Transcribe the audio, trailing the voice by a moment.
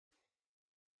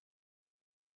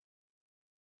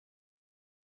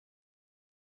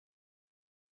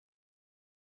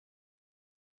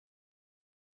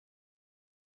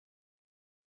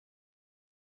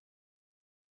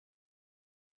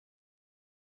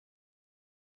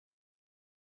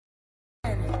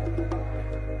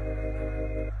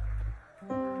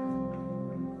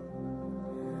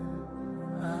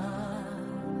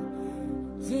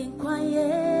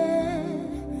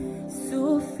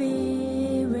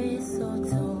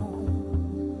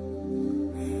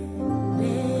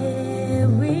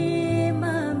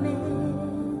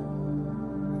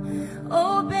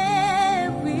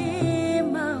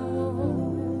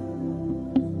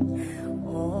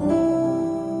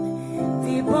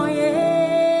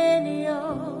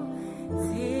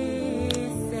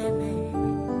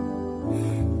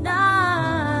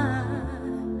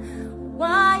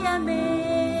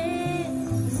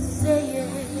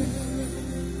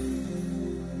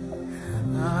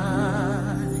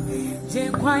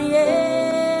Kwa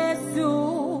Yesu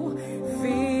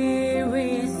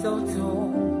firi soto.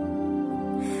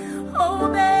 Oh,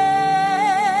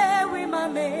 baby,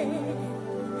 mame.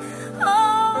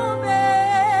 Oh,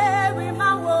 baby,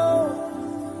 my wo.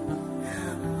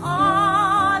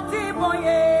 Oh,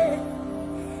 Tiboye.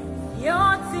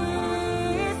 Yoti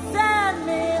send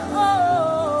me.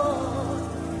 Oh,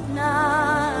 na.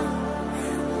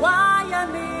 Why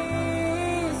am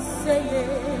I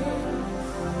saying?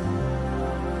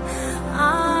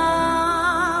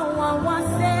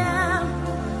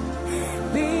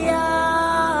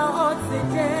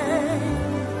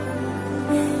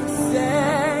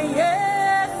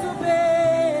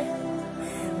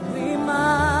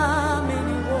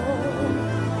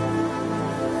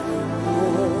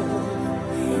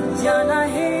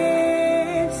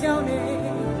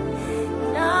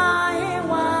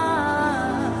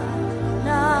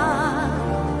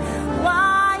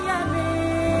 Why am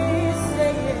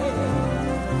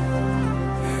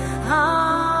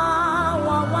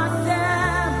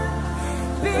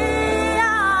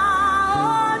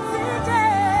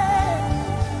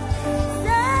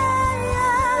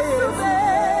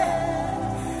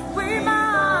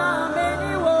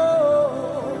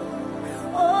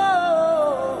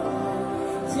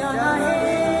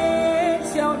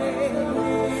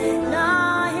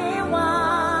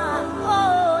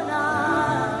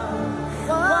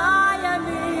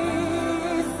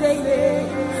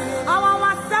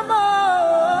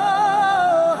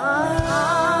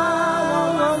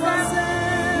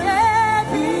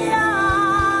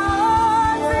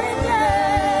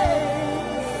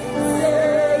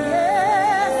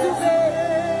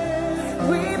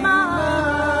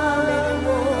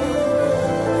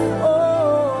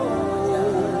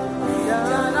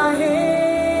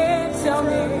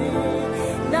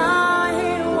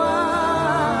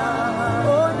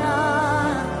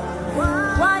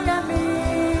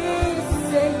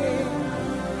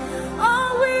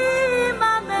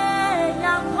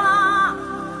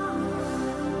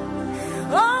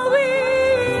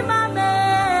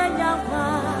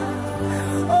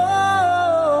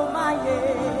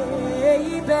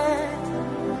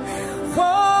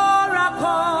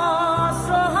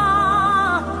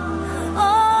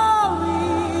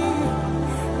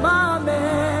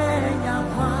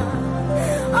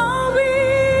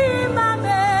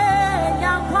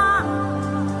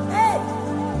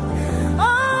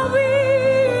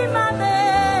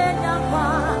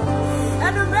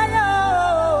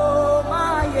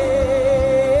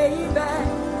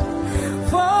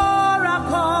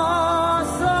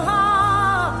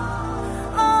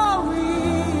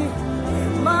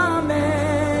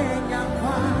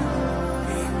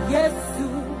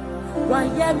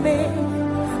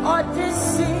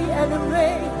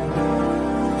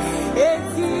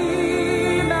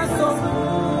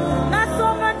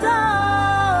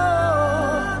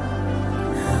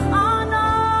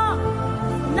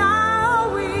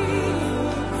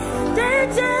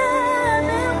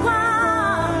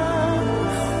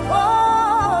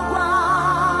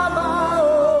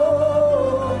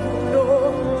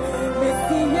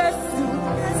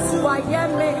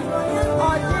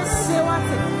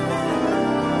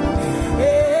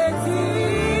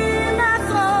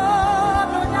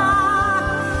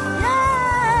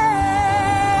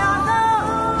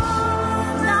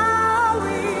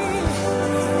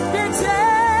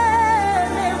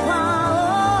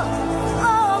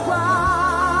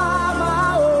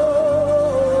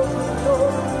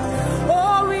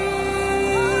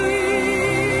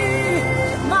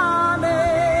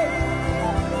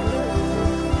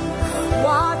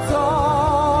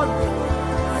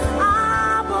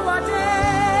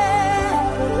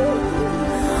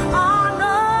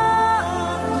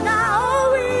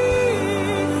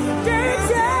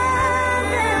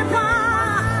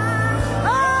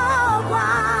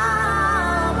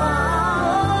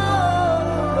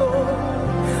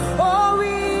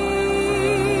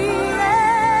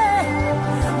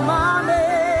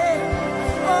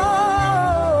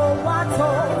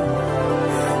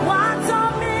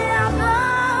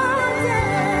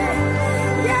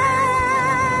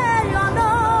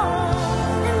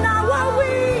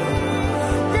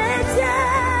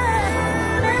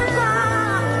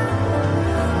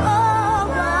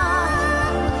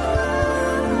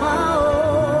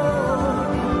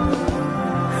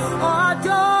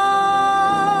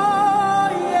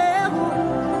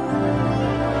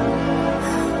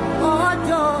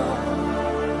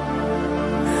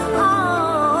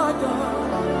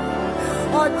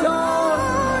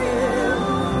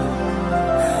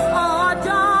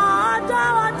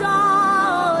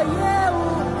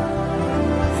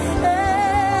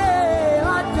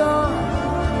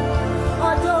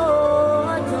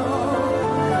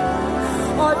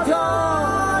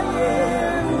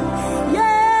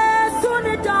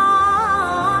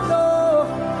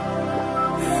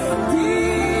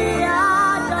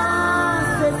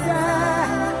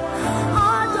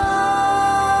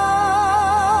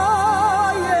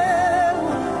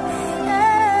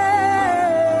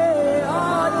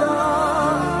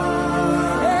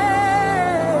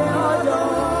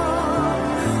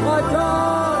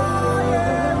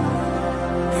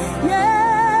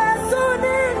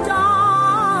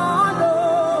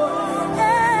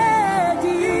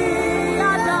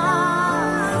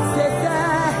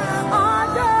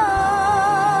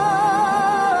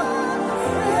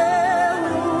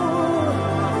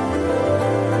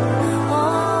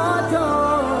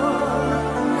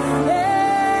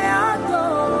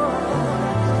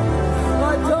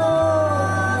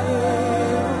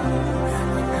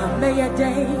a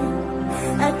day,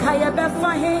 and Kaya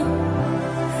Befahi,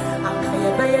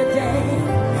 Akaya be a day,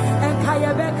 and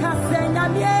Kaya Beka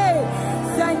Senamye,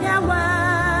 Sanyawa,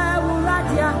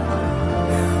 Uradia,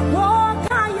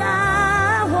 Wakaya,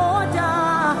 Woda,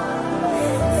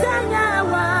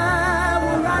 Sanyawa,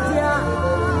 Uradia,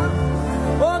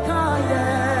 Wakaya,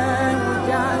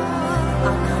 Woda,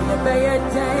 Akaya be a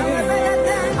day,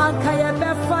 Akaya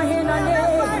Befahi,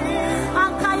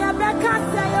 Akaya Beka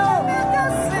Sayo.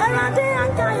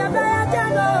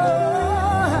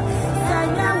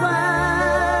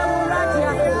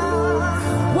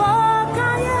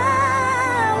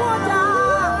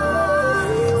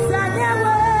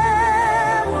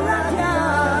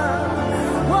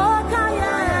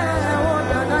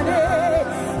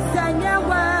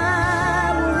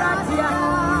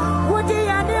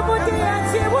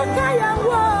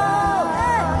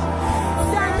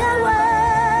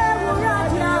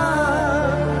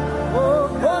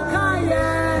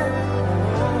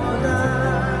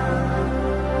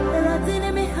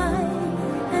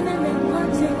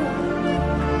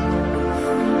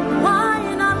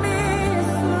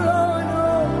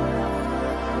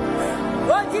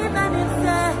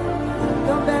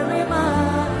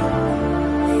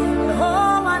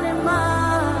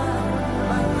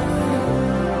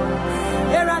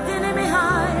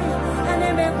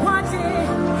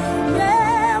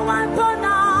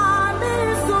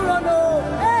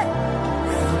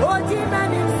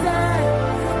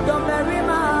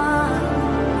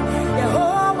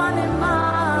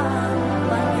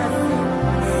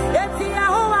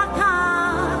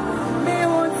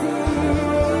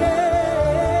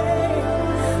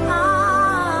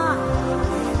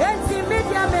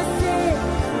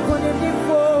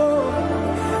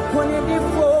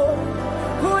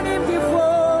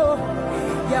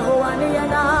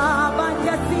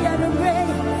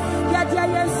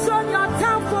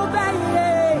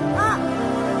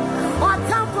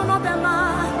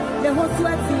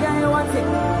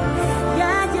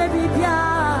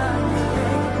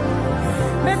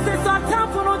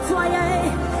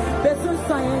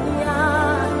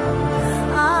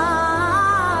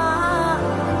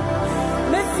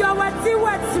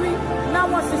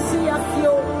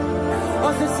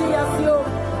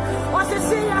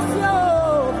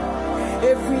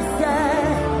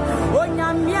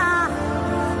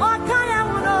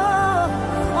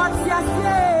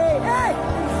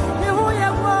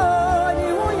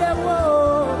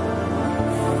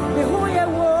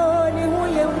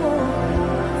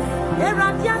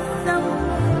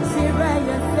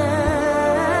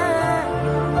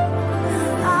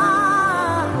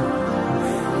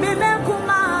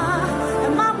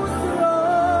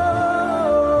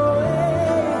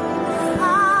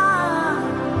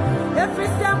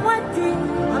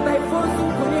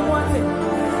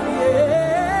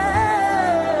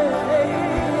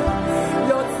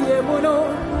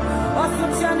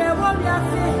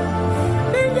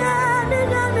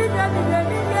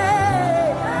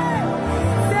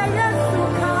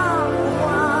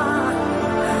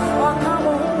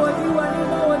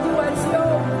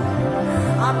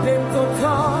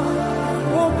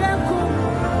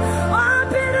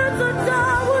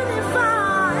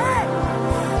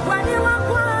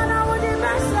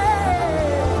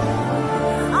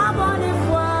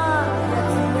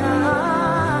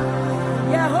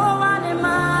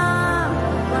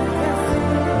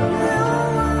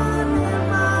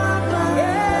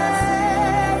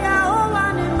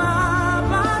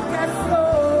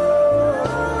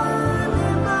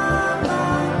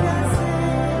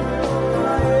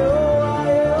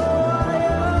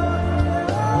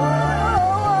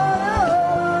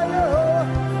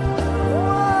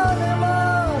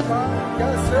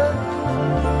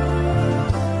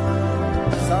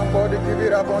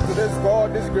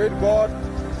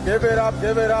 Give it up,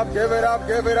 give it up, give it up,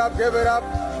 give it up, give it up,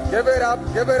 give it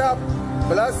up, give it up.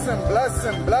 Bless him, bless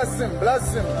him, bless him,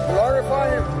 bless him. Glorify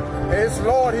him. He is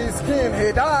Lord, he is King.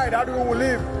 He died that we will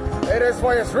live. It is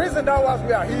for his reason that was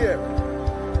we are here.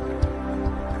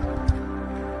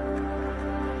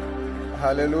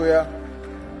 Hallelujah.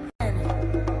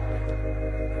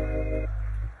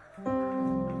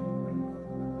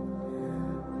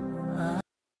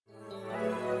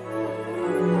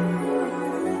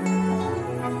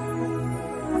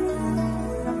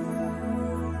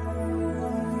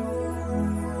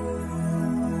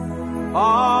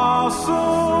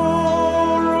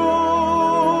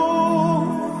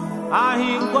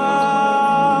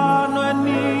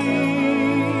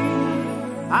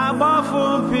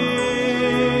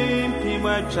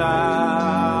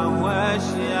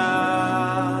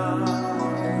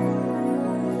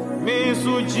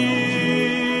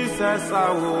 Jesus, I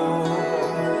will.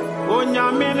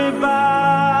 Onyaminiba,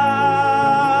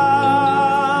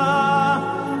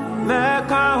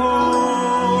 Mekaho,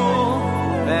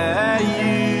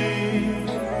 Meyi,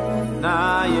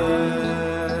 Naye,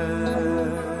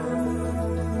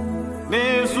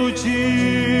 Mesu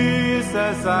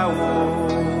Jesus, I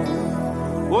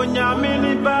will.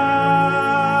 Onyaminiba.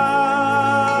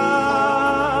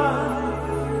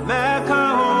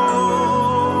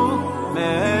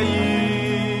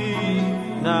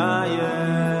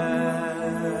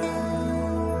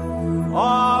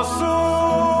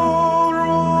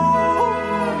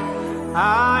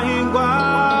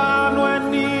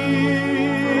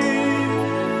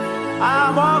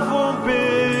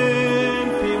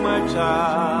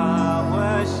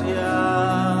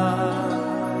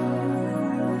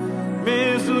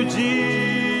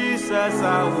 Jesus,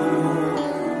 I will.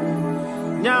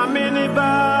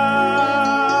 Nyaminiba,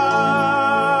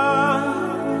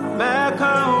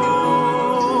 Mekao,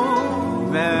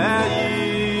 Meyi,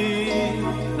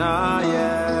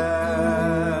 Naye.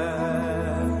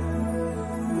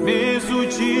 Misu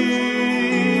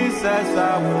Jesus, I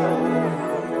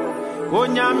will.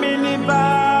 Nyaminiba.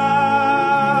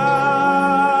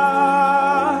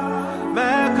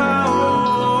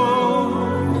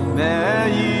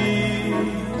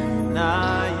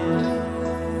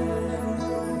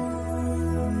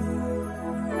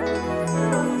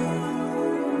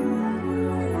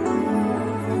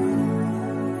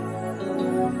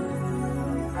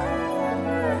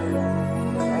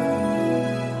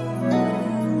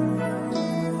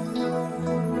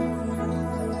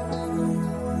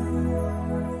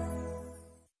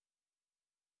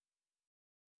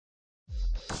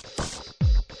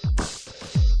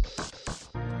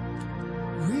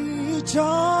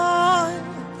 Rejoice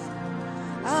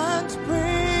and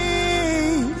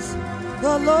praise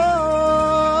the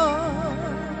Lord.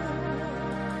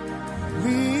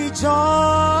 Rejoice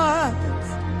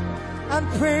and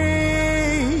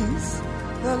praise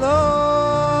the Lord.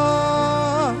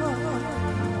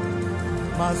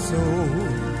 My soul,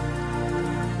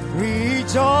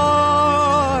 rejoice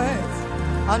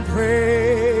and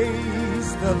praise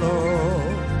the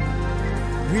Lord.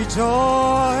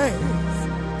 Rejoice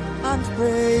and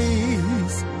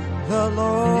praise the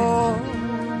Lord.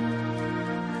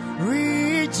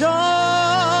 Rejoice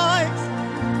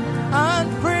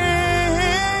and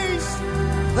praise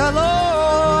the Lord.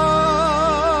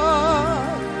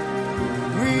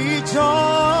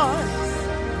 Rejoice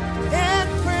and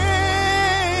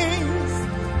praise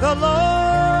the Lord.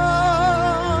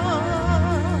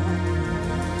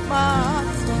 My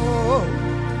soul,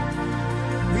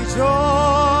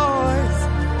 rejoice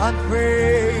and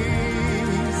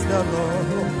praise the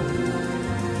Lord.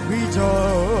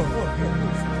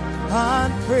 Rejoice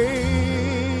and praise.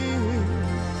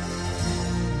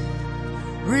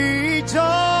 Rejoice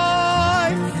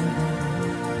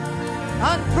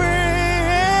and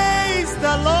praise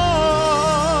the Lord.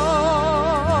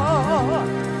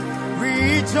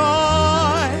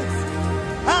 Rejoice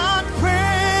and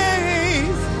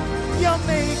praise your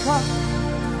Maker.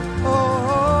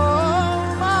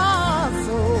 Oh, my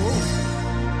soul,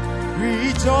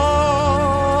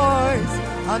 rejoice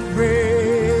and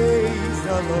praise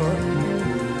the Lord.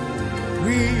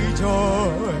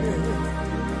 Rejoice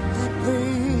and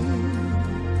praise.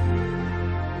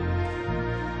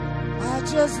 I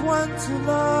just want to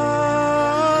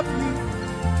love you,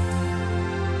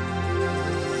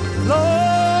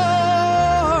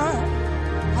 Lord.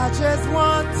 I just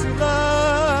want to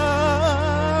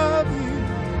love you,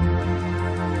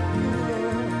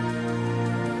 Lord.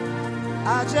 I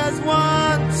just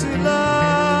want to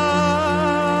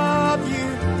love you,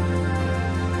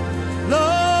 Lord.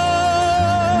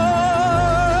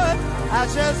 I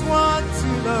just want to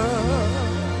love.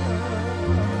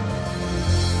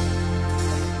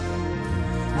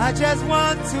 I just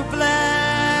want to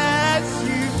bless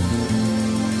you,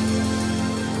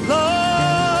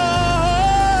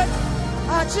 Lord.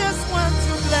 I just want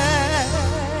to bless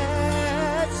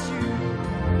you.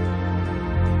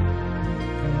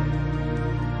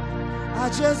 I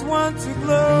just want to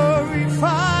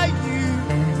glorify you,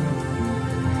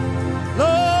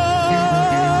 Lord.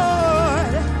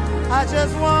 I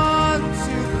just want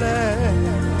to bless.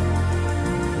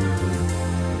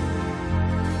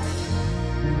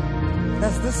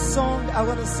 That's the song I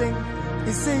want to sing.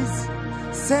 It says,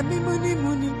 "Send me money,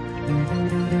 money.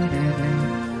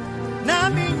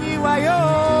 Nami niwayo.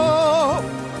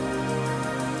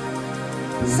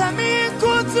 Send me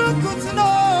kutu kutu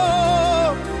no.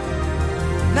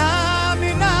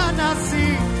 Nami nanasi.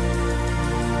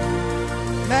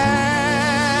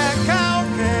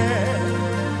 Mekauke.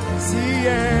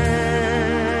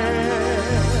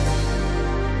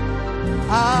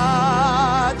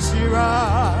 Achira.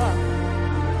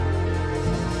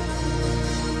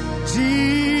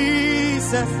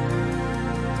 Jesus,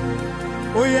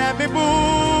 we have a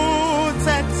boots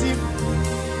and him.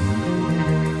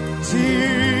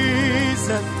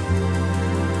 Jesus,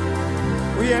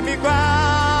 we have a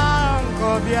grand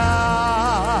cobia.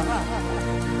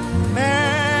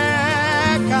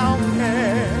 Make out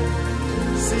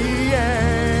see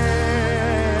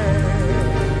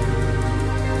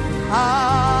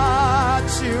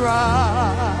Achira.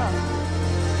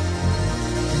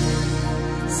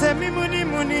 Semi muni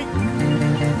muni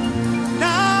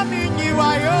na mini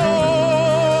wayo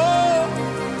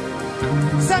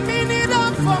semi ni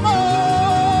dam fomo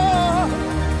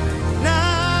na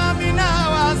mina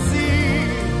wasi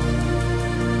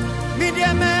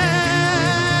media me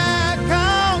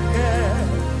kaunge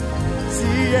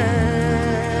siye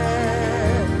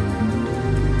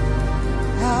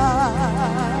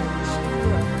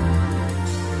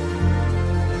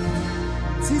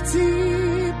Titi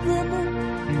Bremo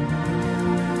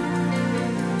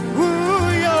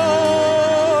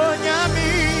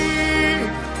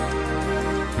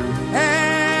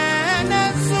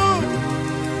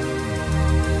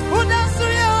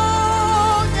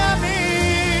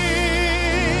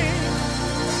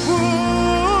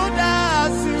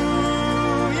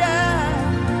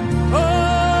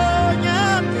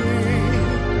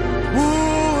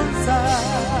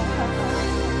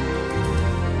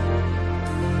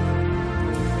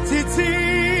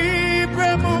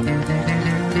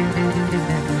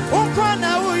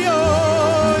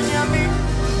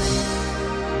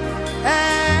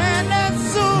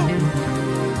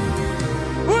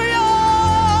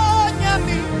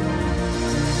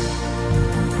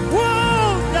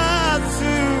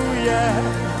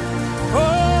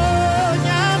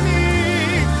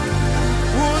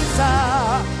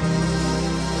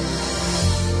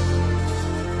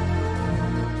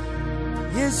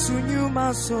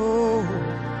so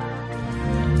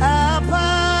apa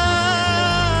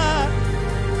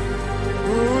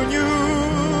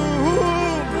unyuma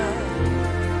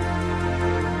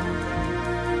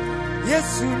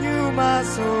Yesu nyuma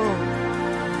so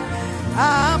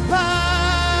apa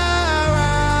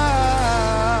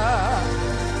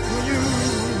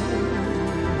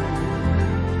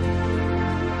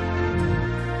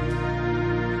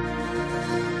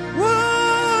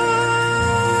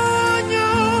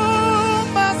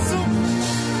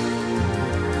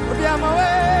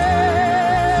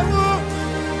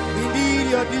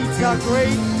are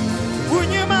great.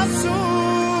 Unyimasu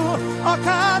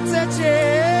okateche.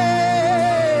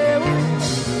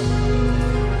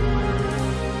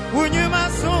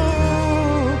 Unyimasu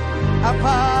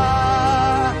apa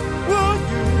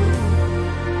unyu.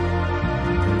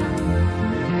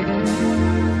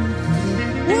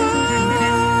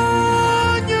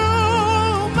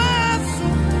 Unyimasu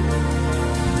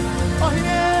oh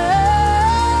yeah.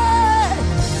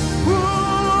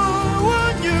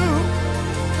 Unyu.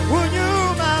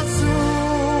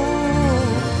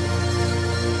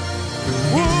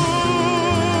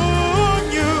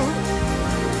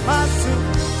 Unyimasu,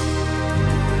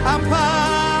 Ampa,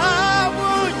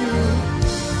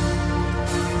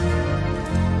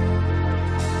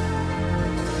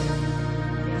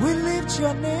 we lift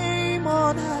your name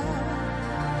on high.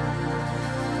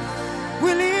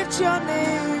 We lift your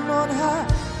name on high.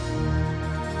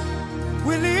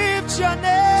 We lift your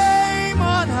name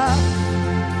on high.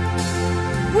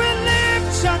 We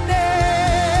lift your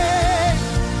name.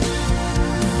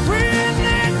 We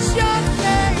lift your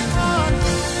name on.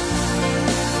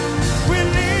 We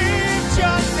lift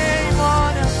your name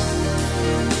on.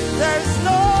 There's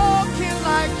no king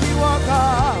like you, oh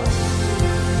God.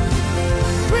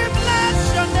 We bless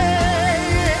your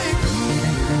name.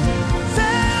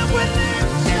 Say we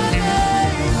lift your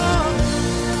name on.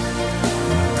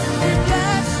 We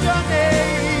bless your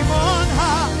name on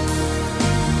high.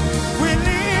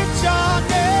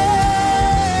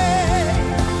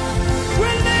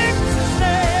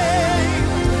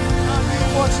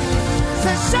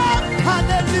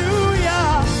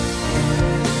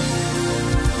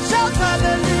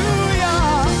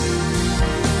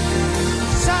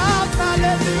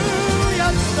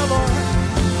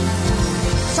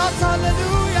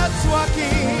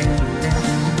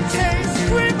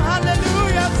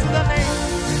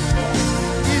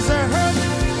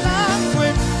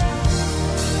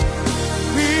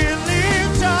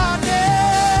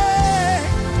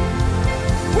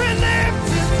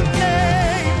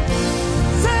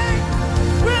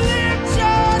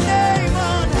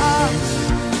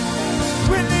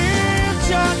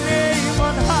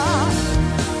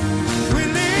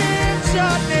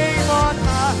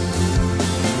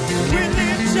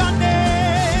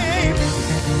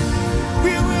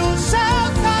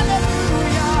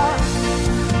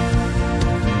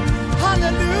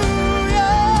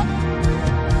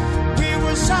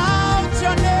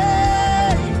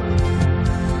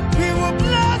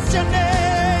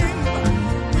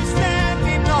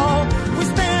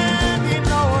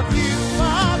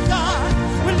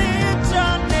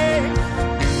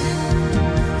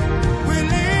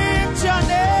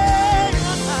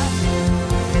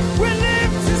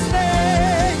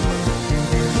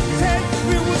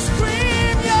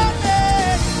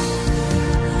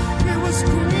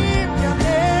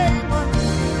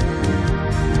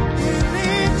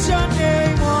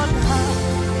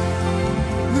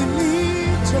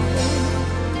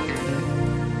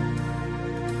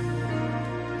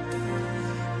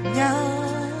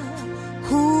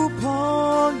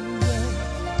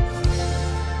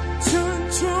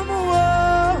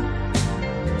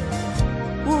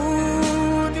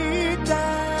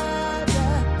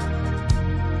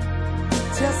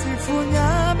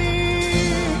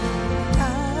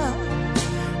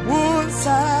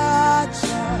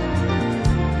 sacha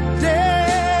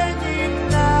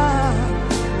denina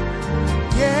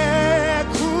ye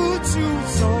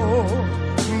kutuzo.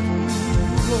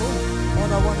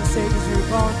 All I want to say is you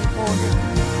bound before him.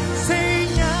 Say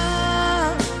ya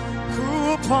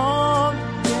kupon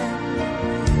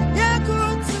ye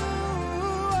kutu.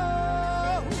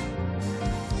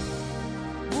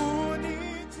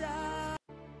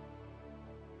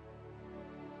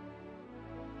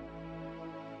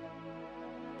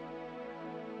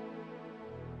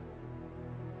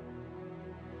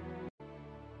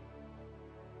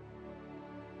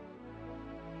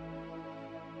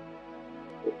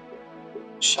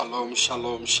 Shalom,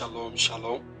 shalom, shalom,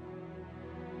 shalom.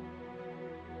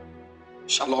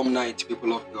 Shalom night,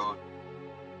 people of God.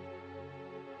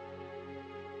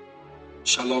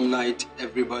 Shalom night,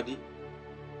 everybody.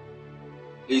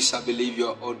 Please, I believe you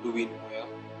are all doing well.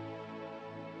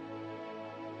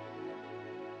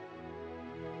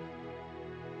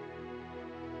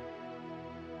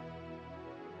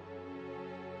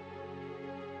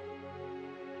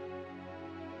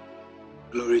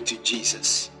 Glory to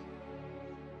Jesus.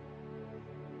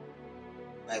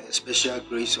 By the special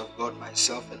grace of God,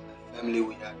 myself and my family,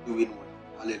 we are doing well.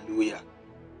 Hallelujah.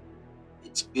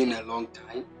 It's been a long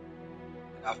time,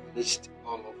 and I've missed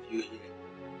all of you here.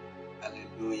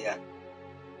 Hallelujah.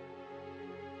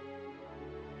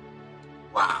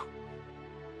 Wow.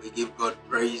 We give God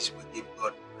praise. We give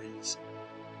God praise.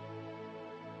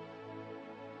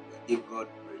 We give God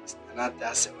praise. And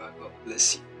I say, well, God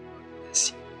bless you. God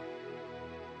bless you.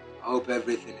 I hope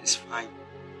everything is fine.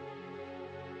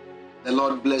 The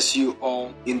Lord bless you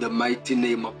all in the mighty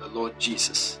name of the Lord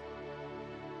Jesus.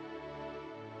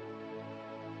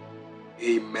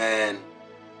 Amen.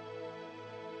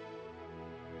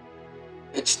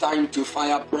 It's time to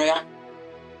fire prayer,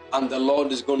 and the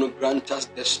Lord is going to grant us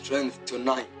the strength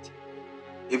tonight,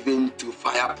 even to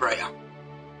fire prayer.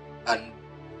 And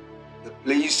the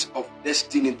place of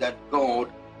destiny that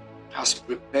God has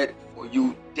prepared for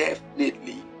you,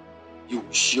 definitely you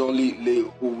will surely lay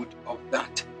hold of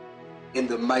that. In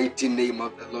the mighty name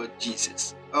of the Lord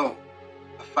Jesus. Oh,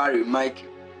 Afari Michael,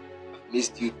 I've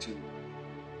missed you too.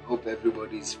 I hope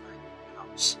everybody is fine in the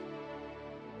house.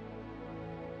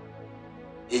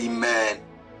 Amen.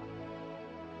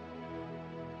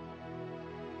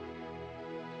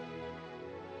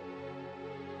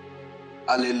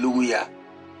 Hallelujah.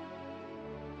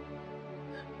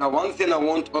 Now, one thing I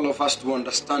want all of us to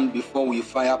understand before we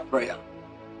fire prayer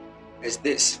is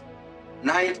this.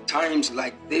 Night times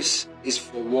like this is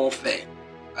for warfare.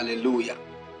 Hallelujah.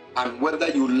 And whether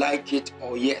you like it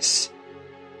or yes,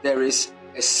 there is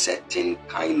a certain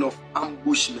kind of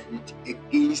ambushment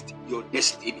against your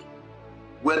destiny,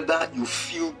 whether you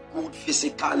feel good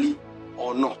physically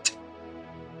or not.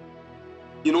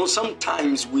 You know,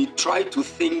 sometimes we try to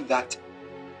think that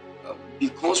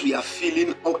because we are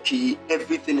feeling okay,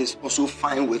 everything is also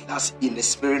fine with us in the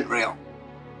spirit realm.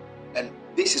 And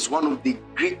this is one of the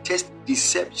greatest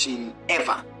deception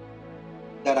ever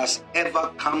that has ever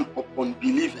come upon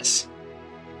believers.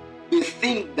 They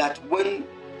think that when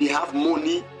they have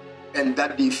money and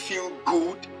that they feel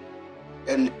good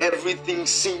and everything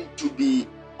seems to be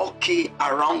okay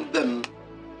around them,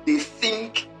 they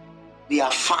think they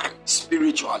are fine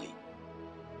spiritually.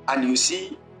 And you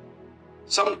see,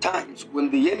 sometimes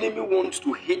when the enemy wants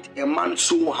to hit a man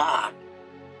so hard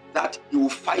that he will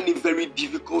find it very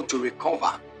difficult to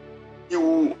recover, he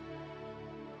will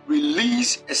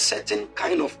release a certain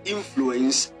kind of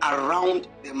influence around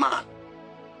the man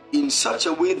in such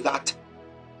a way that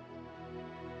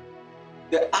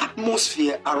the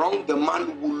atmosphere around the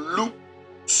man will look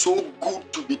so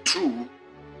good to be true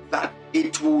that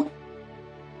it will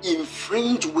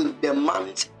infringe with the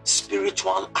man's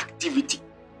spiritual activity.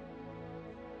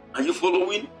 Are you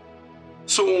following?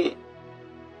 So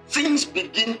things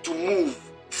begin to move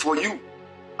for you,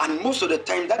 and most of the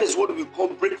time that is what we call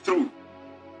breakthrough.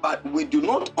 But we do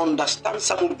not understand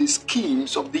some of the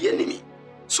schemes of the enemy.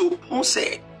 So Paul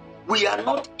said, we are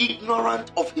not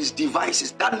ignorant of his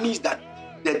devices. That means that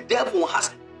the devil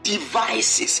has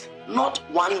devices, not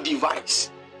one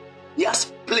device. He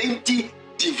has plenty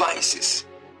devices.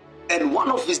 And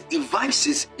one of his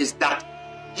devices is that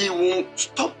he will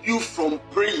stop you from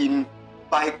praying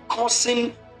by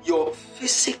causing your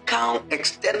physical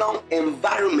external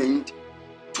environment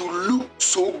to look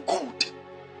so good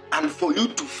and for you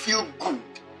to feel good.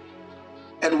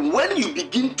 And when you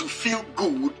begin to feel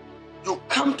good, you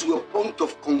come to a point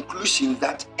of conclusion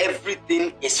that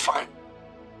everything is fine.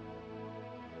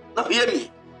 Now hear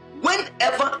me.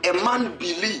 Whenever a man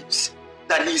believes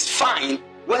that he's fine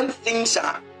when things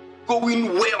are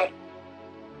going well,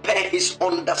 per his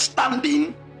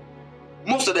understanding,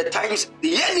 most of the times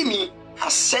the enemy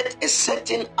has set a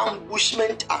certain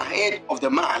ambushment ahead of the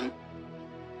man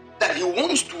that he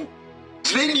wants to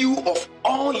drain you of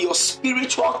all your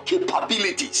spiritual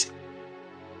capabilities.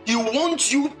 He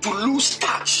wants you to lose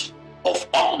touch of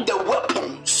all the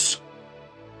weapons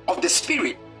of the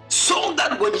spirit, so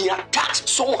that when he attacks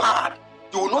so hard,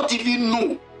 you will not even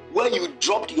know where you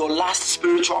dropped your last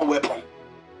spiritual weapon.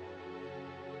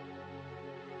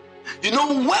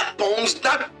 Weapons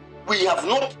that we have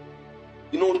not,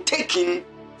 taken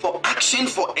for action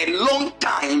for a long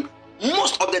time,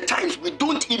 most of the times we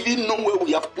don't even know where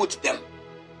we have put them.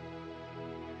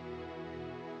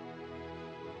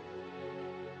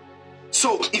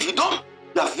 So if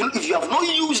you have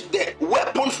not used the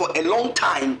weapon for a long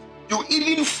time, you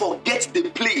even forget the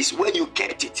place where you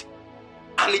kept it.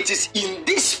 And it is in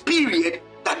this period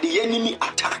that the enemy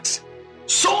attacks.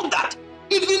 So that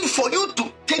even for you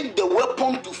to take the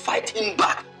weapon to fight him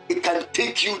back, it can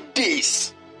take you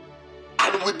days.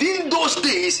 And within those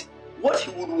days, what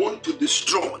he would want to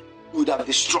destroy, he would have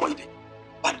destroyed it.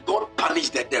 But God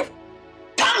punished the devil.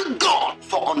 Thank God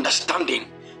for understanding.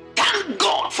 Thank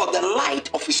God for the light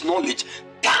of his knowledge.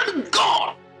 Thank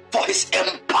God for his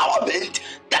empowerment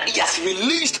that he has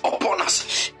released upon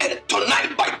us. And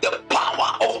tonight, by the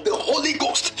power of the Holy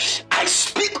Ghost, I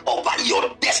speak over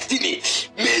your destiny.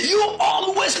 May you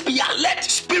always be alert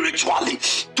spiritually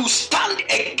to stand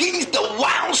against the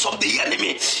wiles of the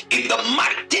enemy in the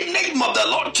mighty name of the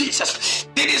Lord Jesus.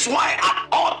 That is why at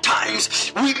all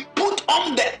times we put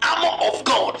on the armor of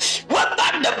God,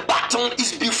 whether the battle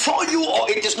is before you or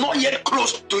it is not yet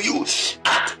close to you.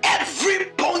 At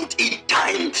every point in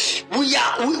time,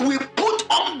 we put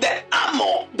on the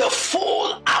armor, the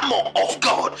full armor of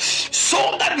God, so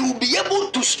that you will be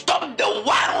able to stop the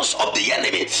wiles of the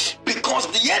enemy, because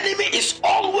the enemy is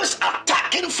always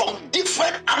attacking from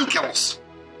different angles.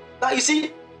 Now you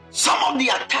see, some of the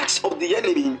attacks of the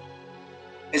enemy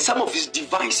and some of his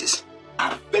devices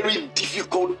are very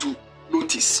difficult to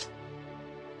notice.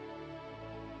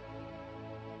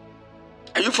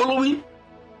 Are you following?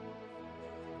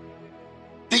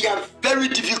 They are very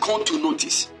difficult to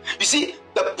notice. You see,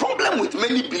 the problem with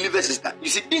many believers is that,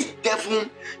 this devil,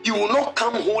 he will not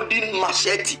come holding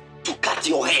machete to cut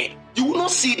your head. You will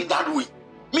not see it that way.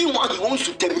 Meanwhile, he wants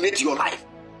to terminate your life.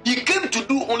 He came to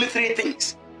do only 3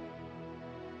 things.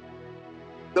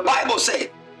 The Bible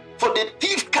said, for the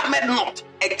thief cometh not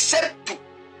except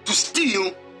to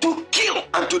steal, to kill,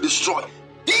 and to destroy.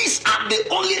 These are the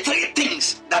only 3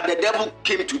 things that the devil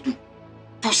came to do.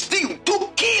 To steal, to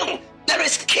kill. There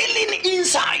is killing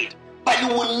inside, but you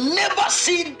will never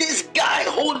see this guy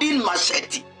holding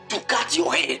machete to cut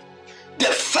your head. The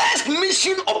first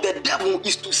mission of the devil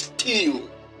is to steal.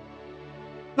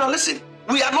 Now listen,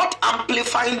 we are not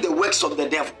amplifying the works of the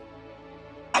devil.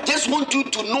 I just want you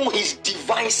to know his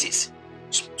devices.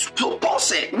 So Paul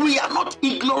said, we are not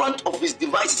ignorant of his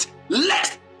devices,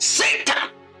 lest Satan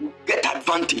get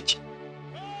advantage.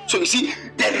 So you see,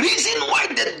 the reason why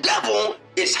the devil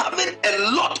is having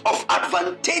a lot of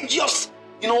advantageous,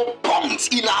 points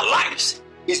in our lives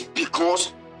is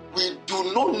because we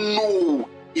do not know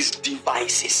his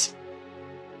devices.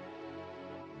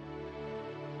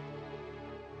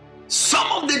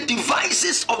 Some of the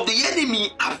devices of the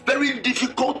enemy are very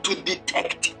difficult to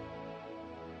detect,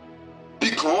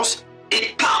 because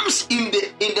it comes in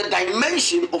the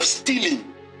dimension of stealing.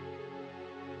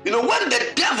 When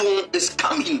the devil is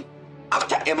coming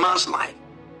after a man's life,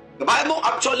 the Bible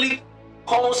actually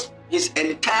calls his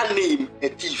entire name a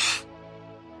thief.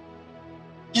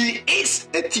 He is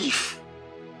a thief.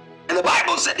 And the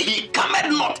Bible said he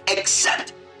cometh not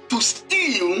except to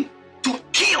steal, to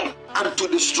kill, and to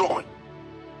destroy.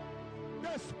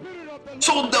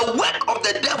 So the work of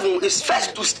the devil is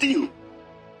first to steal.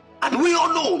 And we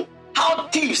all know how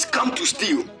thieves come to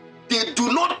steal. They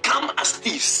do not come as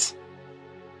thieves.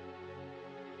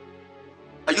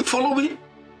 Are you following?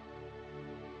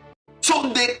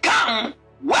 So they come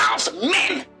whilst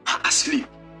men are asleep.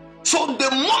 So the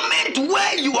moment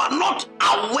where you are not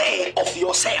aware of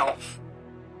yourself,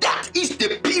 that is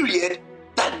the period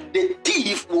that the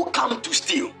thief will come to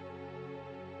steal.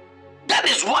 That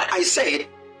is why I said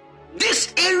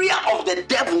this area of the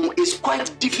devil is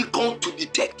quite difficult to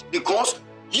detect, because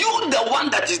you, the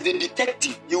one that is the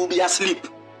detective, you will be asleep.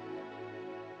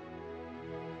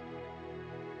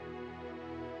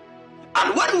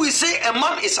 And when we say a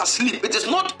man is asleep, it is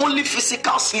not only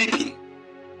physical sleeping.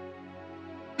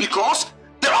 Because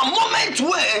there are moments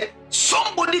where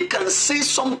somebody can say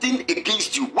something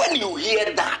against you. When you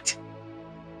hear that,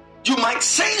 you might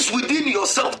sense within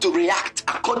yourself to react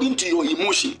according to your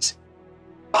emotions.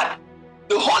 But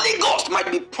the Holy Ghost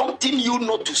might be prompting you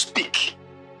not to speak.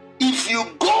 If you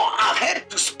go ahead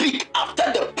to speak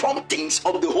after the promptings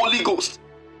of the Holy Ghost,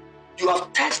 you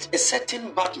have touched a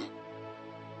certain button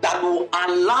that will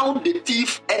allow the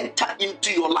thief enter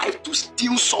into your life to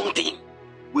steal something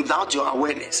without your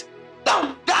awareness.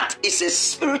 Now, that is a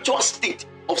spiritual state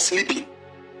of sleeping.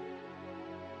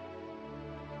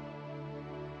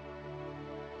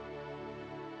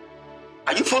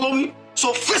 Are you following?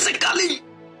 So physically,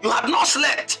 you had not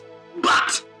slept,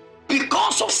 but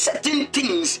because of certain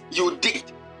things you did,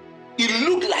 it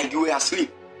looked like you were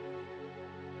asleep.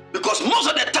 Because most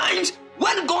of the times,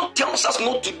 when God tells us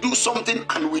not to do something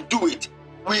and we do it,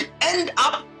 we end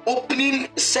up opening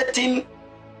a certain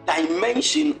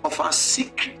dimension of our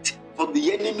secret for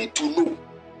the enemy to know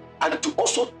and to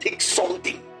also take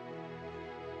something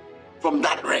from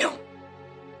that realm.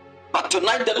 But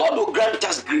tonight, the Lord will grant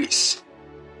us grace.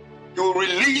 He will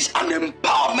release an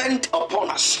empowerment upon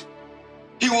us.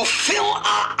 He will fill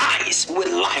our eyes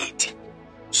with light,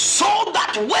 so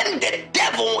that when the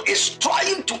devil is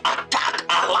trying to attack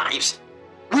our lives,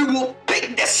 we will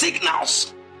pick the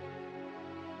signals,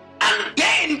 and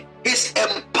then his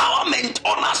empowerment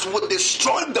on us will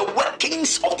destroy the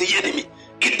workings of the enemy.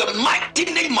 In the mighty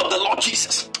name of the Lord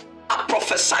Jesus, I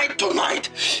prophesy tonight,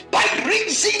 by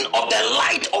reason of the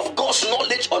light of God's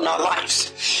knowledge on our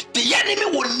lives, the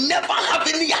enemy will never have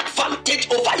any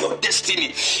advantage over your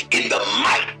destiny. In the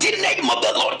mighty name of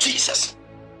the Lord Jesus.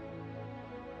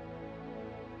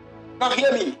 Now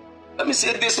hear me. Let me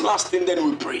say this last thing, then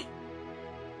we pray.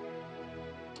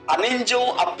 An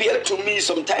angel appeared to me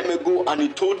some time ago and he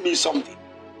told me something.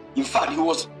 In fact, he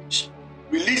was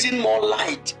releasing more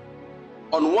light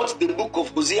on what the book of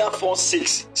Hosea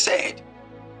 4:6 said,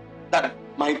 that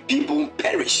my people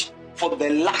perish for the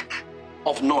lack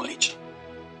of knowledge.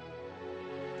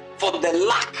 For the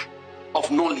lack of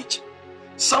knowledge.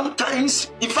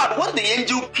 Sometimes, in fact, when the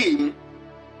angel came,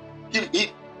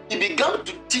 he began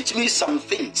to teach me some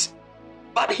things,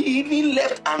 but he even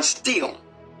left, and still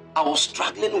I was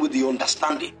struggling with the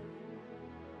understanding.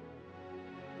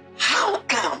 How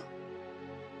come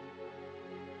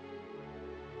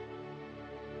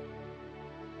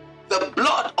the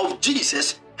blood of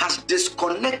Jesus has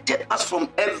disconnected us from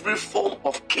every form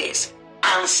of curse,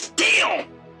 and still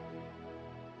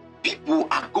people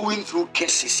are going through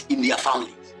curses in their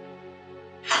families?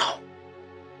 How?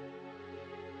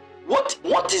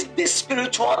 What is the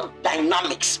spiritual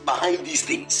dynamics behind these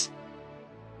things?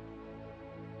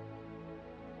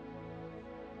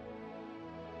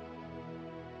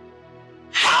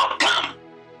 How come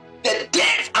the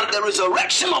death and the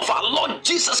resurrection of our Lord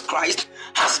Jesus Christ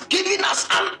has given us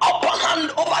an upper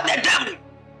hand over the devil,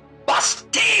 but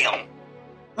still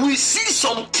we see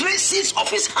some traces of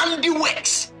his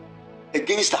handiworks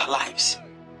against our lives?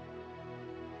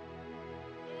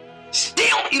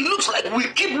 Still, it looks like we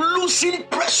keep losing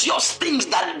precious things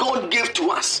that God gave to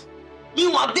us.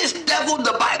 Meanwhile, this devil,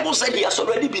 the Bible said he has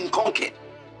already been conquered.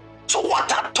 So what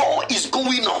at all is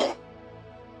going on?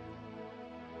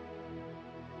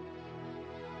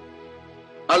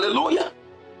 Hallelujah.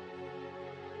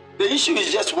 The issue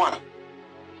is just one.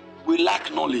 We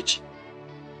lack knowledge.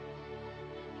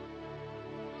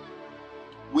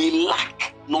 We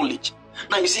lack knowledge.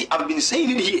 Now you see, I've been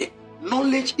saying it here.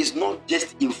 Knowledge is not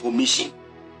just information.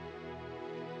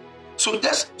 So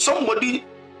just somebody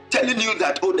telling you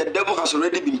that, oh, the devil has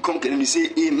already been conquered, and you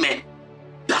say amen,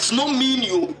 does not mean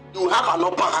you have an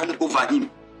upper hand over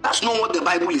him. That's not what the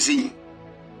Bible is saying.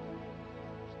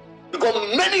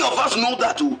 Because many of us know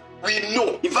that. We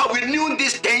know. In fact, we knew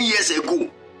this 10 years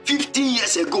ago, 15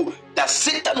 years ago, that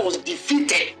Satan was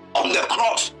defeated on the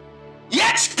cross.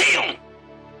 Yet still,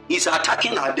 he's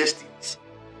attacking our destinies.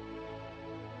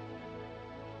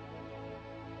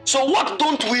 So what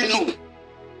don't we know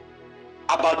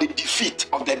about the defeat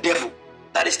of the devil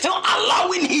that is still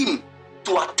allowing him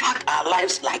to attack our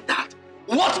lives like that?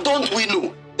 What don't we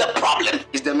know? The problem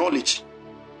is the knowledge.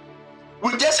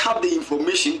 We just have the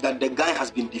information that the guy has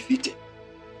been defeated.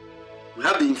 We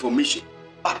have the information,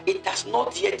 but it has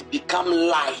not yet become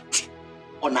light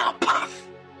on our path.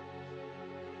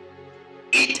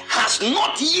 It has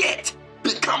not yet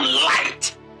become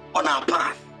light on our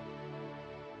path.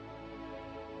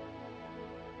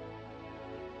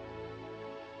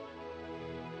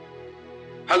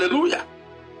 Hallelujah.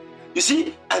 You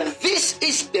see, and this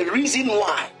is the reason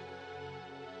why,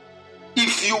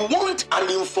 if you want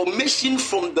an information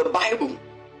from the Bible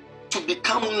to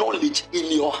become knowledge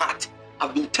in your heart,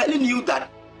 I've been telling you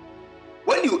that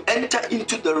when you enter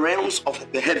into the realms of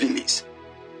the heavenlies,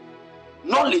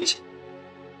 knowledge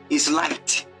is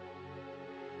light.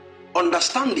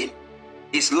 Understanding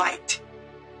is light.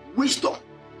 Wisdom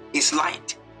is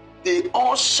light. They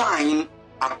all shine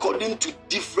according to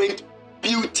different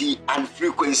beauty and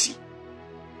frequency.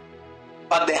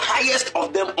 But the highest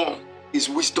of them all is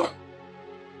wisdom.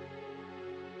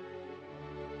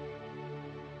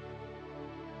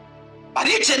 But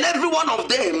each and every one of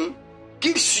them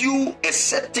gives you a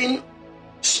certain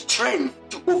strength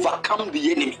to overcome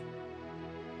the enemy.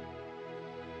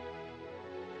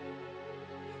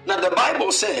 Now the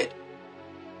Bible said,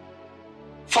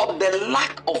 for the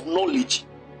lack of knowledge,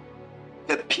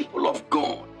 the people of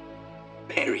God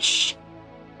perish.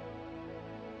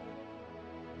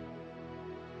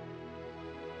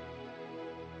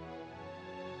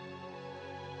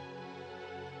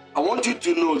 I want you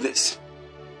to know this.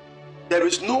 There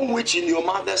is no witch in your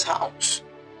mother's house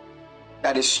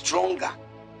that is stronger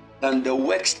than the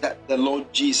works that the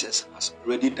Lord Jesus has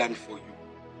already done for you.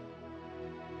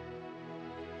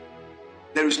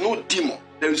 There is no demon,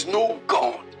 there is no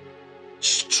God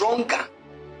stronger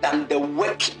than the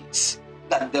workings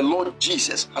that the Lord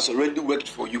Jesus has already worked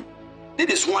for you. That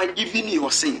is why even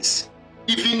your sins,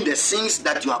 even the sins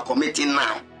that you are committing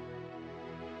now,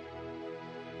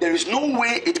 there is no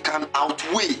way it can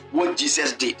outweigh what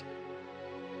Jesus did.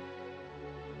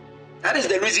 That is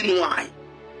the reason why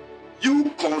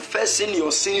you confessing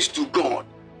your sins to God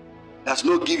does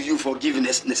not give you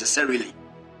forgiveness necessarily.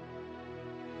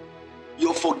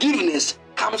 Your forgiveness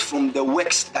comes from the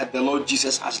works that the Lord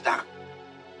Jesus has done.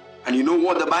 And you know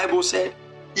what the Bible said?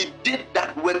 He did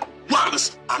that work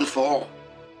once and for all.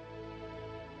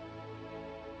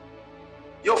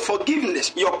 Your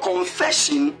forgiveness, your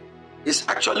confession is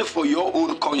actually for your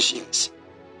own conscience,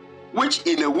 which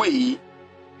in a way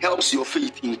helps your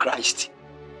faith in Christ.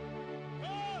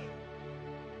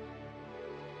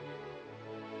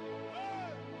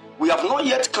 We have not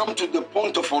yet come to the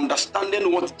point of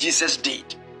understanding what Jesus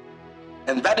did.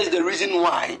 And that is the reason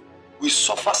why we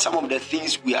suffer some of the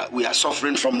things we are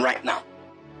suffering from right now.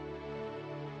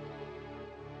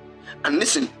 And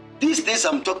listen, these things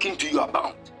I'm talking to you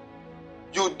about,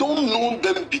 you don't know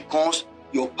them because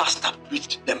your pastor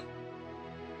preached them.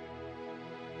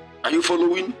 Are you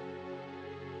following?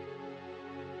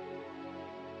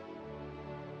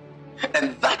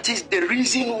 And that is the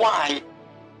reason why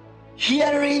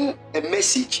hearing a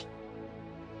message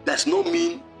does not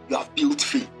mean you have built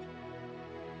faith.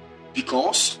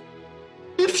 Because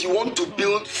if you want to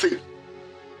build faith,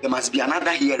 there must be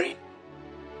another hearing.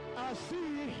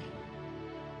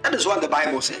 That is what the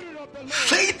Bible says.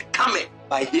 Faith cometh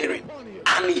by hearing,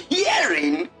 and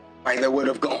hearing by the word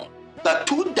of God. There are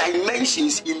two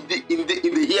dimensions in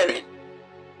the hearing.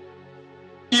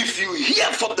 If you hear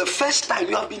for the first time,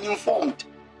 you have been informed.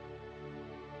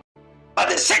 But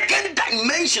the second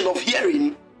dimension of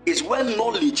hearing is where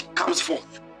knowledge comes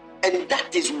forth. And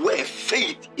that is where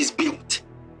faith is built.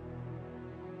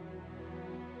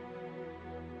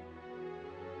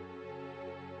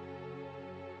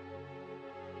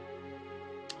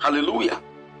 Hallelujah.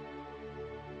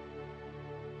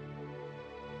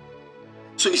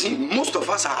 So you see, most of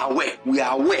us are aware. We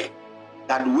are aware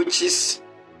that witches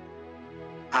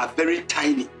are very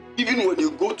tiny. Even when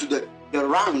you go to the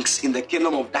ranks in the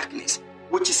kingdom of darkness,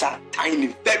 witches are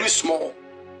tiny, very small.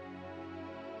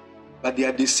 But they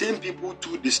are the same people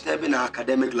too disturbing our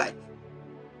academic life.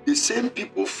 The same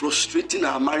people frustrating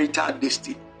our marital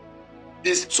destiny.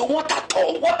 So what at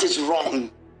all? What is wrong?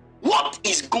 What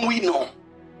is going on?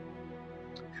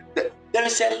 There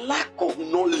is a lack of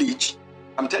knowledge.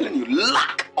 I'm telling you,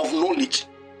 lack of knowledge.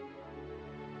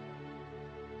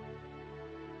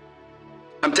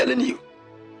 I'm telling you.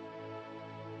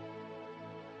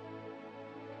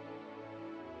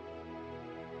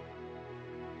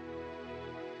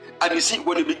 And you see,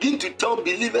 when you begin to tell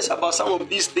believers about some of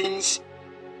these things,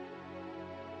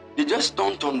 they just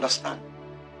don't understand.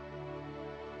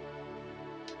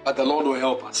 But the Lord will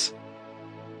help us.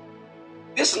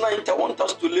 This night, I want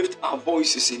us to lift our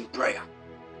voices in prayer.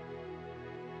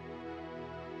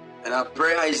 And our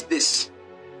prayer is this: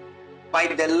 by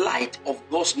the light of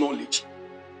God's knowledge,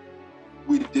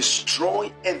 we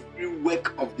destroy every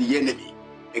work of the enemy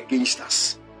against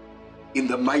us. In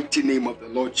the mighty name of the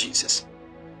Lord Jesus.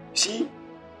 See,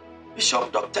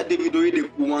 Bishop Dr. David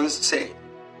Oyedepo once said,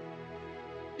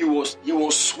 he was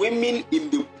swimming in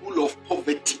the pool of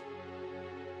poverty.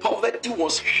 Poverty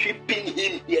was shipping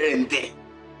him here and there.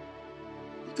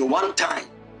 Until one time,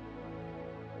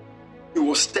 he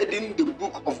was studying the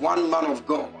book of one man of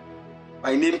God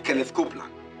by name Kenneth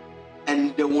Copeland.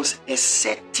 And there was a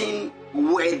certain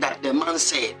word that the man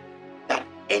said that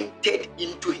entered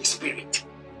into his spirit.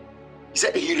 He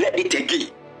said he read it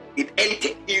again. It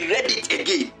entered. He read it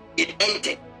again. It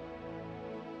entered.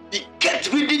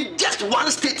 yet reading just one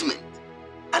statement,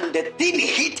 and the thing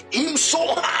hit him so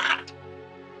hard.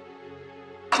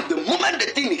 At the moment the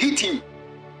thing hit him,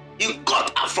 he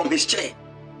got up from his chair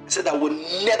and said, I will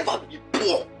never be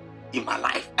poor in my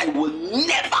life. I will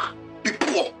never be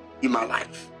poor in my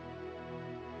life.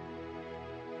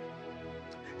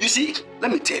 You see,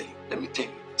 let me tell you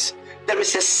this. There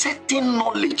is a certain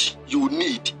knowledge you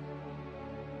need.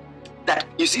 That,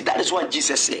 you see, that is what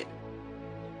Jesus said.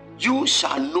 You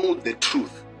shall know the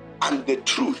truth, and the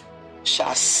truth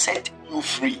shall set you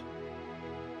free.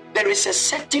 There is a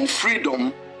certain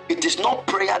freedom. It is not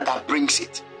prayer that brings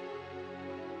it.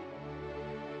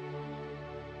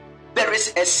 There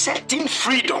is a certain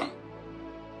freedom.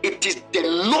 It is the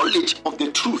knowledge of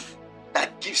the truth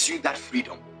that gives you that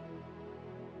freedom.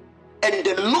 And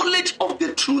the knowledge of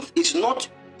the truth is not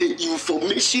the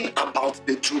information about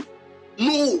the truth.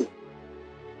 No.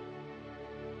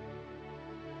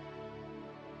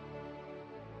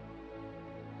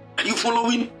 Are you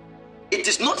following? It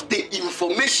is not the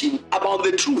information about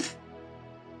the truth.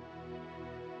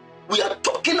 We are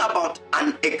talking about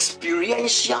an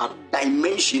experiential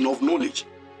dimension of knowledge,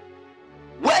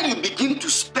 where you begin to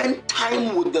spend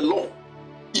time with the Lord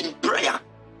in prayer,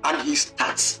 and He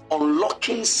starts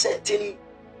unlocking certain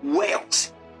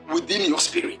wells within your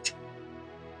spirit.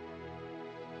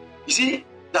 You see,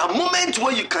 the moment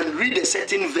where you can read a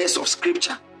certain verse of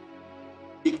scripture,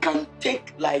 it can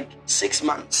take like 6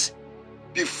 months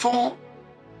before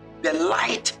the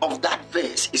light of that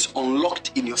verse is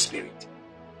unlocked in your spirit.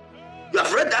 You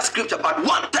have read that scripture, but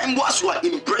one time whilst you are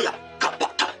in prayer,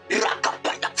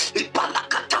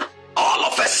 all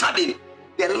of a sudden,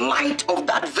 the light of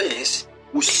that verse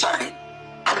will shine,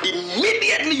 and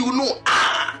immediately you know,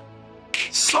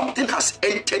 something has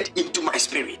entered into my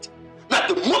spirit. Now,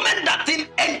 the moment that thing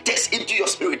enters into your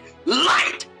spirit,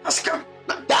 light has come.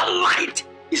 Now, that light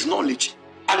is knowledge,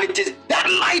 and it is that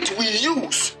light we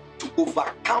use to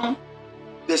overcome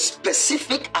the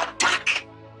specific attack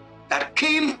that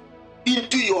came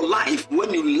into your life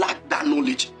when you lack that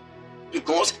knowledge.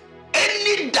 Because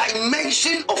any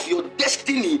dimension of your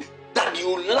destiny that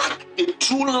you lack the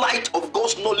true light of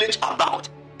God's knowledge about,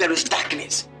 there is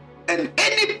darkness. And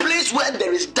any place where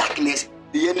there is darkness,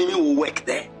 the enemy will work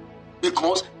there,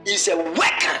 because he's a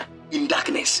worker in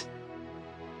darkness.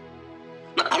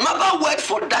 Now, another word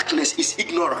for darkness is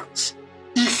ignorance.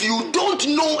 If you don't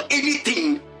know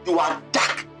anything, you are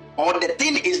dark, or the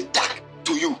thing is dark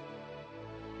to you.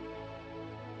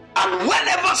 And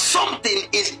whenever something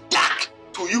is dark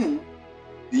to you,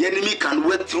 the enemy can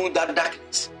work through that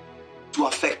darkness to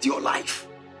affect your life.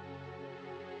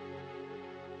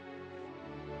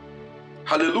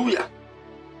 Hallelujah.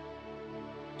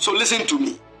 So listen to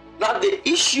me. Now, the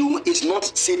issue is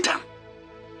not Satan.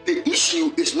 The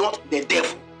issue is not the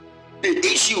devil. The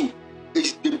issue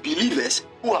is the believers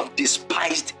who have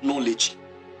despised knowledge.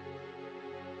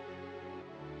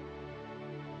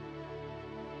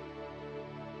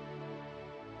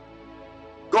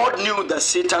 God knew that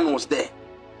Satan was there,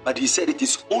 but He said it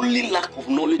is only lack of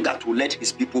knowledge that will let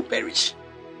His people perish.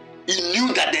 He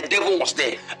knew that the devil was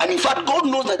there. And in fact, God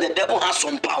knows that the devil has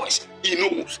some powers. He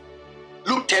knows.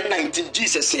 Luke 10:19,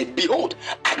 Jesus said, behold,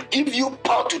 I give you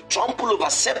power to trample over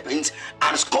serpents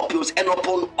and scorpions and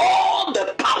upon all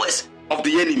the powers of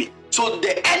the enemy. So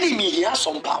the enemy, he has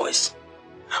some powers.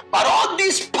 But all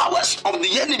these powers of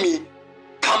the enemy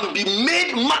can be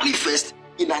made manifest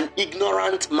in an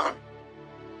ignorant man.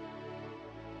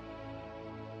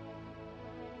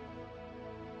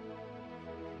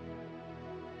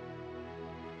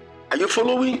 Are you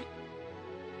following?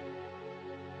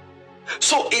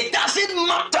 So it doesn't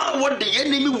matter what the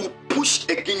enemy will push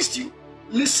against you.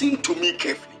 Listen to me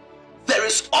carefully. There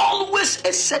is always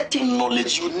a certain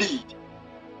knowledge you need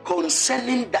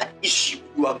concerning that issue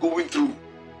you are going through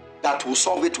that will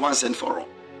solve it once and for all.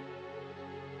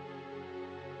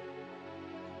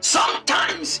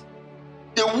 Sometimes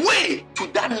the way to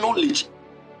that knowledge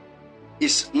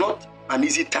is not an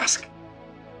easy task.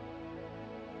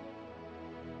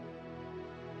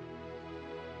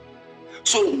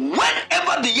 So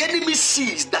whenever the enemy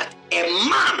sees that a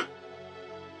man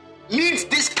needs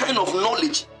this kind of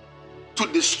knowledge to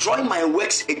destroy my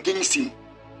works against him,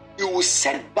 he will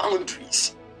set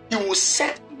boundaries. He will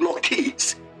set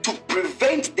blockades to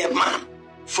prevent the man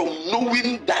from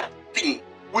knowing that thing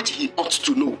which he ought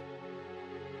to know.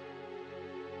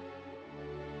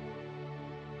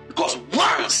 Because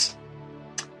once,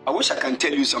 I wish I can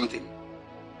tell you something.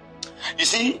 You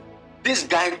see, this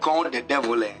guy called the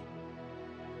devil,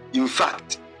 in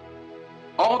fact,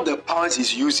 all the powers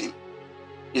he's using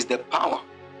is the power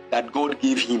that God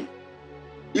gave him.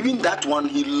 Even that one,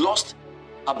 he lost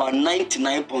about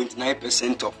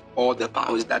 99.9% of all the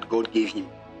powers that God gave him.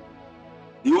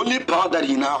 The only power that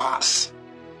he now has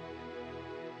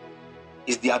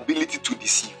is the ability to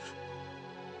deceive.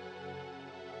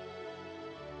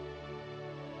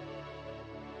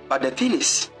 But the thing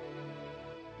is,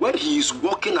 when he is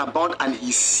walking about and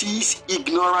he sees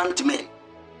ignorant men,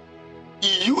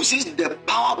 he uses the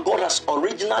power God has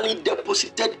originally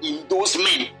deposited in those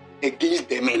men against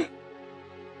the men.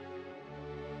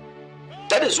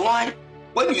 That is why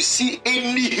when you see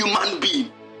any human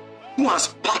being who has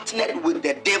partnered with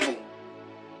the devil,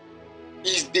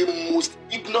 is the most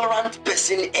ignorant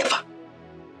person ever.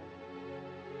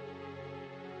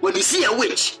 When you see a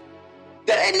witch,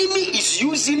 the enemy is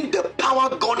using the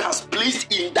power God has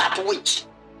placed in that witch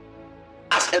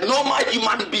as a normal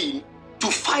human being to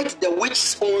fight the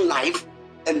witch's own life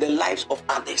and the lives of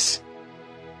others.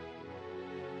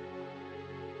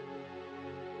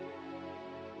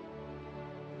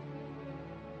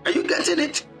 Are you getting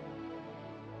it?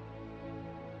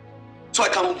 So I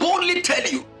can boldly tell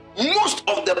you, most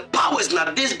of the powers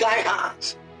that this guy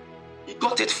has, he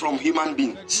got it from human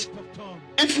beings.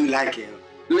 If you like it,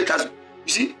 let us.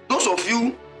 You see, those of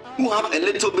you who have a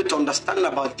little bit understanding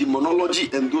about demonology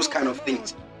and those kind of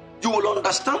things, you will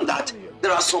understand that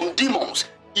there are some demons,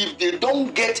 if they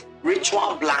don't get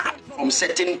ritual blood from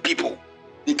certain people,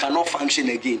 they cannot function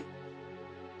again.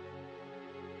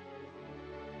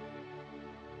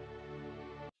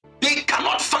 They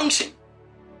cannot function.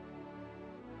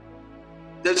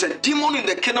 There's a demon in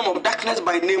the kingdom of darkness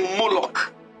by name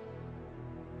Moloch.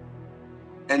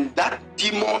 And that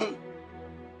demon,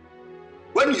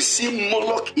 when you see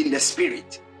Moloch in the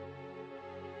spirit,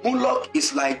 Moloch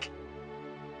is like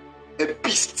a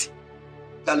beast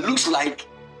that looks like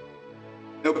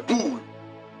a bull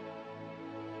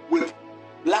with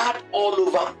blood all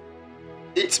over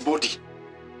its body.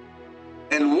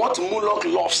 And what Moloch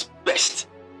loves best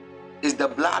is the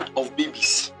blood of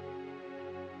babies.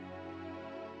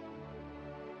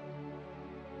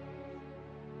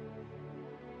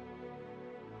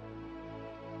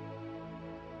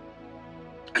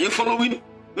 Are you following?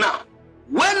 Now,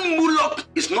 when Moloch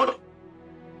is not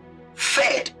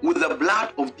fed with the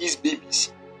blood of these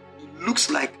babies, it looks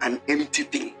like an empty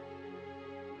thing.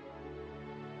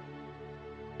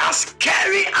 As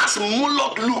scary as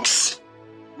Moloch looks,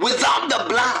 without the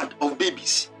blood of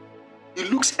babies, he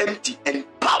looks empty and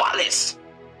powerless.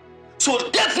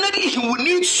 So definitely he will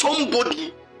need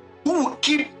somebody who will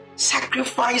keep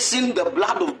sacrificing the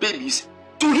blood of babies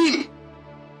to him.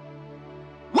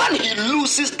 When he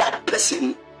loses that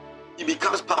person, he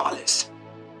becomes powerless.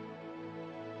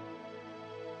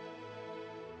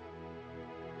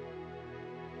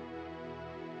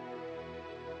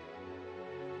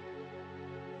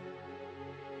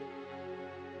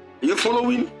 Are you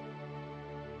following?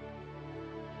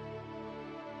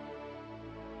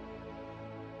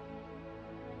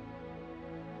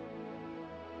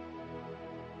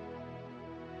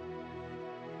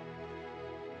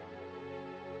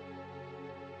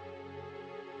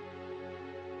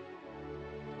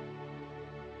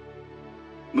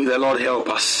 May the Lord help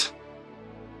us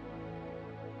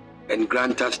and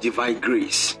grant us divine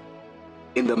grace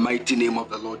in the mighty name of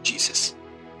the Lord Jesus.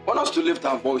 I want us to lift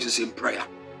our voices in prayer.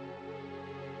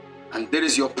 And there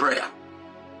is your prayer,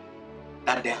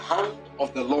 that the hand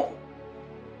of the Lord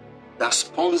that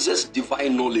sponsors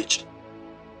divine knowledge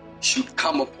should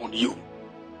come upon you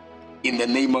in the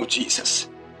name of Jesus.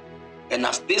 And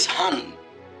as this hand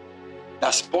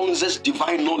that sponsors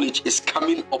divine knowledge is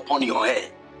coming upon your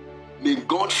head, may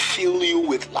God fill you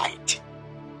with light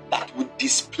that would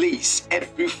displace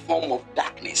every form of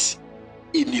darkness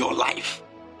in your life.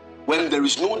 When there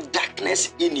is no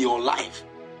darkness in your life,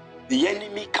 the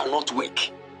enemy cannot work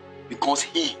because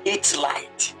he hates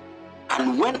light.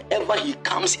 And whenever he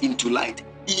comes into light,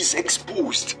 he is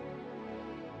exposed.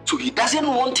 So he doesn't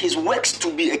want his works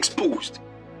to be exposed.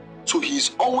 So he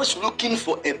is always looking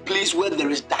for a place where there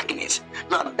is darkness.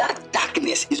 Now that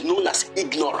darkness is known as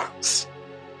ignorance.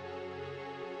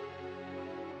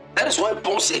 That is why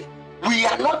Paul said, we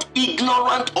are not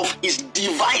ignorant of his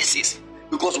devices.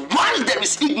 Because while there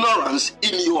is ignorance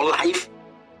in your life,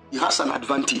 he has an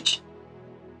advantage.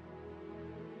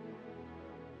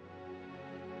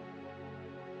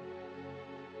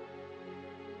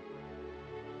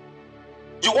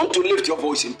 You want to lift your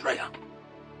voice in prayer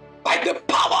by the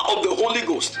power of the Holy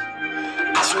Ghost.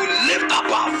 As we lift up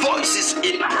our voices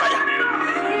in prayer,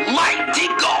 mighty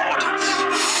God,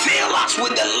 fill us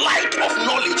with the light of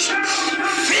knowledge.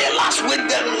 Fill us with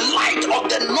the light of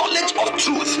the knowledge of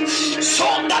truth, so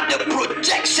that the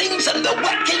projections and the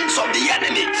workings of the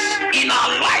enemy in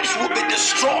our lives will be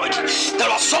destroyed. There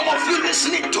are some of you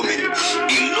listening to me.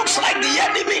 It looks like the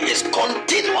enemy is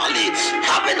continually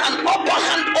having an upper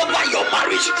hand over your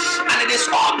marriage, and it is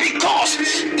all because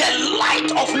the light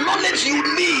of knowledge you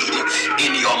need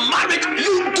in your marriage,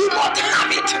 you do not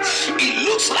have it. It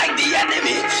looks like the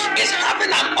enemy is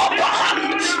having an upper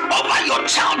hand over your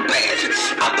childbirth,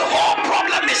 and the whole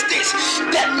problem is this: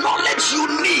 the knowledge you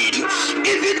need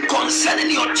even concerning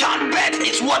your childbirth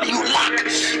is what you lack.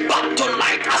 But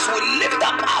tonight, as we lift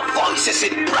up our voices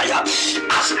in prayer,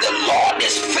 as the Lord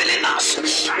is filling us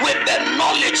with the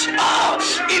knowledge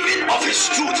even of his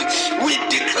truth, we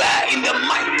declare in the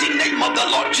mighty name of the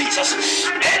Lord Jesus,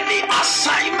 any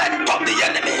assignment of the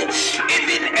enemy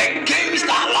even against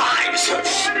our lives,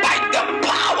 by the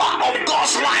power of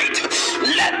God's light,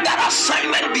 let that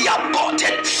assignment be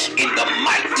aborted in the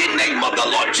mighty name of the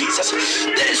Lord Jesus.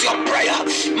 This is your prayer,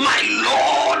 my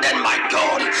Lord and my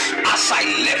God, as I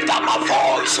lift up my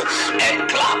voice and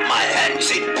clap my hands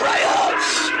in prayer.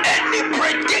 Any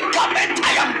predicament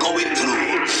I am going through,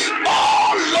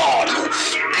 oh Lord,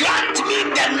 grant me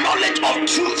the knowledge of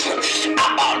truth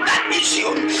about that issue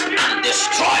and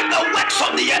destroy the works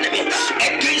of the enemy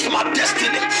against my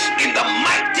destiny in the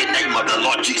mighty name of the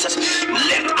Lord Jesus.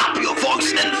 Lift up your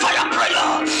voice and fire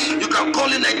prayer. You can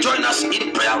call in and join us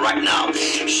in prayer right now.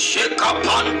 Shake up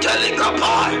and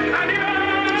telekapai.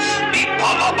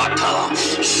 Ipalabata,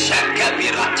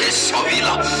 Shekabirate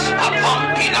Sovila,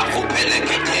 Apampina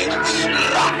Kupelekete,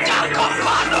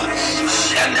 Ratakapana,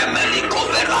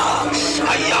 Shenemelikovera,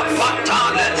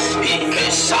 Ayafatale,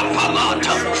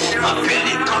 Ikesapalata,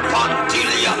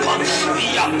 Apelikapantilia,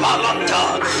 Iapalata,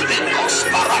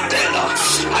 Ecosparatela,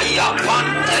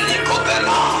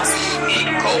 Ayapantelicovera,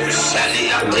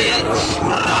 Icoseliate,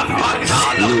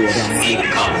 Rapatala,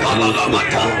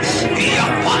 Icapalamata,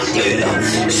 Iapantela.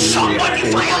 Somebody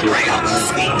fire prayer.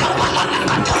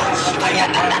 Ikapalanakata,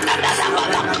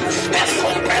 Ayatadadadadabala,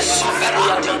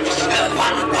 Efompresoferata,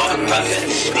 Evantompeve,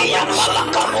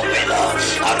 Iapalakamobela,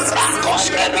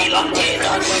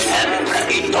 Arakoskebila-tena,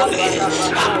 Empreitole,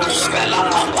 Akuspela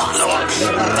Kapalo,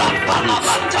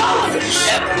 Rapanavata,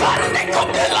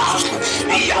 Evanekopela,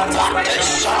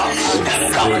 Iapatesa,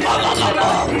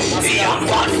 Ekapalalaba,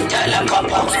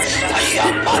 Iapantelekapa,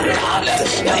 Ayapatale,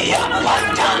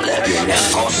 Ayapatale,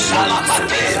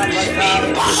 Ekosalapate,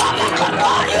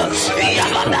 Ipalakapaya,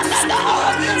 Ialadadada,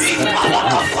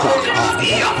 Ipalakapa,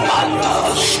 Iapata,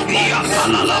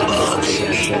 Iapalalaba,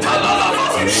 Ipalalaba.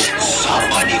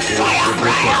 Somebody fire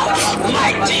prayer,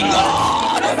 mighty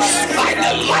God, by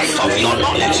the light of your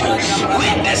knowledge, we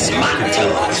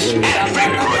dismantle every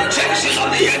projection of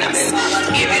the enemy,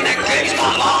 even against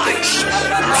our lives,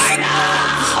 right now.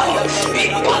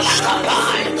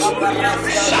 Ipalakapai,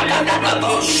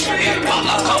 Shadadadaba,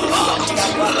 Ipalakapa,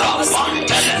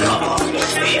 Rapantelekapa,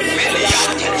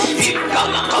 Ifiliate,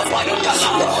 Ipalakapa,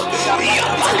 Italaba,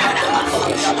 Iapalanaba,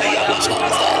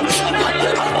 Ayalakapa,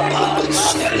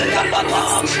 Ayalakapa,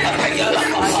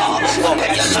 Ayalakapa,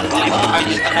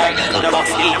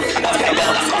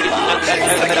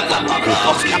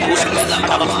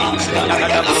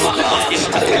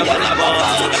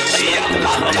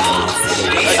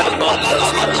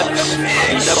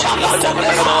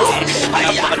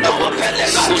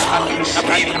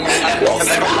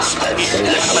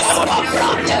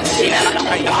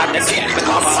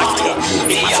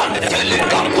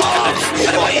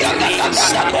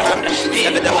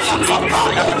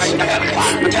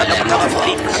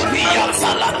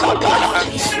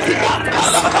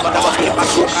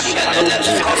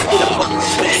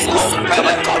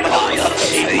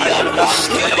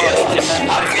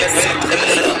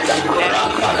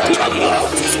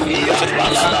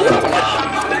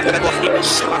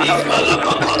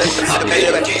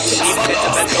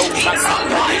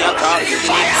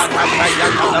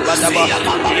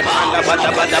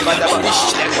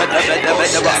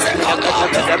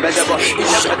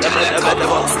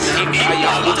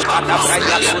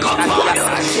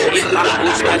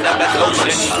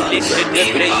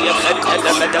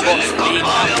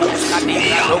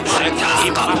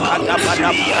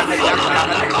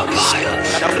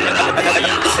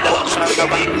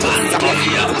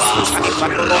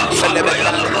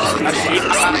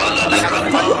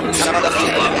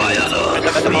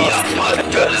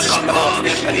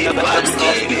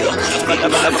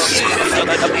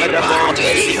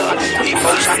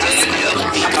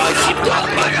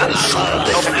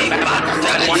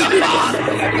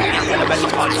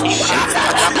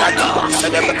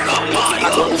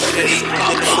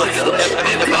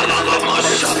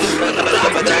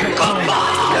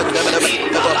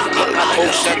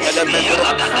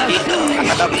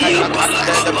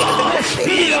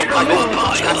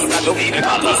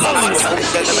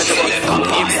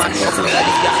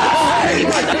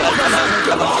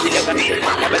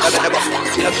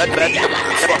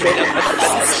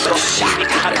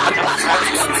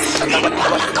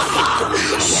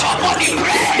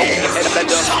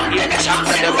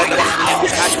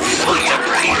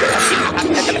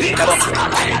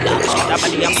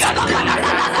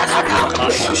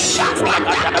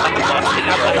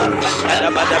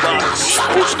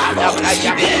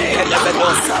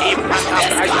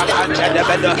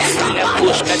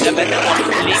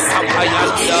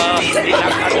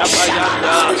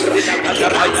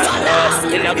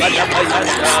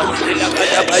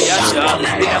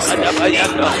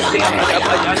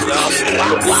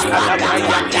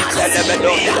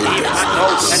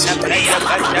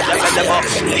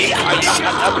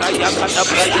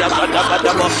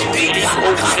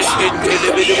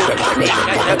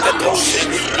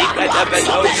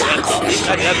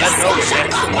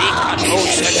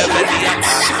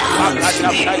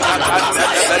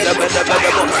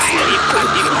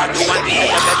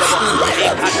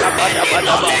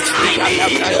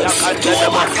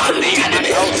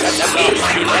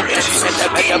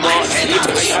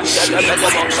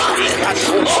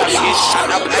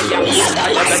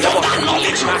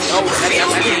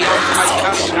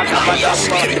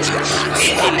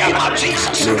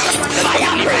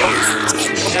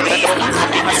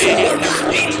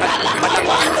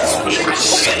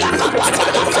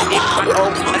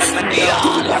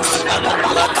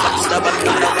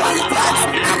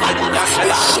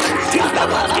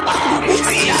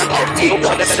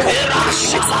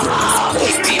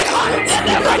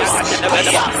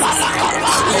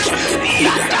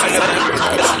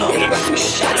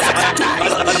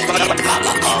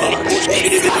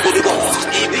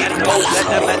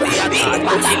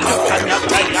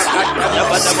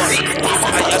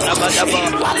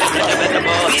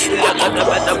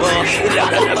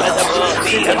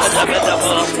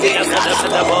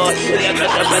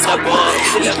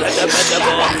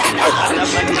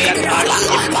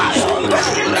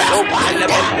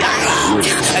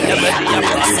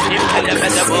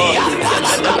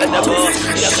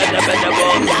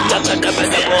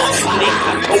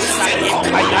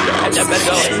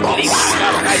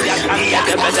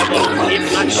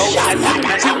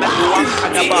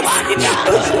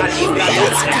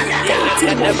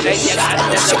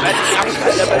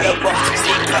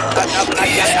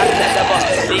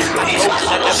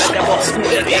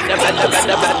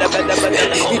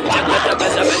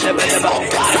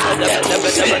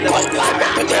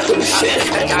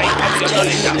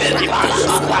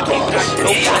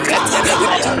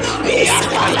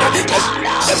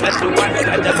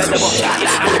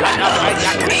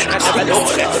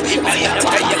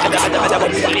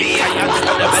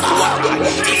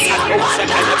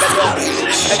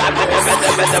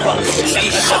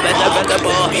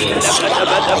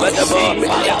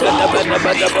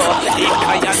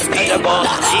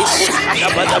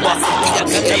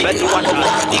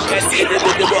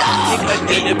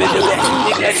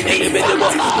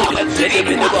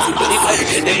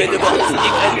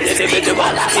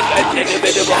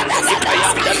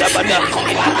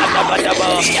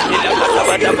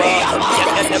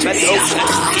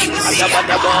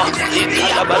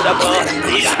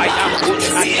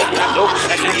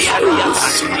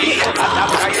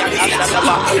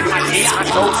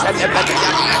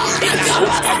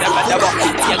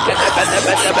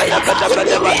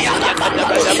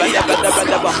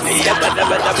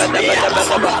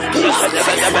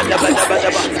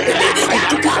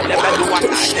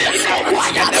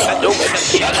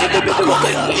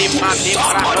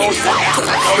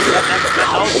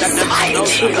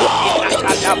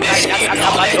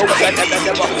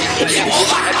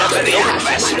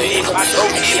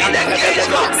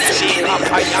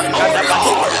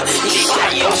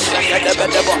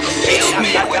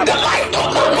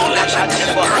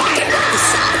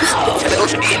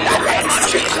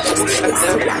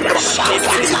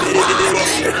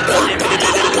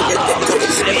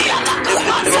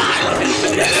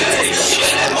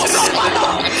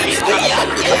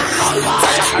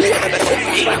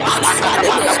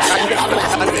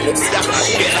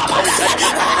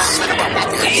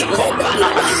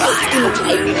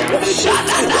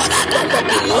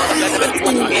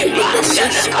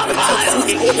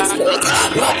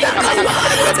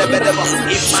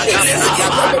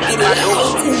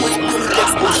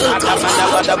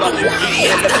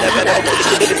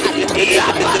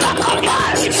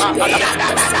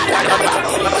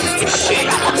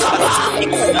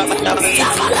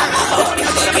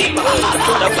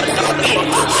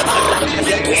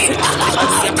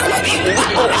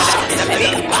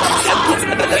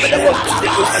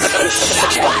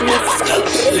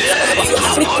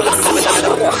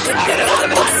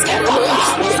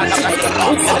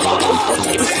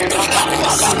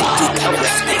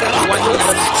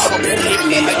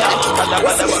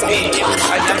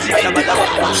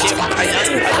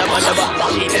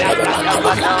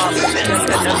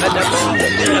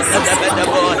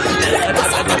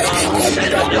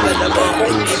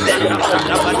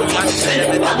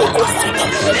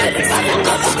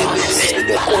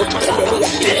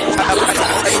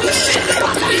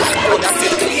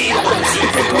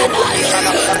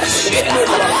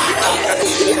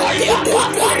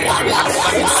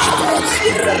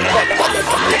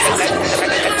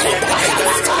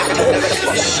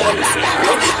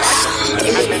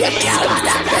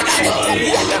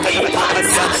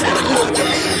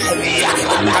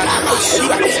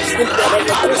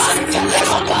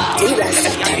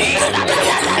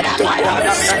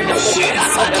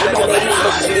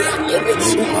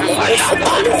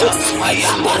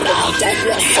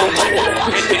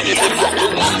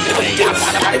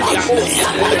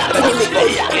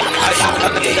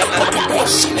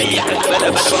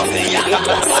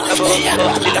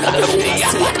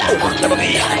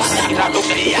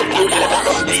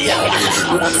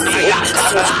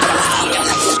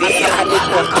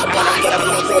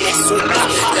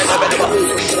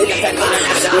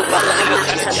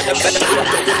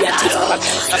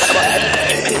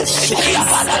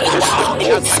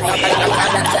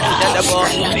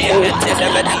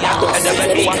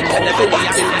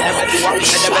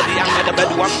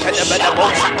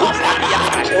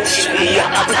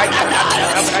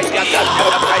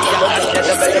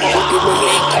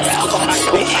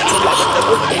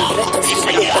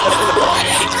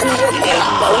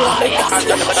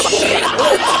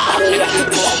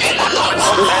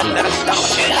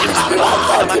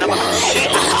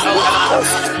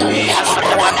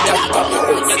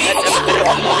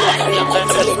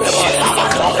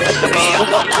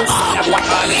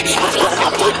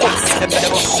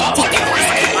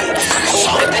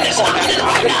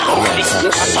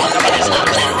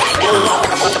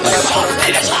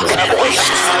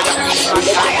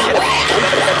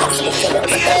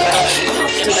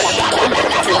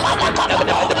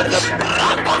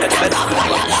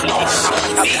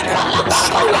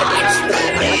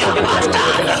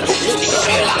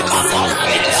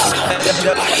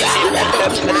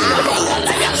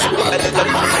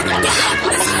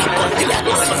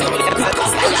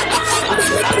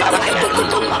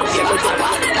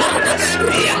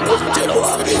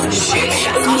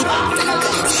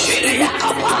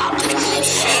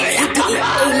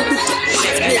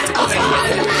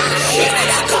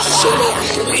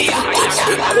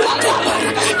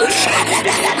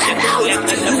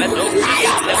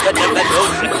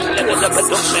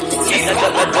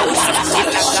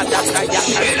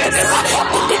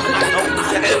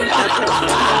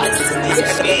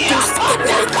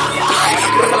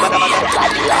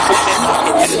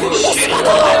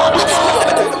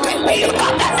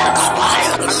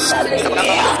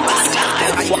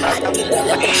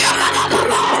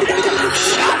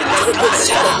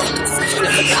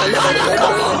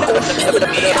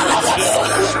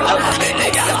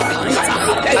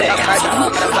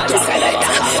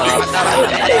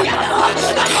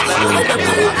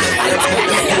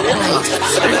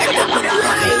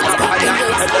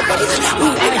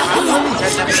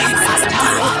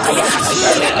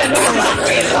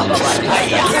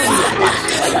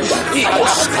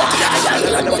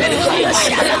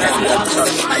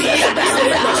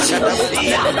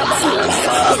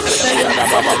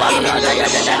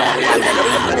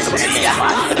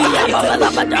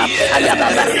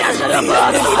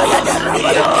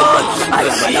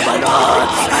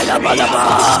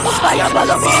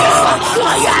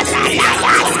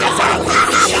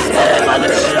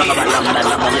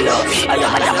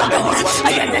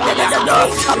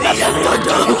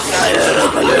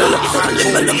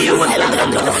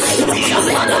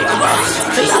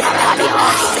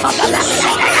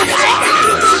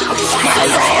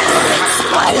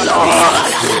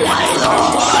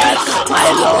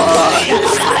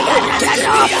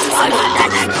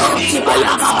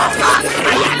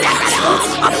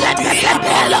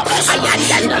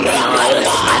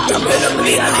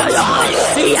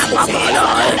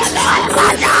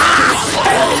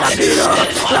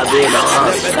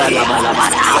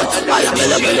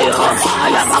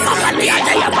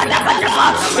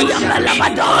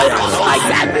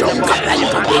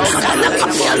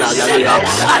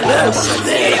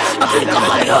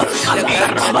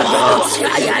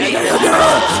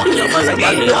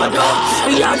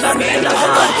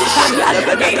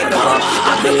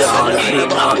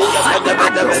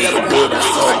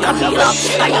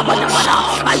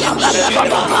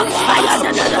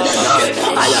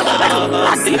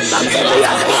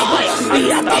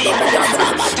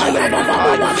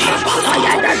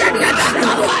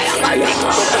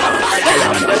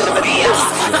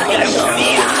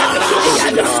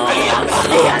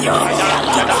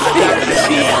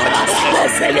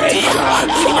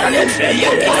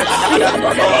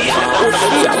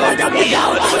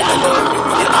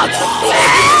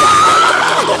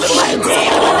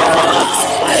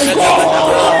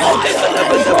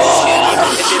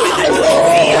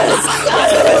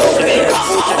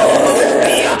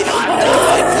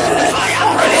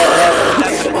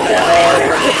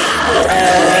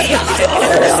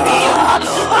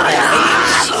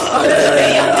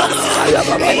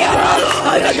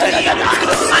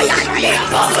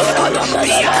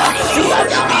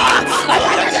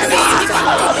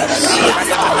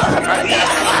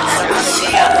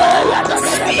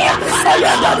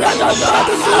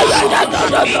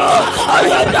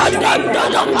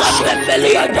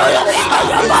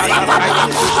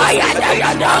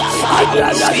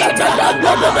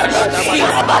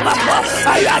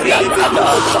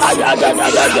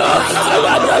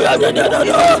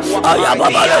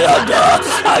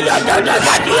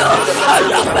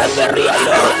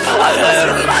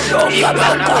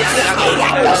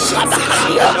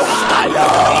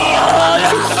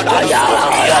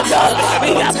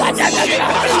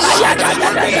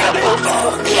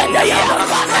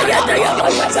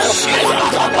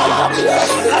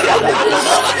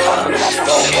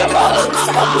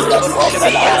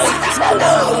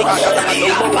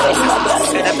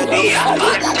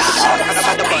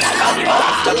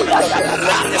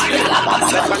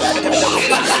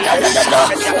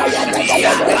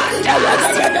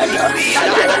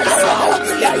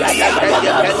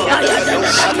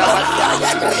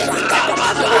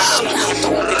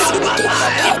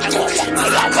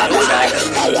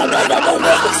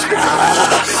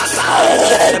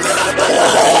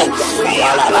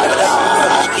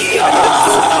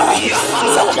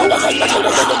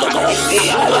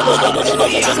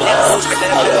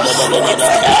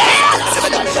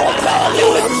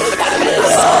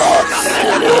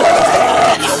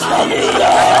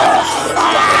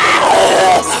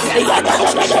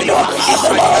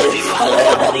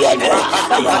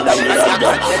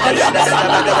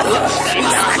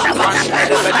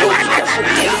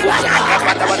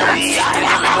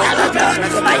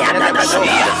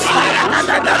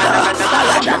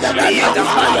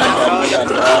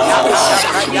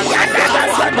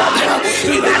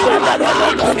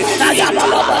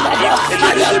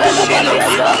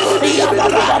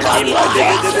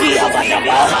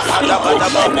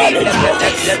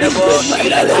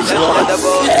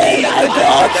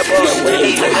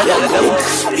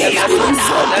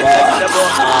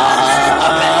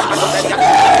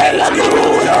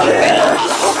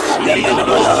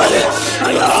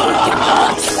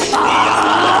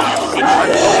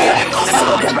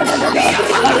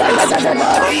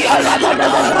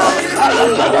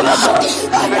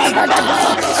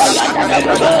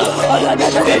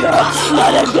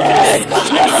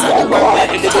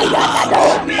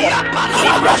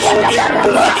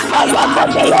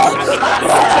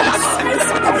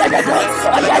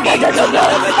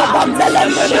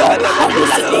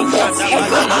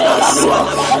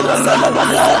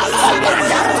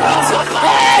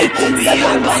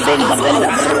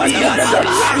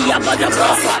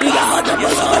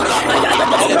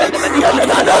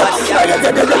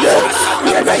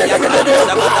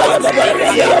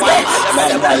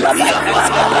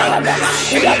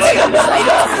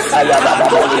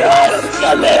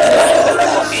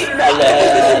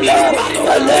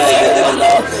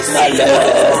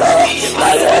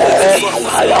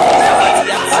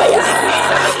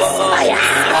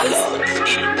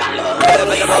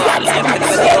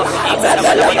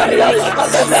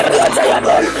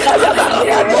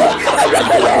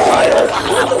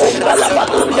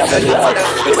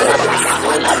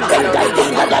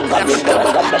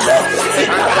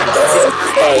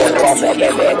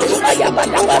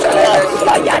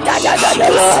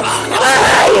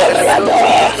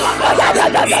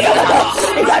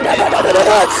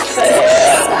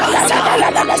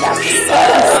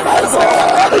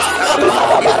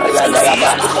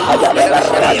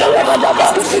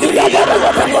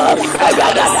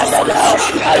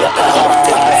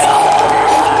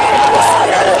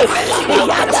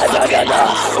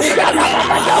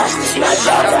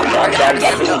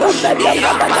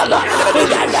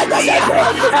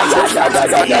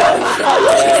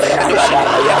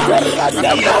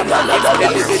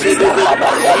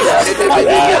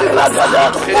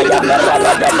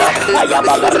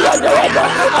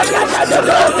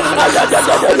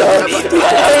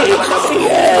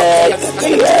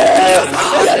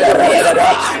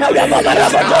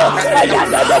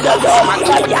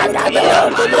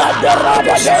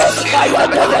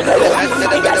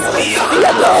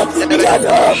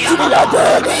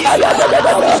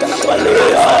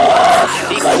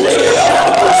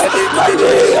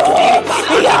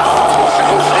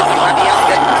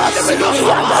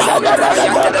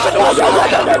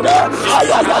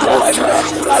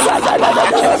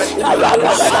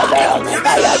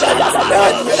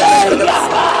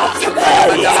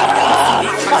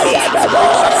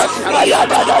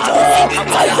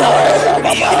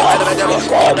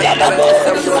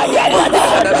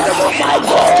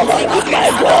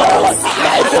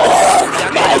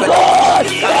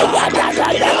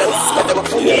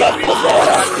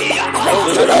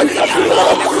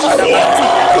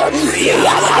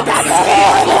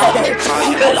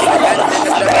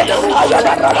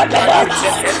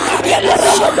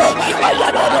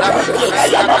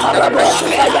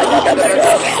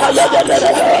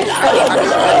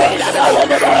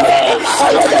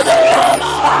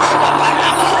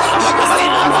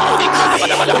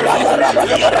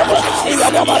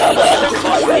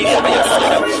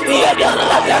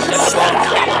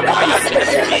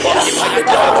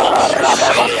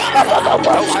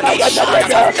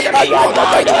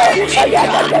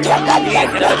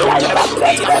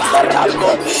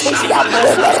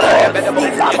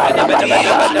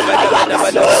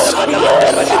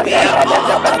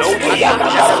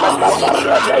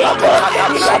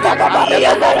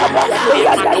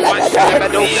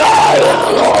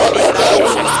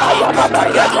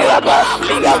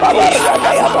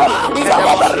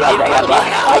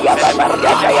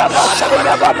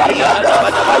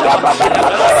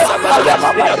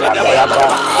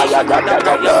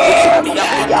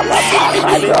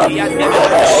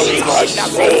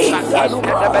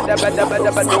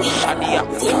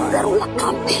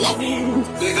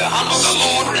 May the hand of the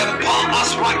Lord empower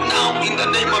us right now in the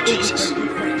name of Jesus.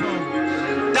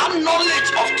 That knowledge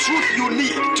of truth you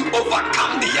need to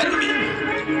overcome the enemy.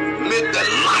 May the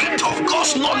light of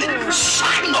God's knowledge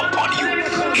shine upon you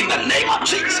in the name of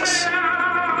Jesus.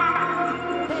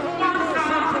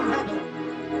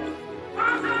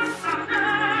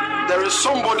 There is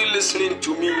somebody listening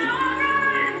to me.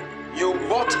 You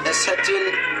bought a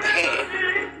certain hair,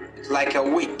 like a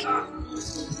wig.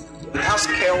 It has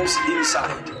curls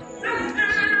inside.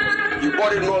 You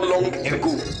bought it not long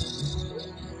ago,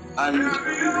 and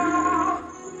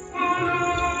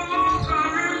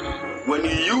when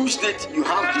you used it, you're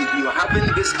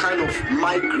having this kind of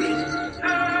migraine.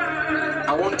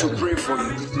 I want to pray for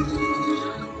you.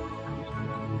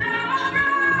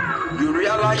 You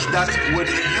realize that when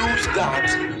you use that,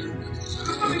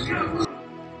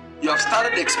 you have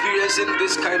started experiencing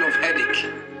this kind of headache.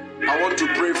 I want to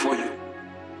pray for you.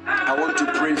 I want to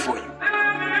pray for you.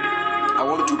 I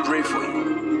want to pray for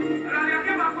you.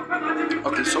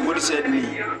 Okay, somebody said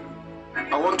me.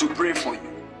 I want to pray for you.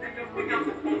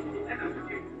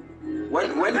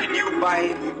 When did you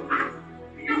buy?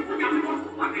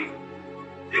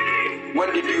 When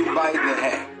did you buy the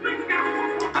hair?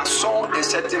 I saw a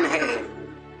certain hair.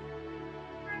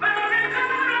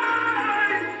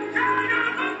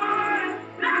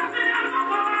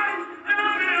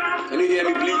 Can you hear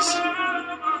me, please?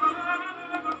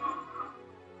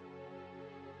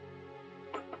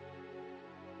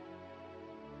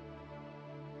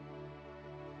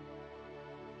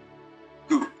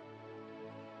 Good.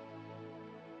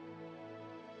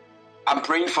 I'm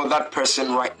praying for that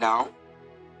person right now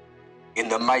in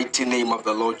the mighty name of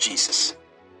the Lord Jesus.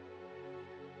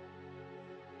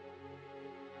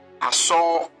 I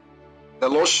saw, the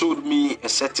Lord showed me a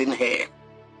certain hair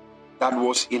that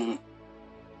was in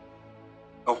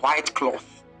a white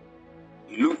cloth.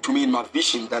 It looked to me in my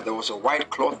vision that there was a white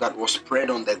cloth that was spread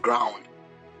on the ground,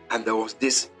 and there was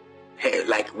this hair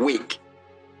like wig.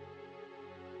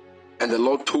 And the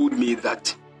Lord told me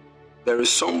that there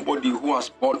is somebody who has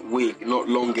bought wig not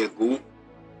long ago,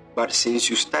 but since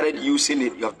you started using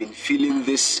it, you have been feeling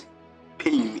this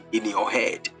pain in your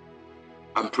head.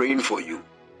 I'm praying for you.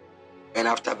 And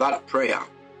after that prayer,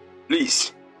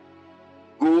 please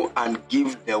go and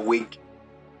give the wig.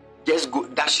 Just go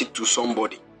dash it to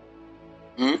somebody.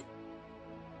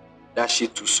 Dash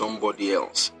it to somebody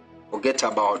else. Forget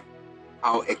about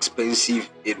how expensive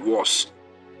it was,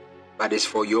 but it's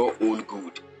for your own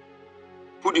good.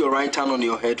 Put your right hand on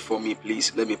your head for me,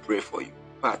 please. Let me pray for you.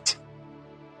 But,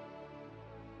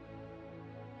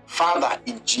 Father,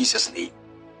 in Jesus' name,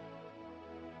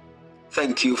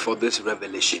 thank you for this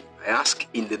revelation. I ask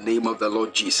in the name of the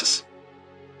Lord Jesus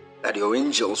that your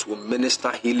angels will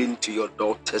minister healing to your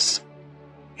daughter's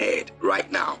head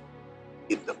right now.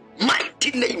 In the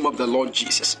mighty name of the Lord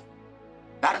Jesus,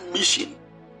 that mission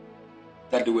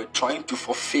that they were trying to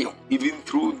fulfill even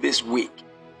through this week,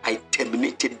 I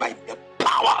terminated by the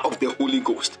power of the Holy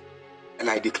Ghost. And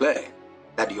I declare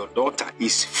that your daughter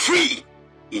is free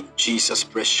in Jesus'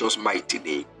 precious mighty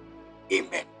name.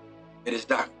 Amen. It is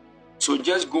done. So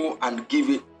just go and give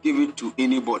it to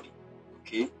anybody.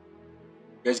 Okay?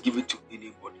 Just give it to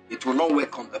anybody. It will not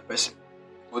work on the person.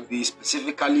 But they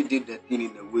specifically did the thing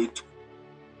in a way to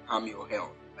harm your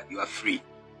health. But you are free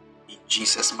in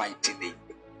Jesus' mighty name.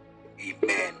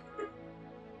 Amen.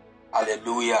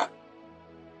 Hallelujah.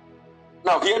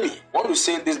 Now hear me. I want to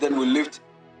say this, then we'll lift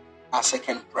our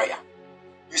second prayer.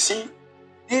 You see,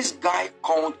 this guy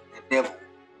called the devil,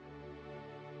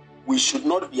 we should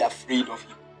not be afraid of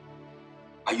him.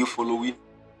 Are you following?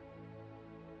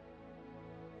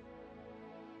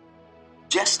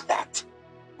 Just that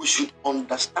we should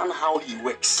understand how he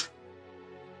works.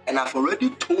 And I've already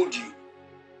told you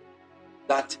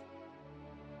that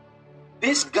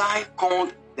this guy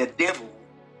called the devil,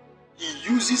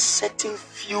 he uses certain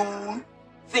few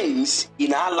things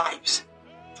in our lives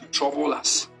to trouble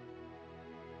us.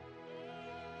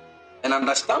 And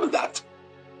understand that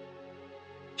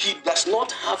he does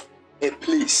not have a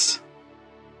place.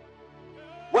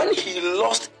 When he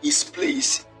lost his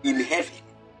place in heaven,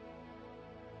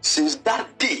 since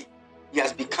that day, he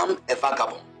has become a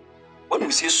vagabond. When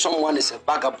we say someone is a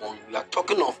vagabond, we are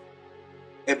talking of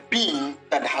a being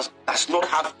that does not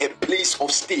have a place of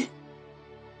stay.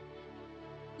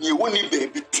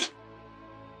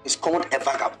 It's called a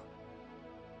vagabond.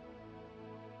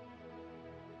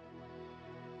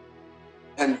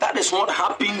 And that is what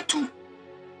happened to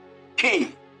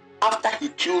Cain after he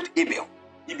killed Abel.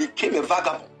 He became a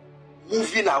vagabond,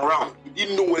 moving around. He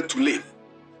didn't know where to live.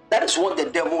 That is what the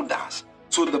devil does.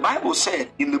 So the Bible said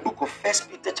in the book of 1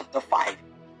 Peter chapter 5,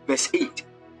 verse 8,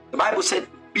 the Bible said,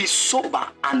 be sober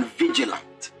and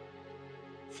vigilant,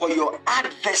 for your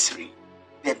adversary,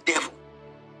 the devil,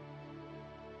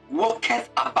 walketh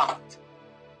about,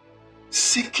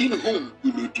 seeking whom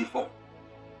he may devour.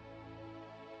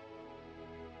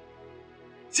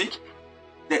 See,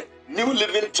 the New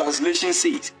Living Translation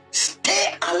says,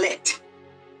 stay alert.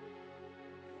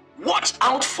 Watch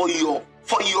out for your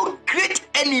great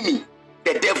enemy,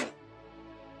 the devil.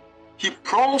 He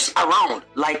prowls around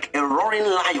like a roaring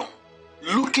lion,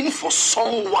 looking for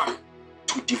someone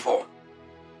to devour.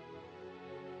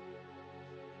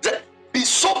 Be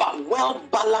sober, well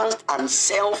balanced, and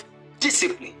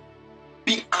self-disciplined.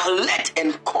 Be alert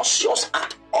and cautious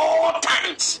at all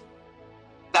times,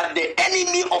 that the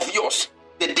enemy of yours,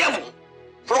 the devil,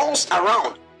 prowls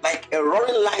around like a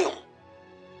roaring lion,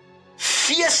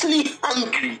 fiercely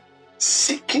hungry,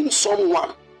 seeking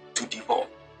someone to devour.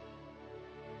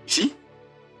 See,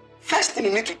 first thing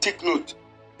you need to take note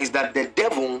is that the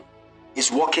devil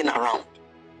is walking around.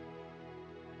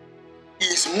 He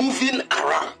is moving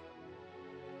around.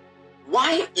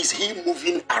 Why is he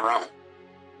moving around?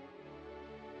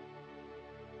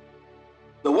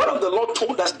 The word of the Lord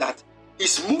told us that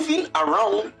his moving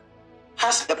around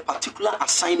has a particular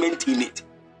assignment in it.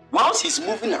 Whilst he's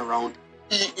moving around,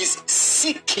 he is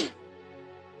seeking.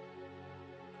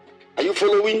 Are you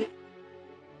following?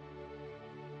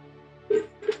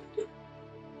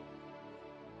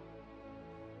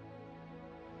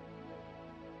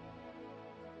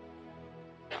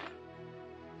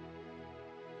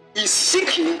 He's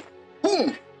seeking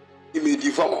whom he may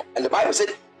devour. And the Bible said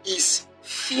he's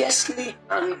fiercely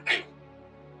angry.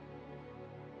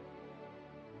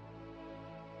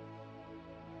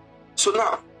 So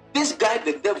now, this guy,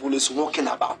 the devil, is walking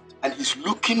about and he's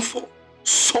looking for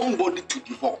somebody to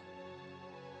devour.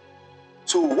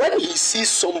 So when he sees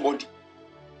somebody,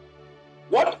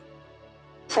 what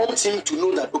prompts him to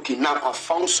know that, okay, now I've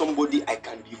found somebody I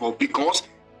can devour? Because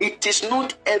it is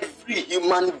not every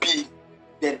human being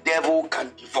the devil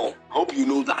can devour. I hope you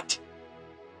know that.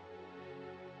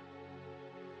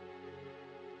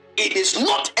 It is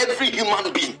not every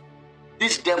human being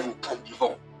this devil can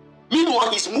devour. Meanwhile,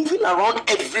 he's moving around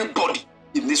everybody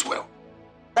in this world.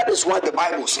 That is why the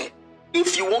Bible said,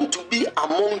 if you want to be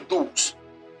among those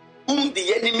whom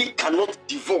the enemy cannot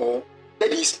devour,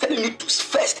 then he's telling you to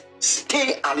first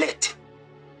stay alert.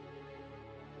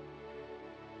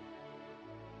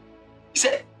 He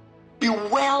said, be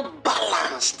well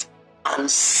balanced and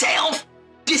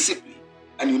self-disciplined.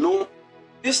 And you know,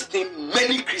 this thing,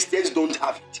 many Christians don't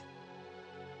have it.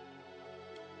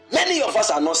 Many of us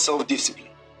are not self-disciplined.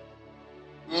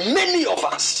 Many of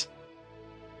us,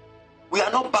 we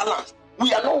are not balanced.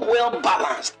 We are not well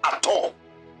balanced at all.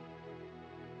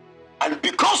 And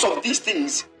because of these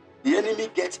things, the enemy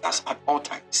gets us at all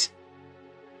times.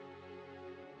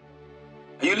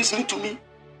 Are you listening to me?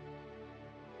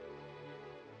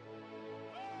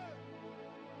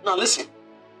 Now listen.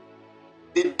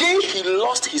 The day he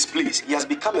lost his place, he has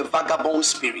become a vagabond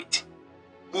spirit,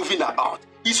 moving about.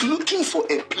 He's looking for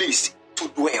a place to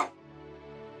dwell.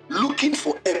 Looking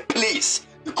for a place,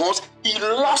 because he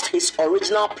lost his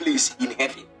original place in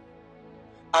heaven.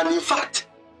 And in fact,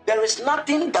 there is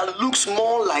nothing that looks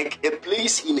more like a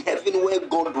place in heaven where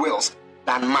God dwells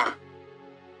than man.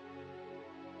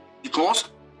 Because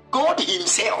God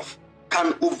himself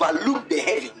can overlook the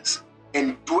heavens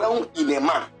and dwell in a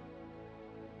man.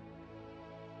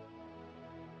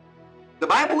 The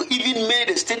Bible even made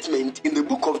a statement in the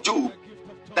book of Job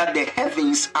that the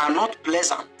heavens are not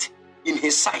pleasant in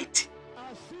his sight.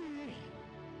 I see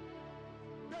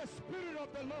the Spirit of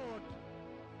the Lord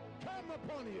come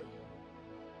upon you.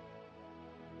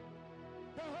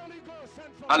 The Holy Ghost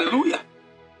sent from Hallelujah.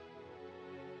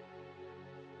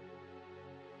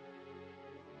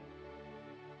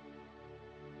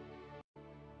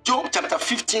 Job chapter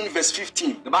 15 verse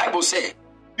 15, the Bible said,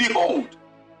 behold,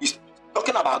 he's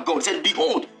talking about God, said,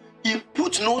 behold, he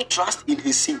put no trust in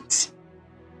his saints.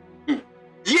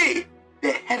 Yea,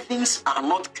 the heavens are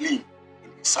not clean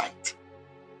in his sight.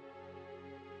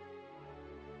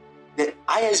 The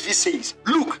ISV says,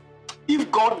 look,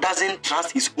 if God doesn't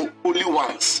trust his holy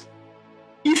ones,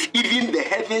 if even the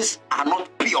heavens are not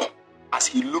pure as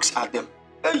he looks at them.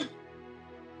 Hey.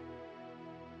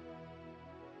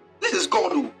 This is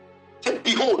God who said,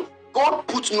 behold, God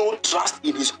puts no trust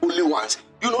in his holy ones.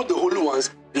 You know the holy ones,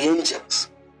 the angels.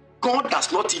 God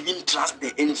does not even trust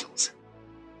the angels.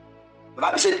 The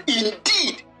Bible said,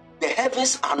 indeed, the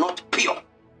heavens are not pure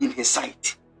in his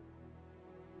sight.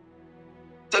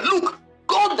 So look,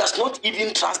 God does not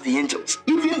even trust the angels.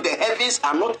 Even the heavens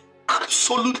are not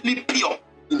absolutely pure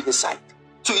in his sight.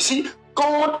 So you see,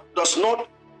 God does not,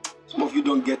 some of you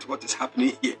don't get what is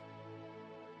happening here.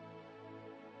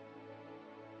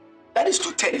 That is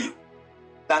to tell you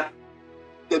that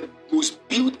the most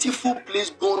beautiful place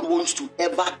God wants to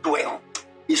ever dwell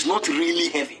is not really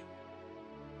heaven,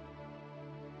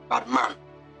 but man.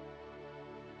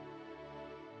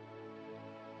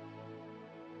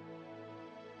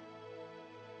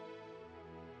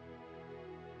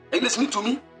 Are you listening to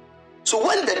me? So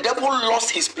when the devil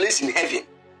lost his place in heaven,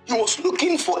 he was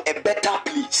looking for a better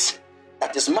place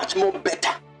that is much more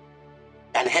better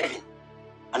than heaven.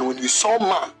 And when he saw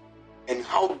man and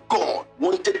how God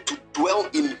wanted to dwell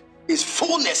in his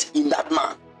fullness in that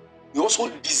man, he also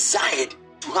desired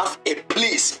to have a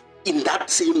place in that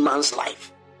same man's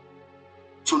life.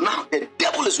 So now the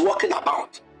devil is walking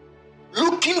about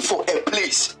looking for a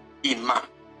place in man.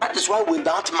 That is why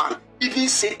without man, even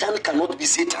Satan cannot be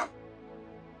Satan.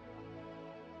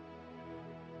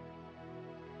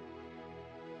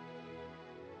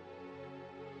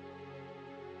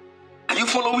 Are you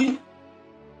following?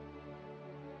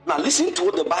 Now listen to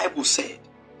what the Bible said.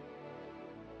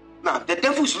 Now the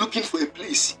devil is looking for a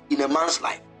place in a man's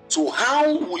life. So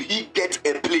how will he get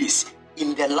a place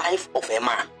in the life of a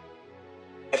man?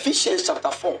 Ephesians chapter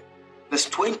 4 verse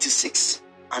 26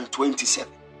 and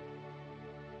 27.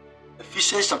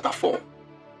 Ephesians chapter 4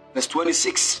 verse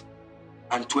 26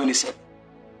 and 27.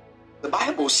 The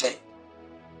Bible said,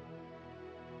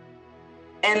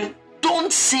 and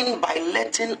don't sin by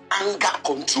letting anger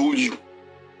control you.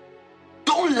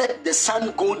 Don't let the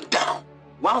sun go down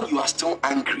while you are still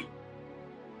angry.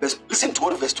 Listen to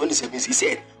what verse 27 is. He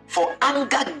said, for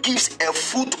anger gives a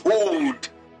foothold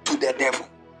to the devil.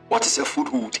 What is a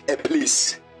foothold? A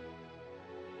place.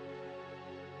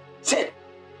 He said,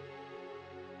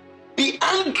 be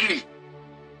angry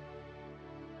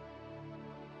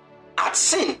at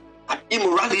sin, at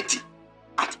immorality,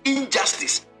 at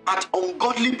injustice, at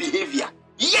ungodly behavior,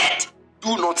 yet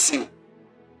do not sin.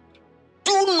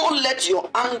 Do not let your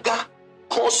anger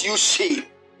cause you shame,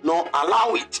 nor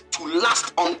allow it to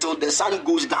last until the sun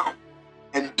goes down.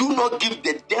 And do not give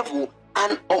the devil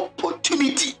an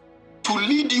opportunity to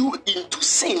lead you into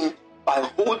sin by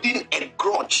holding a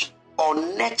grudge or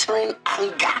nurturing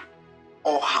anger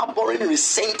or harboring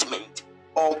resentment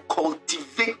or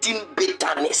cultivating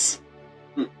bitterness.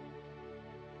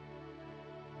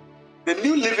 The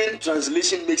New Living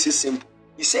Translation makes it simple.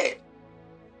 He said,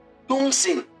 don't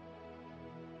sin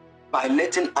by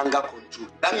letting anger control.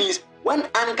 That means when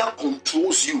anger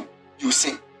controls you, you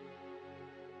sin.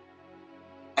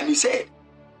 And he said,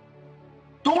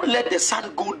 don't let the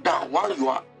sun go down while you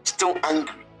are still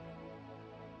angry.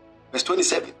 Verse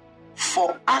 27.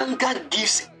 For anger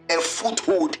gives a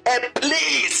foothold, a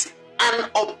place, an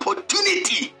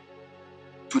opportunity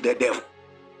to the devil.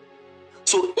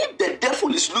 So if the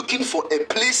devil is looking for a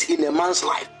place in a man's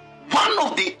life, one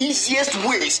of the easiest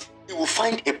ways he will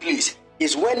find a place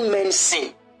is when men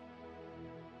sin.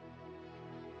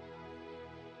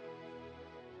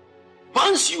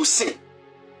 Once you sin,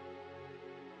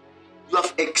 you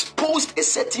have exposed a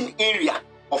certain area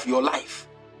of your life.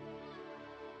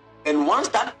 And once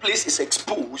that place is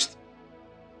exposed,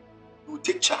 you will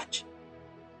take charge.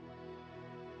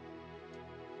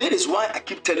 That is why I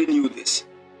keep telling you this.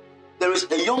 There is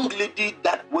a young lady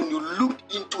that when you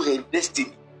looked into her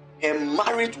destiny, her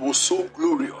marriage was so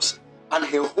glorious and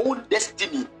her whole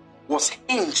destiny was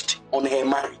hinged on her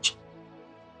marriage.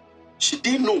 She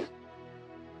didn't know.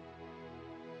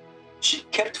 She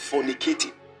kept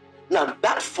fornicating. Now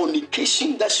that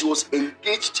fornication that she was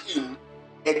engaged in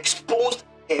exposed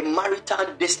her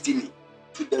marital destiny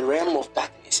to the realm of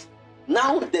darkness.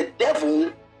 Now the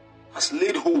devil has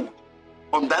laid hold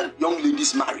on that young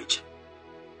lady's marriage.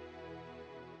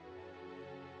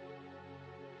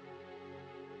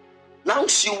 Now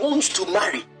she wants to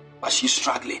marry, but she's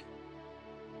struggling.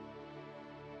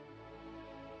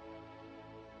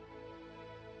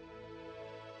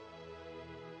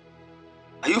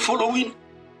 Are you following?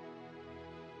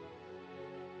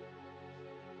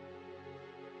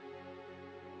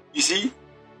 You see,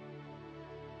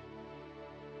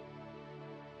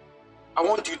 I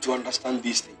want you to understand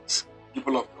these things,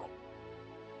 people of God.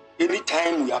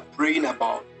 Anytime we are praying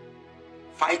about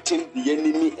fighting the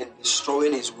enemy and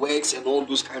destroying his works and all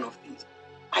those kind of things,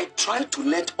 I try to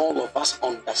let all of us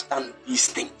understand these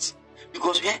things.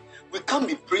 Because we can't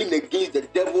be praying against the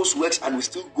devil's works and we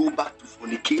still go back to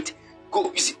fornicate.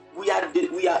 You see,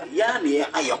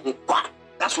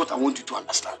 that's what I want you to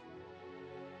understand.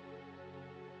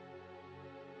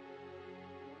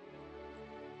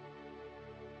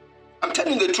 I'm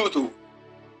telling the truth, though.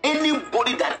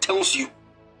 Anybody that tells you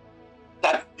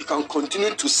that you can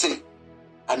continue to sin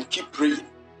and keep praying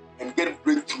and get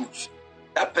breakthroughs,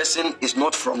 that person is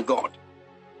not from God.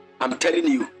 I'm telling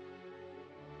you.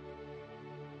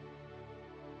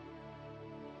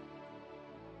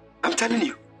 I'm telling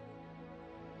you.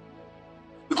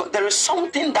 Because there is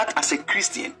something that as a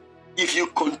Christian, if you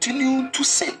continue to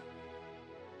sin,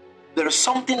 there is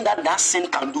something that sin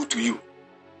can do to you.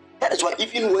 That is why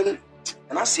even when,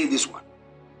 and I say this one,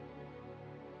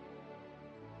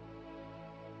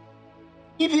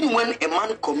 even when a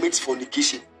man commits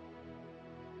fornication,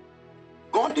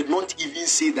 God did not even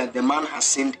say that the man has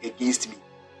sinned against me.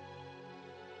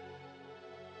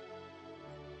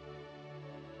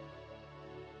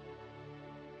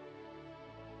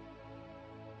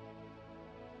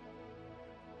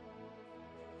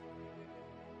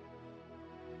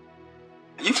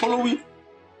 Are you following?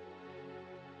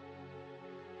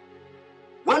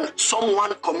 When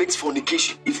someone commits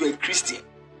fornication, if you're a Christian,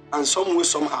 and some way,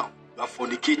 somehow, you are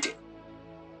fornicating,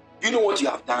 do you know what you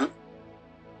have done?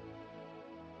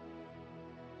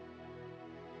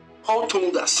 Paul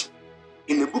told us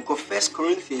in the book of 1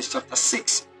 Corinthians chapter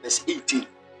 6, verse 18,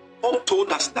 Paul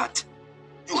told us that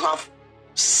you have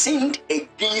sinned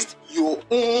against your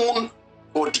own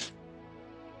body.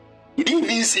 He didn't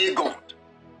even say God.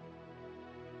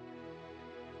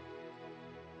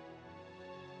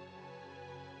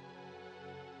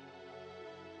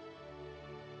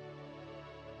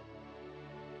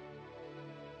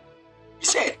 He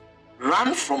said,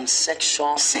 run from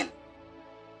sexual sin.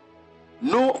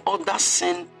 No other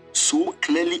sin so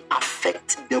clearly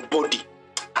affects the body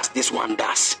as this one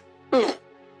does.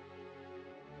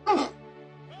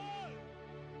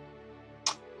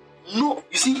 No,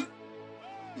 you see,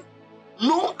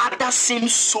 no other sin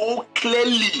so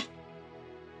clearly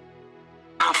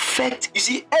affects, you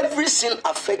see, every sin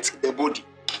affects the body.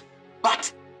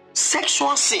 But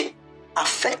sexual sin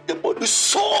affects the body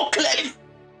so clearly.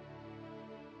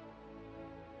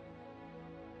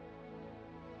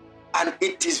 And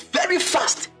it is very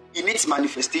fast in its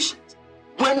manifestations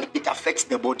when it affects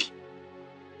the body.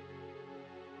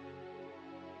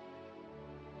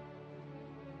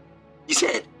 He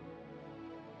said,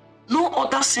 no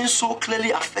other sin so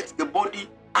clearly affects the body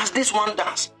as this one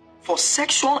does. For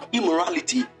sexual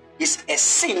immorality is a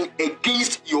sin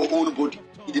against your own body.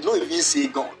 He did not even say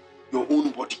God, your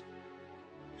own body.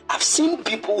 I've seen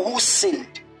people who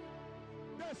sinned,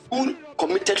 who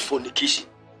committed fornication,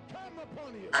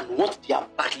 and what they are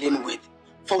battling with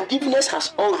Forgiveness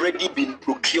has already been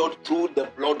procured through the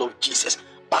blood of Jesus,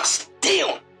 but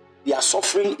still they are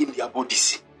suffering in their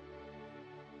bodies.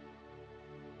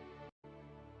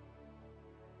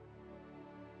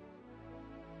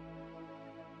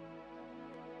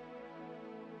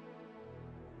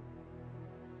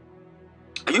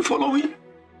 Are you following?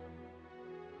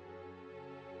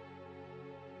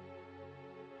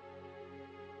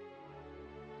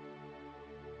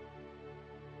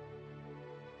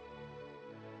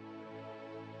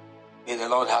 May the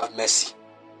Lord have mercy.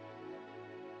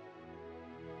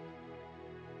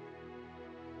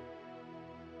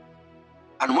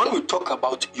 And when we talk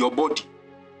about your body,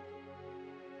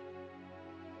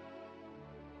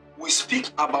 we speak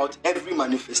about every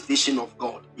manifestation of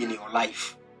God in your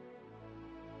life.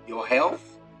 Your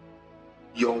health,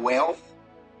 your wealth,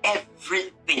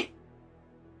 everything.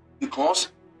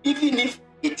 Because even if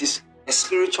it is a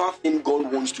spiritual thing God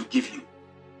wants to give you,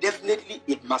 definitely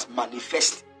it must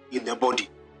manifest in the body.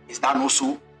 Is that not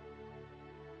so?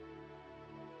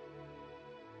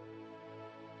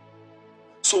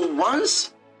 So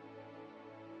once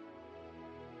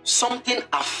something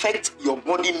affects your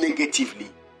body negatively,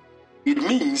 it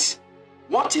means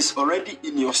what is already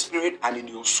in your spirit and in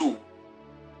your soul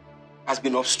has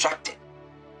been obstructed.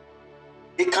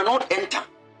 It cannot enter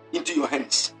into your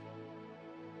hands.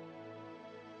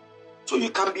 So you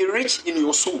can be rich in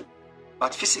your soul,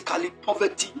 but physically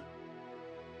poverty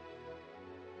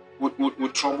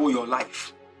would trouble your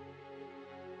life.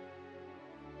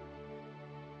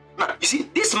 Now, you see,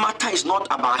 this matter is not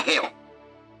about hell.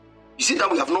 You see that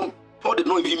Paul did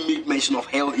not even make mention of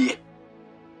hell here.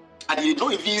 And he did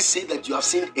not even say that you have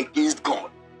sinned against God.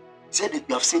 He said that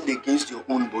you have sinned against your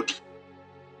own body.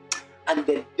 And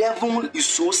the devil is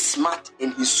so smart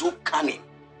and he's so cunning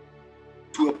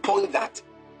to a point that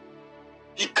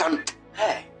he can,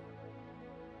 and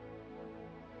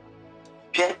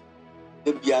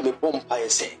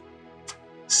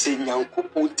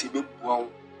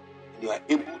you are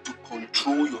able to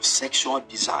control your sexual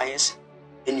desires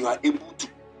and you are able to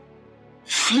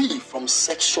flee from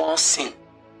sexual sin.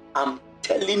 I'm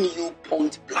telling you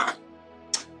point blank,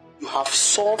 you have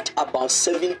solved about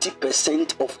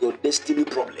 70% of your destiny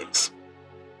problems.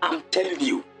 I'm telling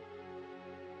you.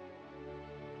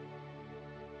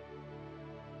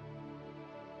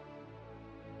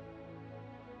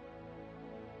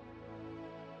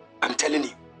 I'm telling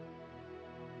you.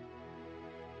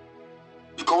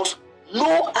 Because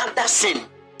no other sin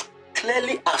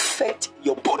clearly affects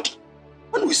your body.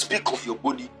 When we speak of your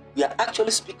body, we are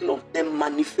actually speaking of the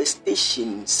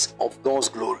manifestations of God's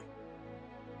glory.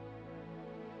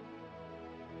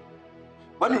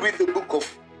 When we read the book of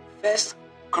 1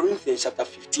 Corinthians chapter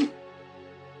 15,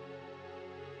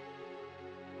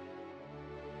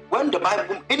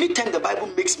 anytime the Bible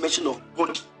makes mention of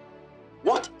body,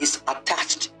 what is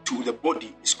attached to the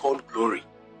body is called glory.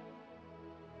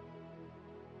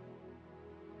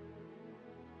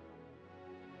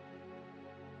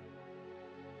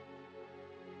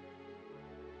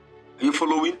 Are you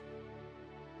following?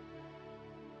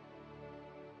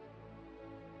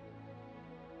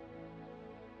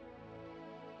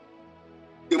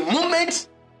 The moment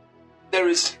there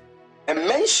is a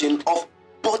mention of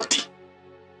body,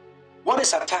 what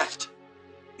is attached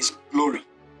is glory.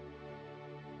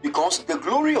 Because the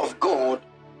glory of God,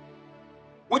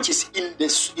 which is in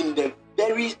the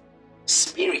very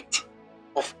spirit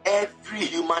of every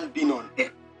human being on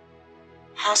earth,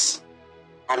 has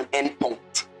an end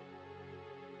point.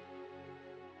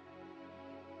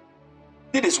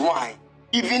 That is why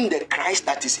even the Christ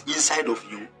that is inside of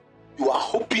you, you are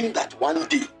hoping that one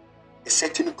day a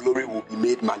certain glory will be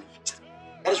made manifest.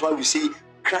 That is why we say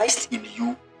Christ in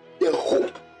you, the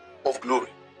hope of glory.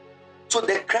 So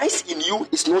the Christ in you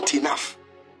is not enough.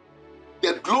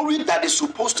 The glory that is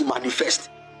supposed to manifest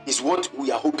is what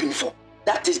we are hoping for.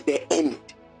 That is the end.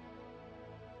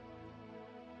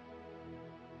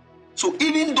 So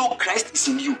even though Christ is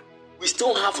in you, we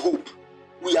still have hope.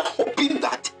 We are hoping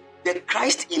that the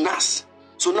Christ in us.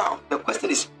 So now the question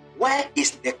is, where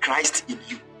is the Christ in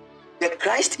you? The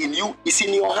Christ in you is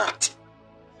in your heart.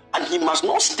 And he must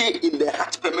not stay in the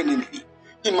heart permanently.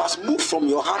 He must move from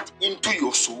your heart into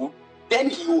your soul. Then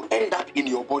he will end up in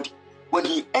your body. When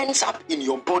he ends up in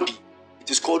your body, it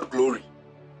is called glory.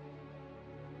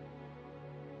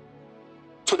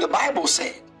 So the Bible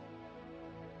said,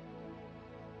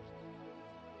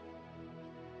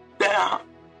 there are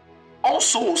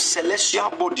also celestial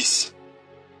bodies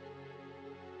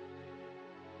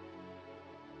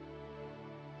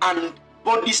and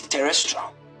bodies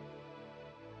terrestrial.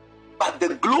 But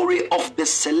the glory of the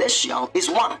celestial is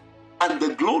one, and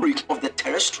the glory of the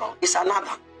terrestrial is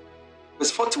another.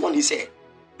 Verse 41, he said,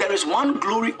 there is one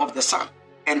glory of the sun,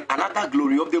 and another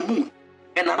glory of the moon,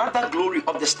 and another glory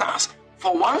of the stars.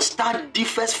 For one star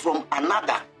differs from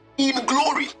another in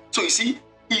glory. So you see,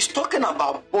 he's talking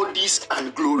about bodies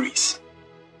and glories.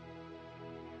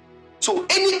 So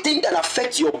anything that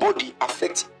affects your body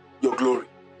affects your glory.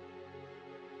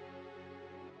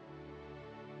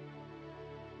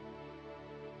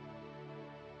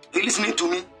 Are you listening to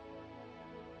me?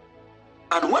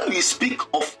 And when we speak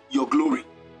of your glory,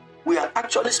 we are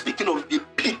actually speaking of the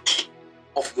peak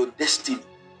of your destiny.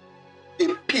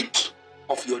 The peak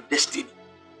of your destiny.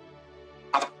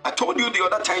 I told you the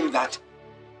other time that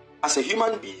as a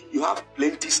human being, you have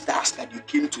plenty stars that you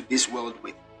came to this world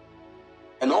with.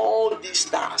 And all these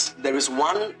stars, there is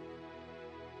one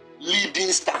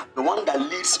leading star, the one that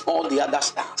leads all the other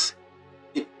stars.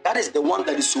 That is the one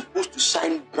that is supposed to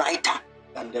shine brighter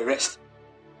than the rest.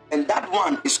 And that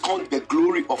one is called the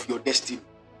glory of your destiny.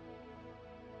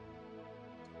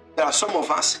 There are some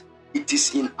of us, it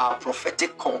is in our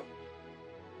prophetic call.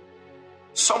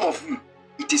 Some of you,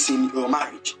 it is in your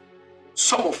marriage.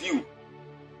 Some of you,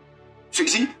 so you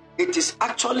see, it is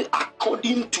actually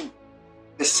according to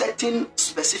a certain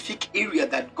specific area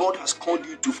that God has called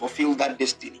you to fulfill that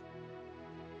destiny.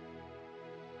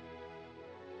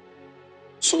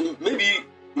 So maybe you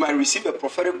might receive a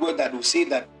prophetic word that will say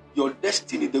that your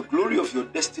destiny, the glory of your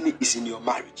destiny is in your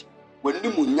marriage. Many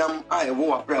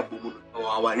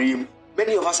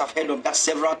of us have heard of that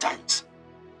several times.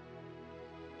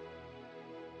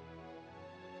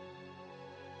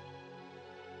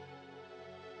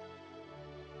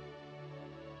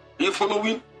 Are you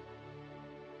following?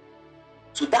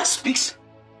 So that speaks.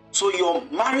 So your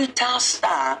marital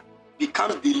star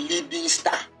becomes the leading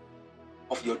star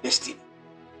of your destiny.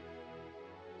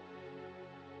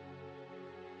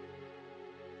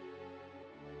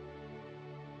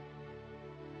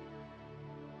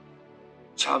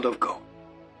 Child of God,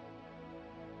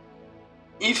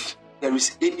 if there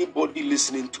is anybody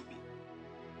listening to me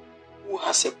who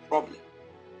has a problem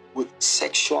with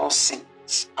sexual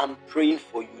sins, I'm praying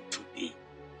for you today.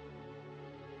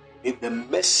 May the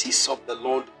mercies of the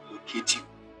Lord locate you.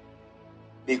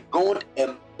 May God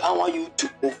empower you to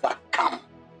overcome.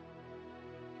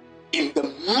 In the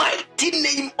mighty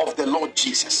name of the Lord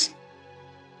Jesus.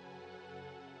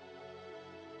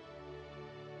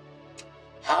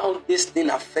 How this thing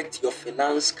affects your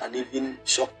finance can even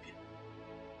shock people.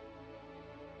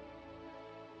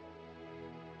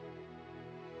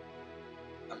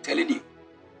 I'm telling you.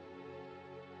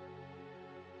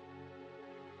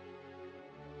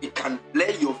 It can blur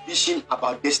your vision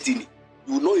about destiny.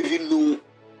 You will not even know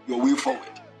your way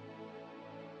forward.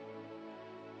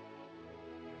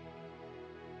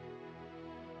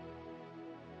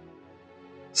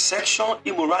 Sexual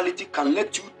immorality can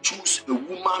let you choose a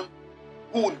woman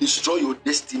who will destroy your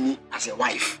destiny as a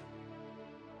wife.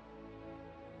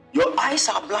 Your eyes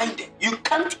are blinded. You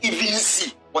can't even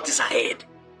see what is ahead.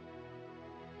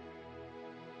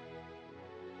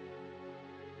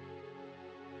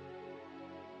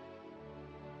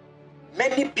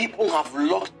 Many people have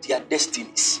locked their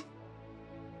destinies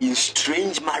in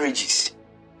strange marriages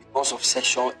because of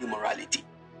sexual immorality.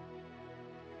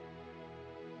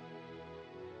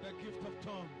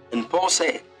 And Paul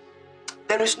said,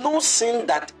 there is no sin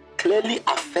that clearly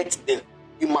affects the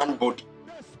human body.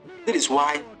 That is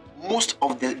why most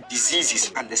of the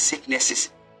diseases and the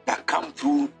sicknesses that come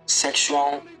through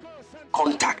sexual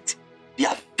contact, they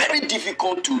are very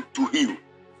difficult to heal,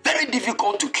 very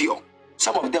difficult to cure.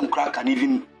 Some of them can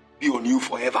even be on you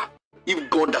forever if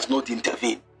God does not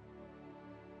intervene.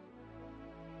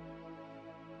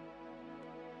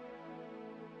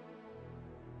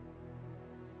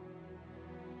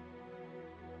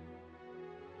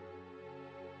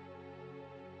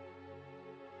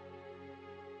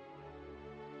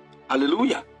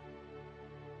 Hallelujah.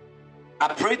 I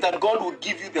pray that God will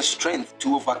give you the strength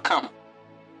to overcome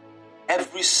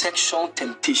every sexual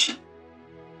temptation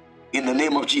in the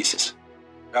name of Jesus.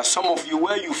 There are some of you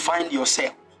where you find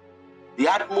yourself, the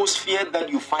atmosphere that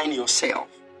you find yourself,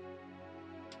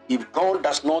 if God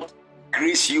does not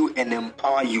grace you and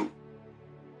empower you,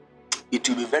 it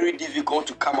will be very difficult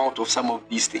to come out of some of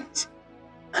these things.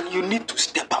 And you need to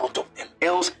step out of them,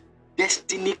 else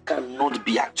destiny cannot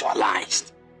be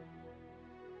actualized.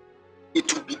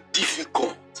 It will be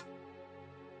difficult.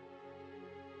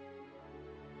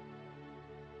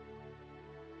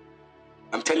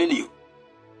 I'm telling you.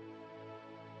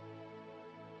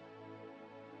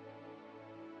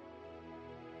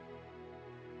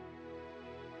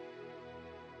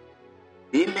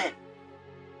 Amen.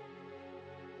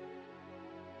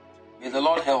 May the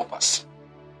Lord help us.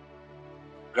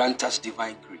 Grant us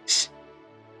divine grace.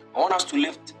 I want us to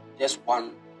lift just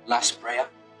one last prayer.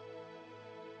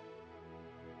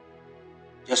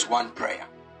 Just one prayer.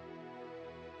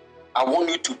 I want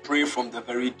you to pray from the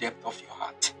very depth of your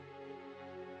heart.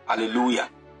 Hallelujah.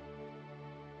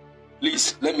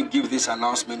 Please, let me give this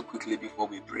announcement quickly before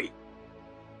we pray.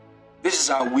 This is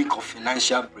our week of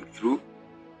financial breakthrough.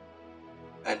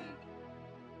 And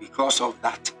because of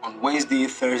that, on Wednesday,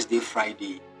 Thursday,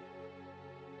 Friday,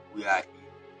 we are in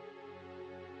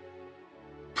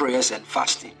prayers and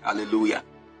fasting. Hallelujah.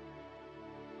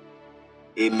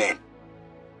 Amen.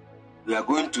 We are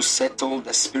going to settle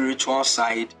the spiritual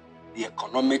side, the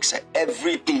economics, and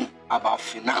everything about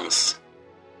finance.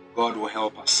 God will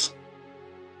help us.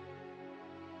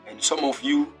 And some of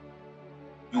you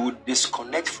will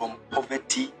disconnect from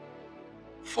poverty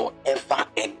forever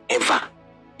and ever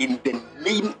in the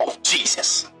name of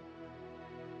Jesus.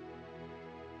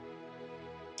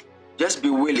 Just be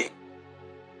willing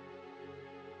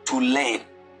to learn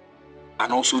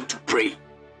and also to pray.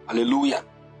 Hallelujah.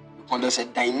 Because there's a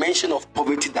dimension of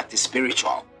poverty that is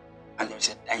spiritual, and there's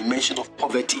a dimension of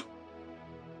poverty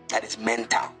that is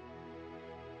mental.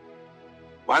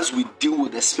 Once we deal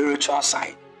with the spiritual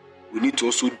side, we need to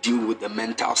also deal with the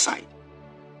mental side.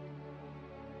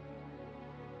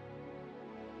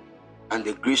 And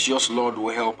the gracious Lord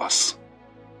will help us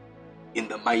in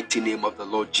the mighty name of the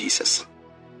Lord Jesus.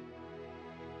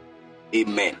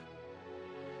 Amen.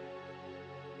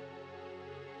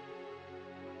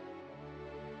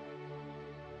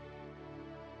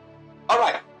 All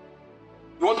right.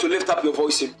 You want to lift up your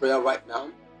voice in prayer right now?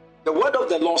 The word of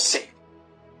the Lord said,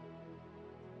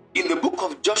 in the book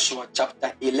of Joshua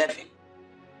chapter 11,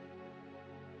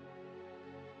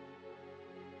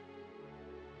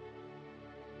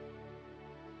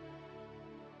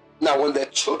 now when the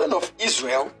children of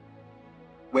Israel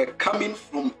were coming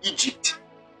from Egypt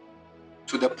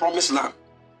to the promised land,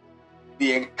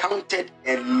 they encountered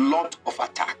a lot of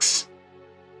attacks.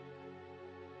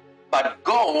 But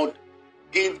God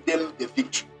gave them the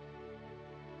victory.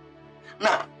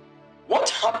 Now, what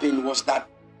happened was that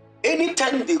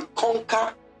anytime they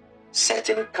conquer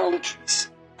certain countries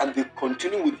and they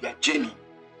continue with their journey,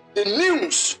 the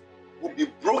news will be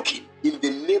broken in the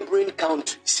neighboring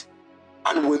countries.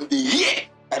 And when they hear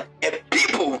that a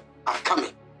people are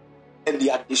coming and they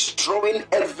are destroying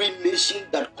every nation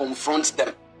that confronts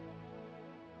them,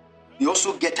 they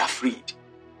also get afraid.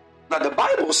 Now the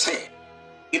Bible said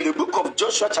in the book of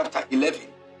Joshua chapter 11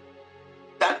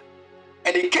 that,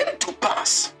 and it came to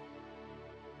pass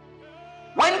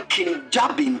when King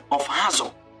Jabin of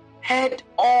Hazor heard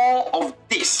all of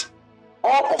this,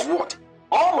 all of what?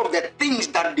 All of the things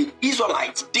that the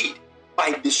Israelites did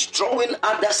by destroying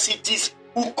other cities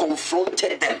who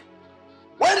confronted them.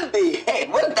 When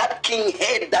that king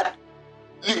heard that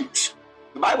news,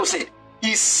 the Bible said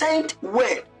he sent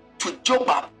word to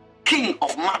Jobab, king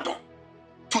of Madon,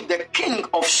 to the king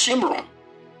of Shimron,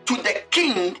 to the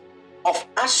king of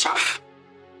Ashaph,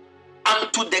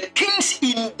 and to the kings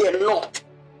in the north,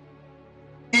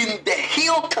 in the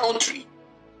hill country,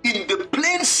 in the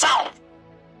plain south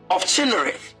of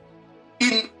Chinnereth,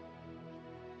 in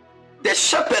the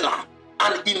Shephelah,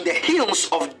 and in the hills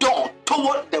of Dor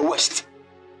toward the west.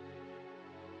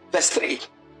 Verse 3,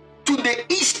 to the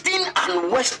eastern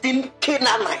and western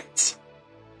Canaanites.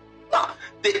 Now,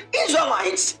 the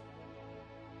Israelites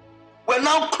were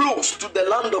now close to the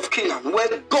land of Canaan,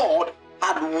 where God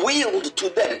had willed to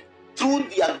them through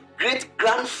their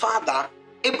great-grandfather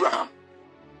Abraham.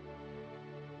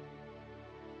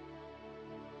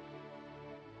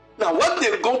 Now, when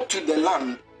they got to the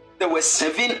land, there were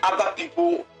 7 other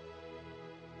people,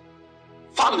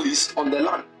 families on the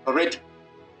land already.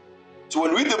 So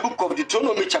when we read the book of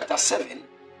Deuteronomy chapter 7,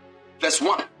 verse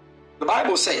 1, the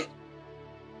Bible said,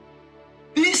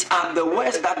 these are the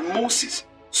words that Moses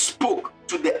spoke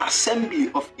to the assembly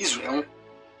of Israel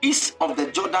east of the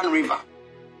Jordan River.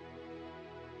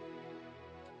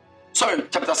 Sorry,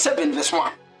 chapter 7, verse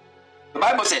 1. The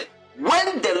Bible said,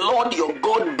 when the Lord your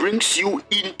God brings you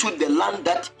into the land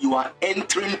that you are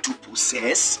entering to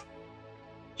possess,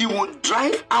 he will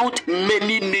drive out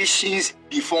many nations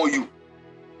before you.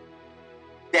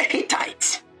 The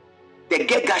Hittites, the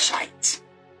Girgashites,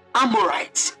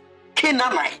 Amorites,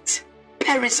 Canaanites,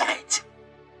 Perizzites,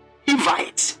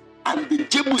 Hivites, and the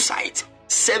Jebusites,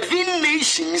 7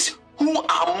 nations who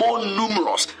are more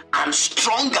numerous and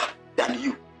stronger than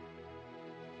you.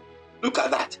 Look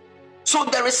at that. So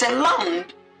there is a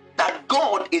land that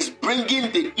God is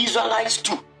bringing the Israelites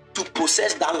to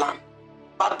possess that land.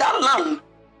 But that land,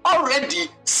 already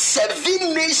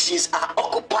 7 nations are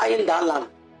occupying that land.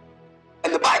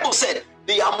 And the Bible said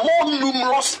they are more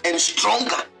numerous and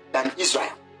stronger than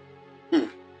Israel.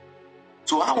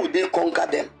 So how would they conquer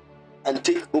them and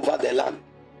take over the land?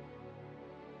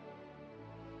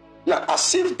 Now,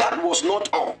 as if that was not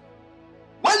all,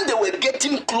 when they were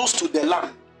getting close to the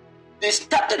land,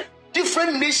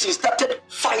 different nations started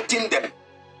fighting them.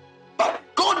 But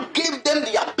God gave them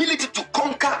the ability to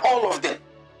conquer all of them.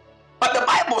 But the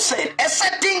Bible said a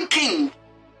certain king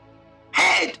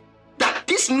heard that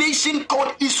this nation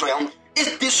called Israel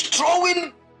is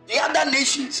destroying the other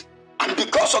nations. And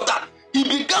because of that, he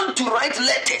began to write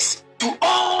letters to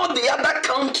all the other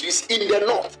countries in the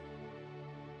north.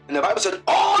 And the Bible said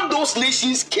all those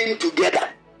nations came together.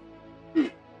 They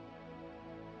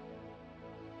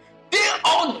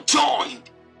all joined.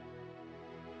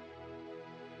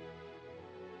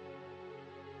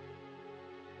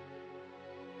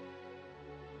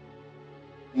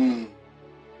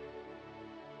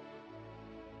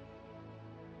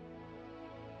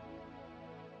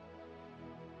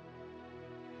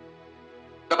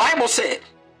 The Bible said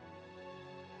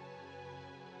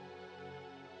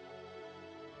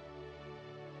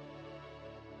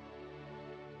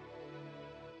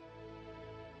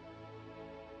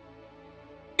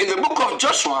in the book of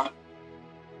Joshua,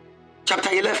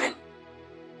 chapter 11,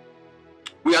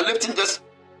 we are lifting just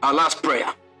our last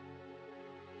prayer.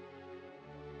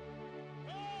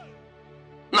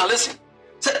 Now listen,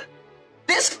 so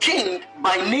this king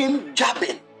by name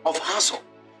Jabin of Hazor,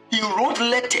 he wrote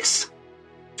letters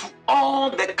to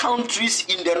all the countries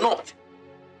in the north.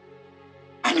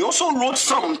 And he also wrote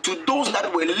some to those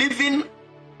that were living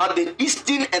at the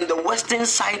eastern and the western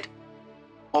side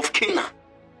of Canaan.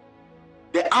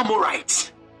 The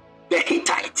Amorites, the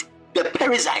Hittites, the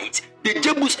Perizzites, the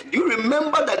Jebusites. Do you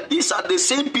remember that these are the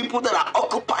same people that are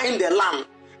occupying the land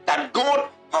that God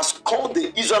has called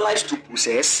the Israelites to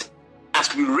possess,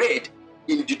 as we read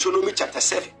in Deuteronomy chapter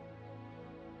 7?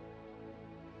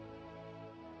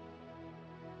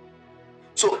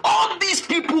 So all these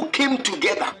people came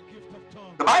together.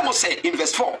 The Bible said in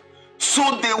verse 4,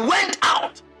 so they went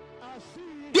out,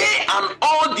 they and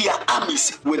all their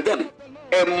armies with them,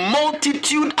 a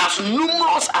multitude as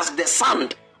numerous as the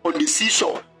sand on the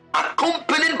seashore,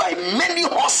 accompanied by many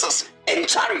horses and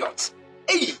chariots.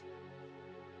 Hey!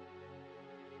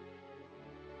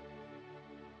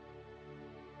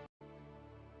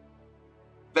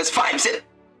 Verse 5 said,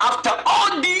 after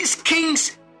all these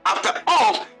kings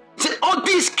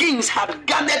had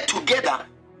gathered together,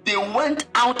 they went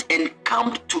out and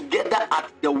camped together at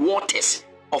the waters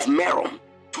of Merom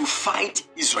to fight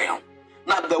Israel.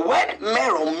 Now the word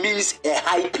Merom means a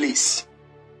high place.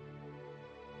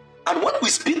 And when we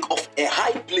speak of a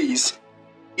high place,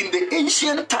 in the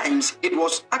ancient times, it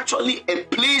was actually a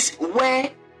place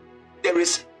where there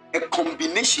is a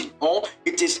combination, or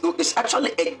it's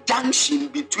actually a junction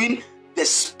between the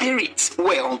spirit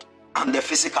world and the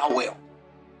physical world.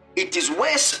 It is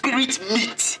where spirit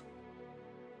meet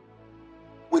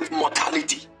with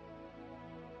mortality.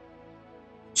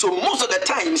 So most of the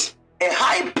times, a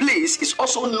high place is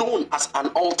also known as an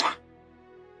altar.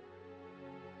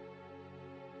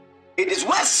 It is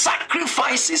where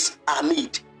sacrifices are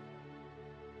made.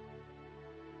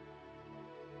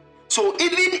 So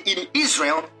even in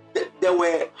Israel, there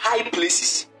were high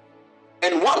places.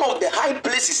 And one of the high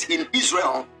places in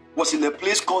Israel was in a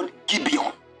place called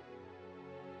Gibeon.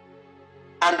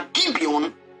 And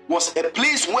Gibeon was a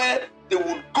place where they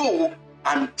would go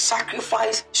and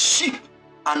sacrifice sheep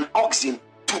and oxen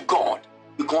to God,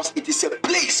 because it is a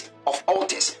place of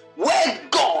altars where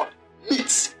God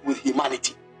meets with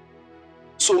humanity.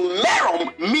 So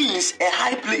Merom means a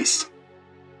high place.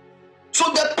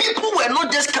 So the people were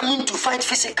not just coming to fight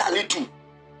physically too.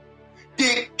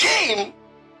 They came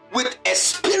with a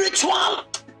spiritual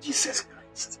Jesus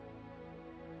Christ.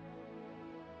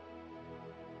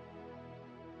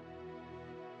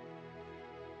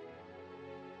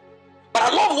 But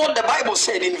I love what the Bible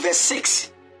said in verse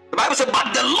 6. The Bible said,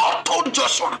 but the Lord told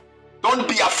Joshua, don't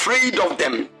be afraid of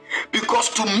them, because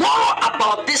tomorrow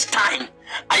about this time,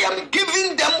 I am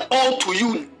giving them all to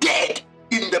you dead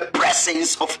in the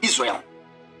presence of Israel.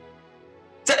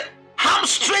 He said,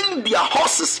 hamstring their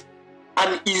horses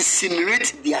and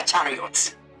incinerate their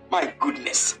chariots. My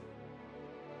goodness.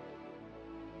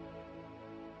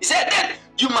 He said, then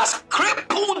you must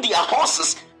cripple their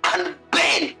horses and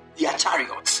burn their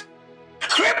chariots.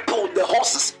 Cripple the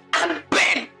horses and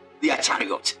burn their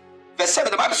chariots. Verse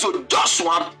 7, the Bible says, so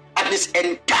Joshua and his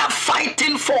entire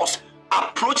fighting force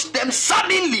approached them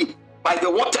suddenly by the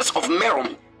waters of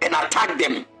Merom and attacked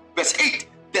them. Verse 8,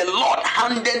 the Lord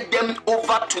handed them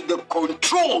over to the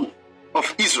control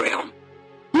of Israel,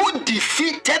 who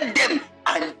defeated them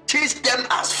and chased them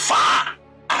as far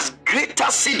as Greater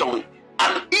Sidon,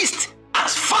 and east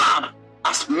as far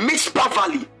as Mizpah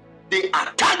Valley. They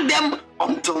attacked them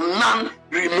until none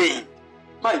remained.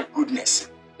 My goodness.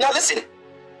 Now listen,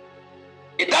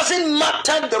 it doesn't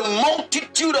matter the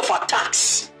multitude of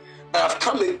attacks that have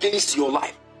come against your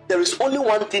life. There is only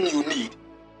one thing you need: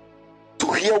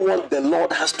 to hear what the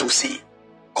Lord has to say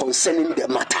concerning the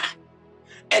matter.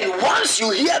 And once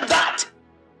you hear that,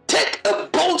 take a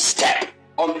bold step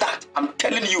on that. I'm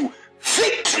telling you,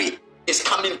 victory is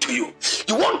coming to you.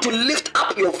 You want to lift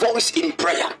up your voice in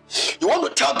prayer. You want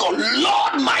to tell God,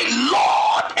 Lord, my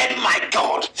Lord and my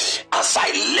God, as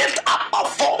I lift up my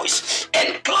voice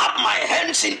and clap my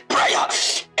hands in prayer,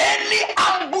 any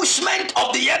ambushment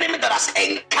of the enemy that has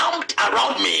encamped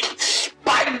around me,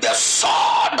 by the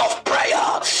sword of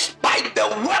prayer, by the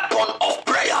weapon of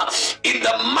prayer, in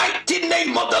the mighty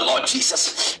name of the Lord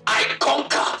Jesus, I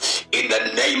conquer in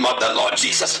the name of the Lord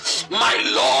Jesus. My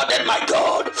Lord and my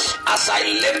God, as I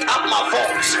lift up my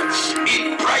voice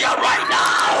in prayer right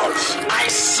now, I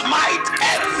smite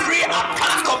every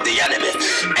attack of the enemy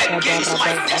against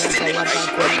my destiny.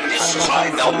 I destroy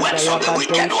the works of the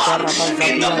wicked one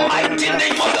in the mighty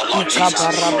name of the Lord Jesus.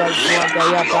 Lift up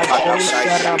your voice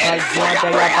and fire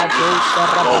prayer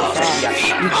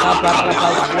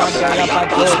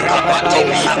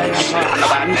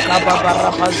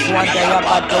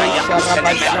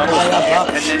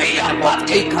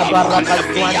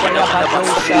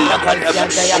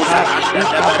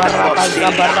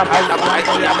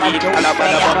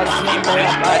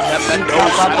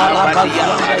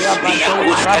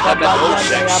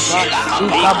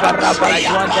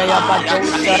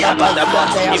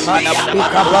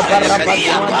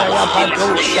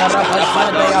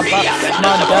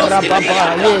Mandara Baba,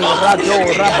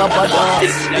 Rado Rababada,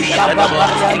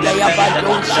 Ikababarianda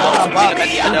Yabado Sharaba,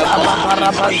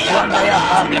 Ikababarabazwanda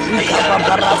Yaba,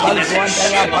 Ikababarabazwanda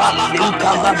Yaba,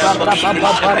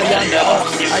 Ikababarababarianda,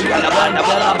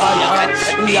 Ayakanta Rabaya,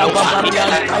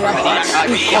 Iyababarianta Yaba,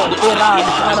 Iko Iran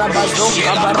Karabazon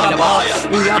Kabaraba,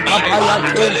 Iyapapaya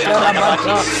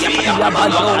Tenterabata,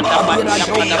 Iyabado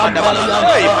Kabirado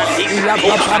Kabarianta,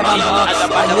 Iyapaparaba,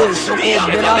 Ayesoko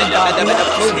Miranda,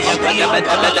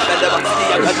 Iyate Papalianta,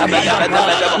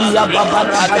 Ikabadaba,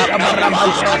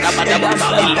 Iyababarabadabarabata,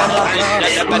 Iyantantarata,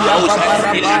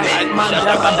 Iyababaraba,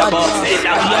 Mandarabata,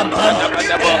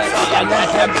 Ayantante,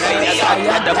 Ayantante,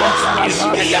 Ayantantaraba,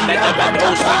 Iyadadaba,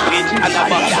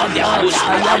 Ikadadada,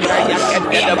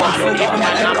 Ayabarianda Yabado,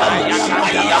 Kamperianda Yabada,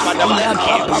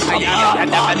 Iyapapapapa,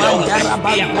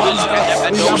 Mandarabazwanda,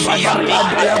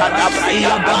 Iyababarianda Yaba,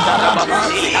 Iyababaraba,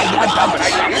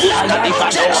 Ayadada,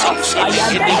 Ayadada,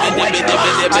 Ayadadada,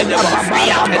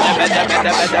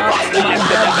 Ayababarabadabada,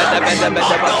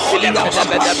 Mandadabadaba,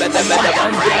 Iyapapa,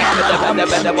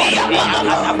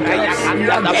 Ayatantarabadampantarabayabada,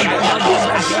 Iyadadadadada,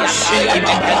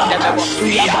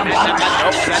 Iyababaraba,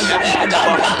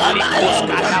 Iyababaraba,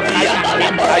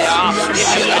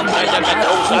 Ayadadadabantayantabiyandayaba,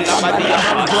 Iyantayandayaba,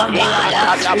 Ikabarabazwandayaba,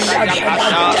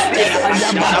 Iyadadada,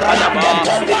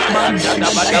 Ayababarabada,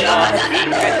 Mandadadada,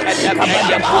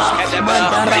 Ikabadaba,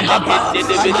 Mandarababa,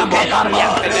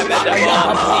 Ayababariante,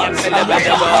 Ayababa,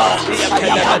 Ayababa,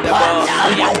 Ayababa,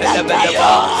 Ayadadada,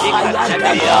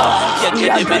 Ayadada,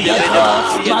 Iyadadada,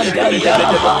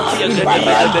 Mandandaraba,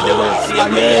 Ibarante,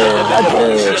 Ayerade,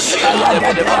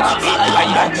 Ayadada,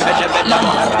 Ayadada,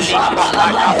 Mandaraba,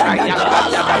 Ayadadada,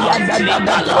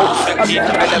 Ayadadada,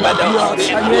 Amerabia,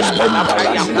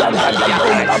 Ayedendarabiandadado,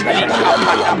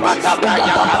 Gabadariandayaba,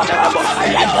 Iyapapapa,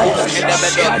 Ayadadada,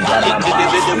 Mandaraba,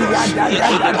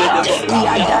 Iyadadada,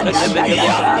 Iyadadadada,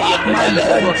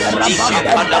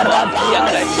 Mandandarababandaratia,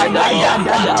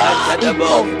 Ayadadada,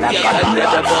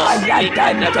 Ikopakapia,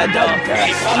 Ayadadadada,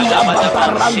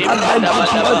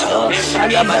 Iyababarangagagagioso,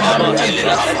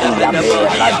 Ayababariante,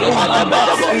 Iyaberadungaba,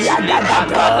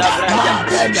 Iyadadada,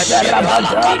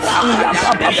 Mandandarabada,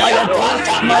 Iyapapapayate,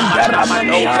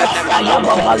 Mandaramania,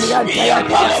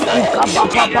 Ayababaliantayapa,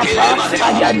 Ikapapapapa,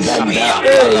 Ayadanda,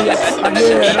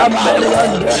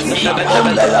 Ayeramberiande,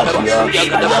 Ikombelatia,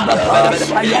 Ayabapa,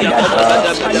 Ayadada,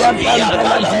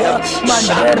 Ayabambelatia,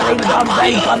 Manderinga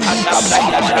Benkambika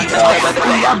Bedadata,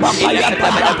 Iyabapaya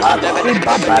Padapa,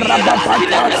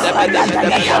 Ibabarabapata,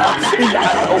 Ayadadada,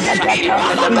 Iyadadadada,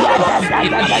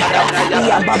 Iyadadadada,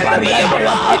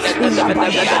 Iyababariandayapa,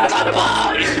 Iyabadada,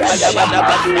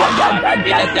 Ayadadayapa,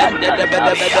 Ayadadadada,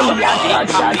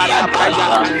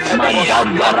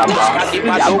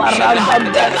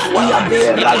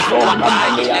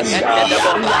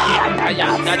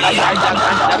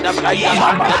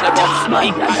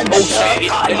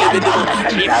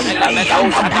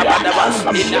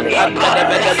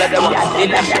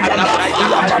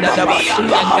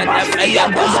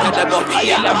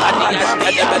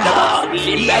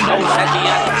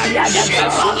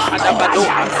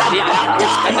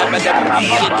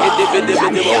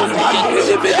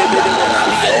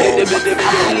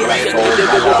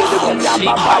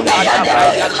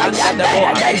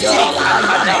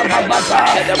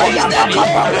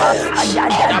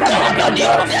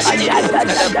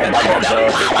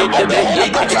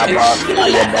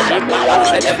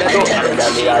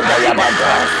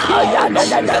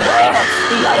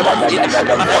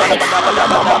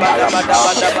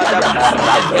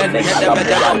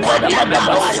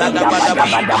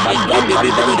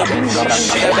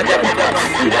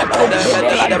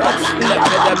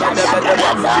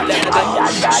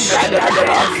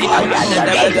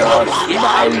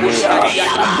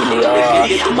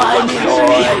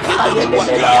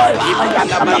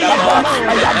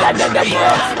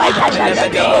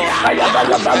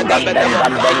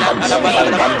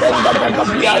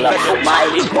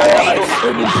 Mighty God,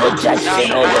 any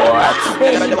projection, oh Lord,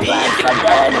 any plans of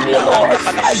the enemy, Lord,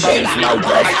 against my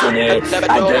destiny,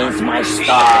 against my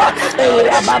star,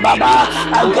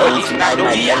 against my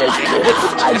ministry,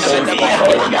 against my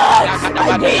holiness,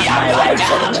 against my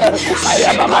righteousness,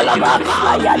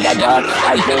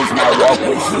 against my walk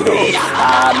with you.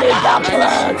 May that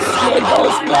plan, may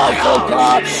those plans, oh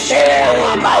God,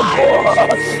 hey, my God,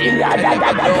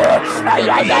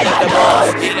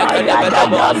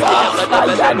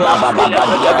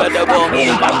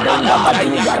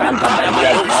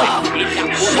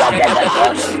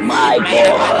 my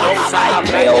God, I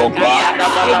pray, oh God,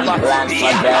 any plans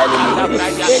for the enemy,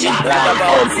 any plans,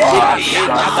 oh God,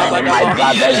 concerning my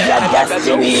brothers, their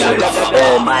destiny,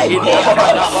 oh my God,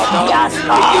 their stars,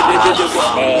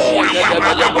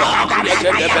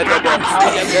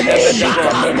 may it be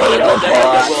terminated, oh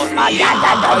God,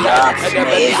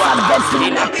 may it subject to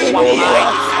nothing, oh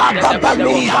Lord,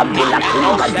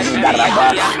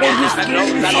 any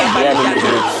schemes of the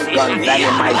enemy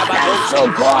concerning my friends, oh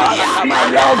God, my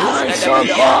loved ones, oh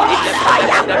God,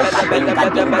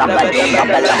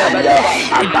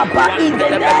 in the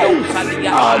name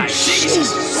of Jesus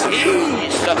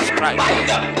Christ. By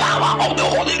the power of the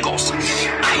Holy Ghost,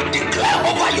 I declare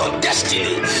over your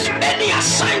destiny any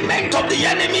assignment of the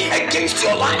enemy against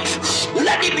your life,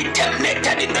 let it be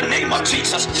terminated in the name of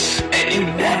Jesus.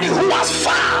 Anybody who has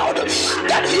vowed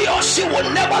that he or she will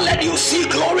never let you see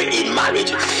glory in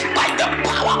marriage, by the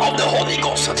power of the Holy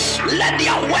Ghost, let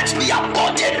their words be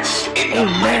aborted in the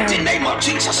mighty name of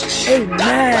Jesus.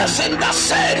 That person that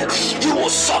said you will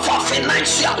suffer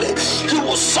financially, you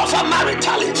will suffer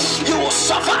maritally, you will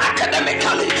suffer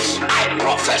academically, I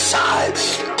prophesy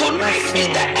tonight is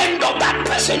the end of that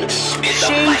person in the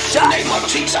mighty name of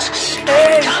Jesus.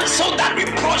 I cancel that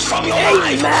reproach from your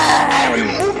life. I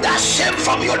remove that shame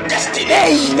from your destiny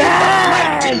in the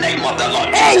mighty name of the Lord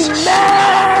Jesus.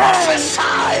 I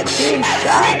prophesy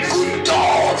every good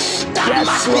door that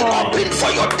must be open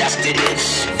for your destiny,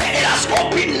 it has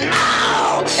opened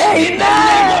now in the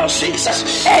name of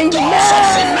Jesus. Doors of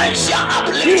financial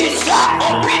ability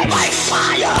open by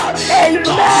fire.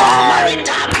 Doors of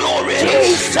marital glory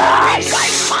open by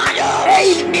fire.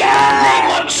 In the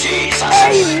name of Jesus.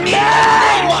 In the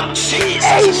name of Jesus.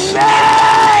 In the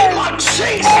name of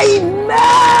Jesus.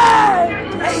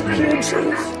 Thank you,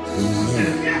 Jesus.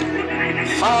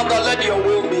 Father, let your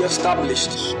will be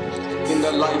established in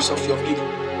the lives of your people.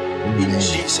 In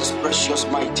Jesus' precious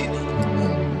mighty name.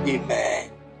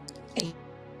 Amen.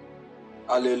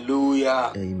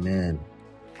 Hallelujah. Amen.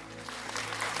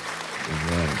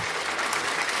 Amen.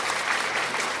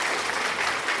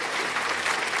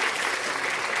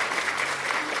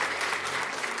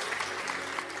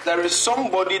 There is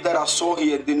somebody that I saw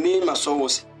here. The name I saw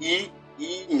was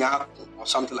Nyaku or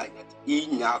something like that.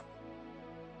 Nyaku.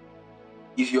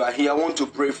 If you are here, I want to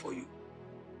pray for you.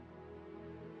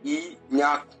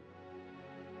 Nyaku.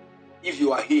 If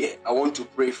you are here, I want to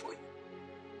pray for you.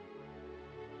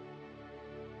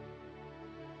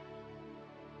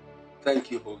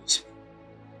 Thank you, Holy Spirit.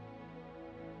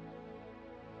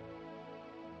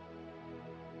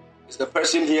 Is the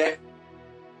person here?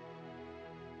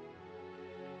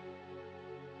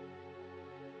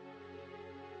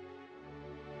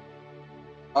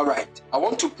 All right, I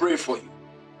want to pray for you.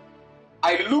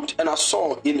 I looked and I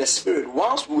saw in the spirit,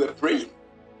 whilst we were praying,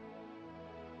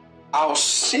 I was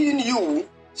seeing you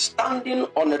standing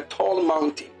on a tall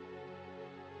mountain.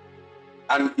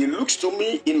 And it looks to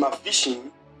me in my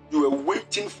vision, you were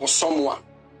waiting for someone.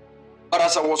 But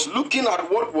as I was looking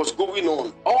at what was going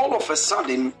on, all of a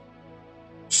sudden,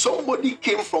 somebody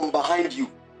came from behind you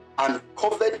and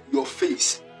covered your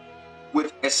face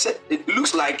with a set. It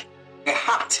looks like a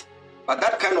hat, but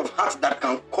that kind of hat that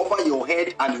can cover your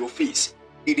head and your face.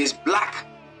 It is black.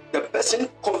 The person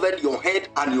covered your head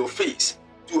and your face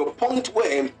to a point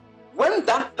where when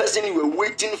that person you were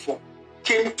waiting for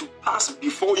came to pass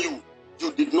before you,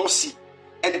 you did not see.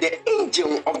 And the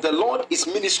angel of the Lord is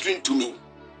ministering to me.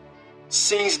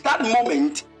 Since that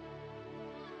moment,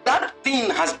 that thing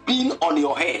has been on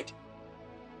your head.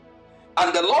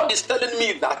 And the Lord is telling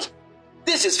me that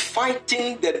this is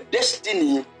fighting the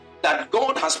destiny that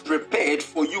God has prepared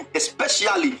for you,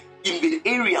 especially in the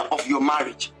area of your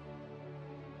marriage.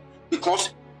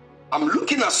 Because I'm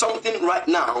looking at something right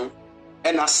now,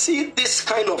 and I see this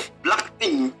kind of black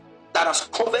thing that has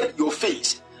covered your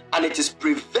face, and it is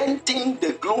preventing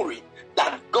the glory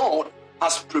that God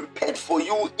has prepared for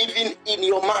you even in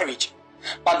your marriage.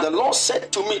 But the Lord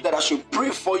said to me that I should pray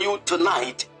for you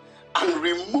tonight and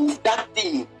remove that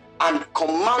thing and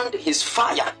command his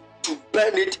fire to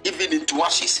burn it even into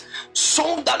ashes,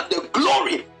 so that the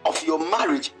glory of your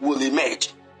marriage will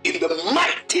emerge in the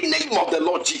mighty name of the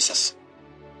Lord Jesus.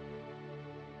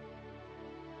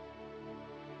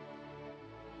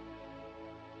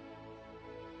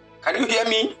 Can you hear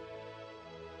me?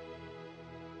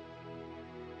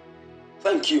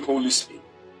 Thank you, Holy Spirit.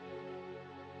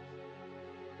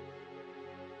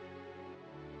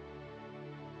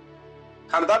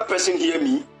 Can that person hear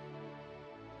me?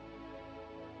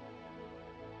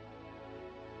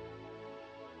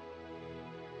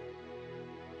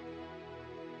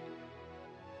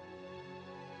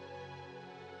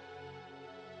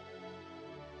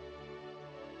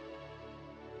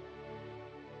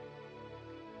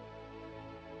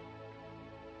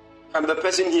 Can the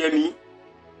person hear me?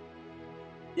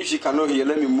 If she cannot hear,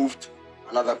 let me move to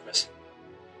another person.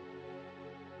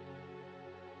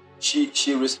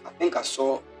 I think I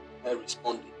saw her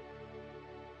responding.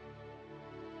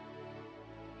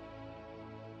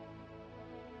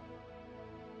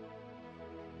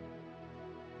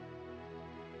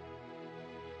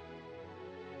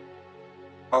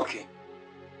 Okay.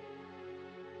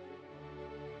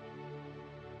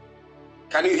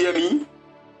 Can you hear me?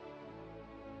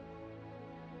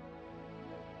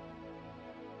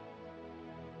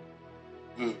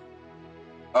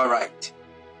 All right.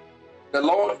 The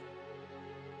Lord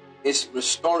is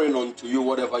restoring unto you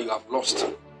whatever you have lost.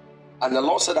 And the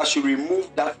Lord said I should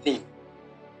remove that thing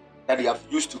that you have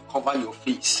used to cover your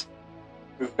face,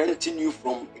 preventing you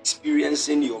from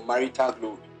experiencing your marital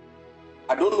glory.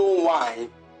 I don't know why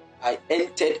I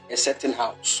entered a certain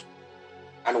house.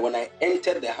 And when I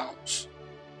entered the house,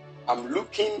 I'm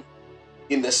looking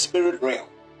in the spirit realm.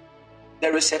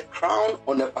 There is a crown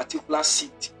on a particular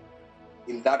seat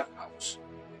in that house.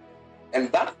 And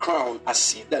that crown, I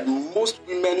see that most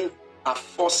women are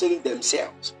forcing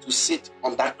themselves to sit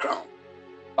on that crown.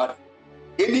 But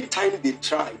anytime they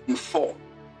try, they fall.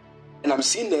 And I'm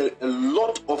seeing a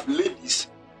lot of ladies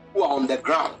who are on the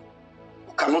ground,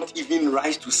 who cannot even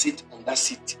rise to sit on that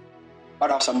seat.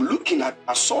 But as I'm looking at,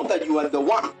 I saw that you are the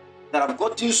one that have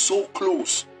gotten so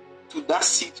close to that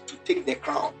seat to take the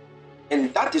crown.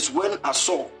 And that is when I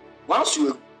saw, once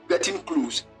you were getting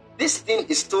close, this thing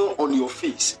is still on your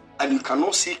face and you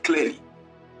cannot see clearly.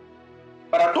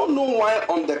 But I don't know why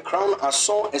on the crown I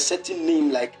saw a certain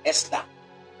name like Esther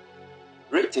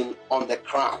written on the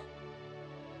crown.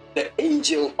 The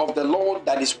angel of the Lord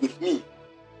that is with me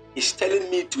is telling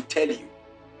me to tell you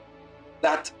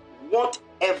that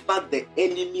whatever the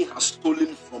enemy has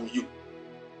stolen from you,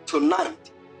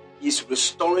 tonight he is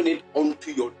restoring it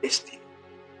unto your destiny.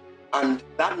 And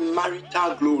that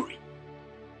marital glory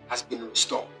has been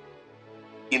restored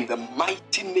in the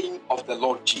mighty name of the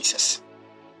Lord Jesus.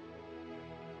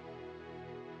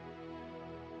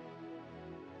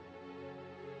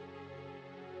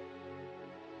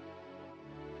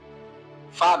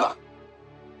 Father,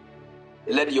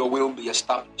 let your will be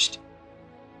established.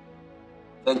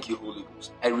 Thank you, Holy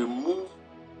Ghost. I remove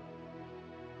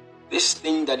this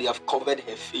thing that you have covered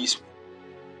her face with,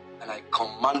 and I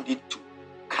command it to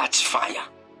catch fire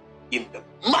in the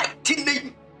mighty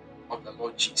name of the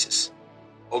Lord Jesus.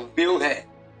 Unveil her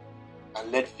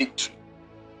and let victory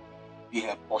be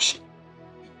her portion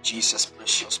in Jesus'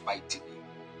 precious mighty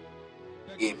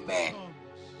name. Amen.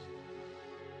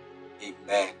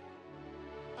 Amen.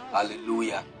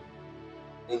 Hallelujah.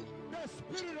 Thank you.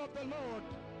 The Spirit of the Lord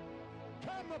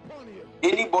come upon you.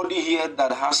 Anybody here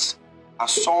that has I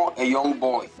saw a young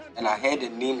boy and I heard a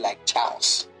name like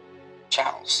Charles.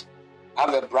 Charles. I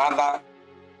have a brother,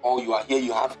 or you are here,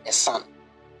 you have a son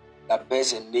that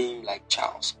bears a name like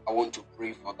Charles. I want to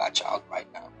pray for that child right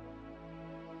now.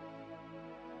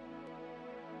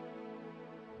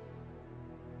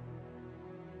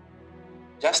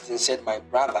 Justin said, my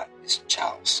brother is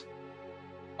Charles.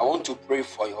 I want to pray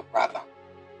for your brother.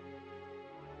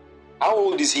 How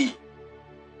old is he?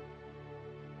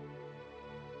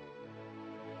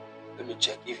 Let me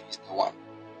check if he's the one.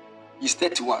 He's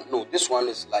 31. No, this one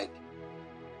is like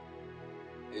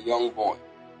a young boy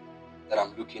that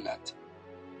I'm looking at.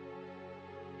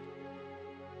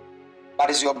 But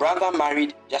is your brother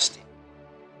married, Justin?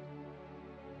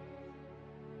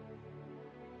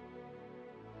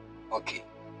 Okay.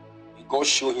 May God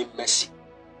show him mercy.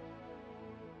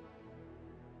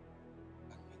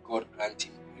 And may God grant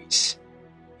him grace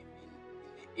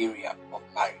in the area of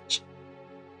marriage.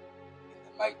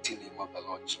 In the mighty name of the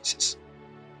Lord Jesus.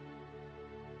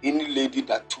 Any lady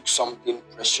that took something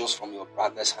precious from your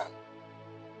brother's hand,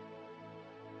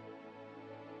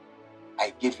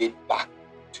 I give it back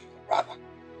to your brother.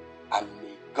 And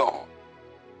may God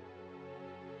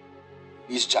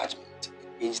release judgment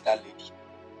against that lady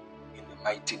in the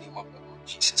mighty name of the Lord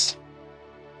Jesus.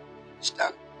 It is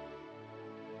done.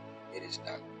 It is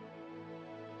done.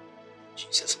 In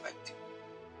Jesus' mighty name.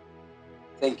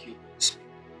 Thank you, Holy Spirit.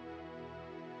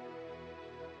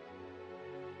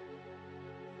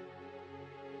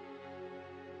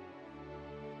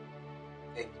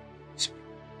 Thank you, Holy Spirit.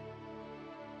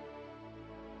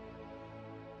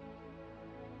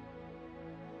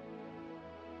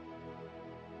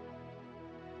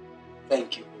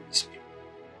 Thank you, Holy Spirit.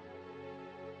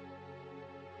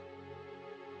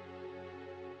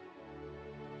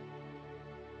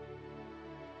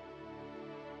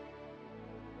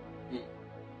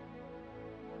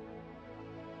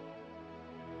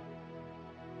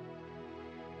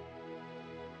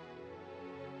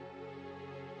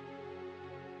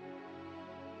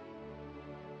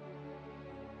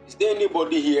 Is there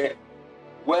anybody here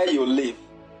where you live?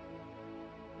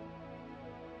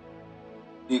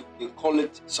 They call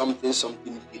it something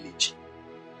village.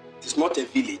 It is not a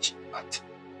village, but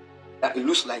that it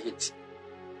looks like it's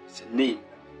a name.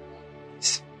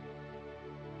 It's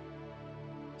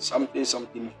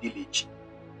something village.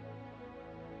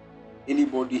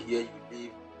 Anybody here you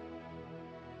live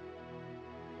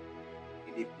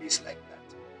in a place like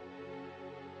that?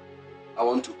 I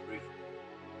want to pray for you.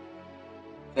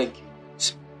 Thank you.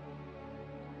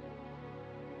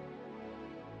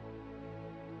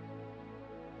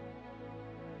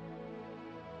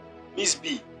 Miss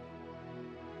B.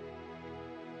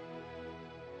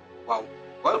 Wow.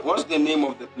 What's the name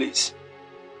of the place?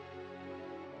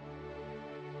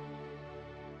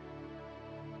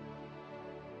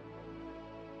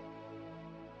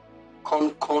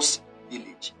 Concourse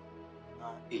Village.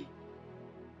 A.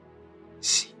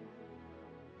 C.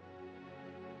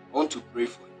 I want to pray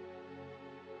for you.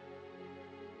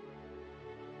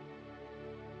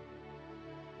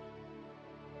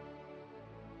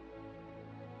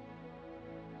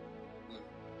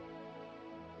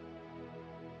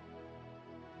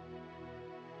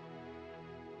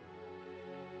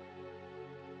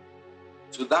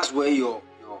 So that's where your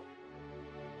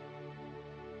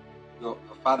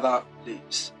father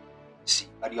lives. See,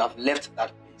 but you have left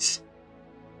that place.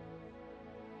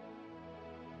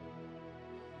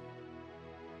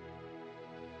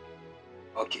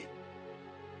 Okay.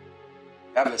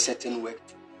 You have a certain work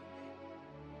to do.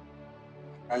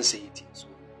 I can't say it here, so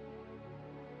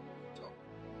talk.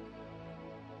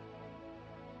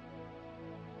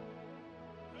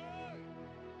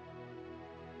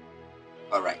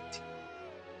 All right.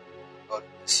 God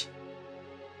bless you.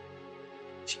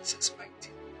 In Jesus' mighty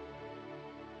name.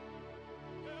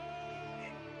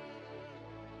 Amen.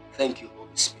 Thank you,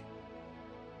 Holy Spirit.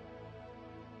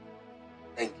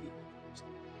 Thank you, Holy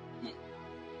Spirit.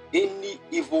 Any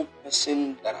evil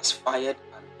person that has fired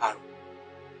an arrow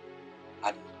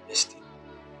at your destiny,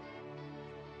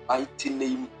 mighty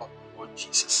name of the Lord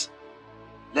Jesus,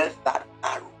 let that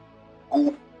arrow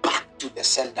go back to the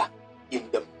sender in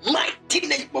the mighty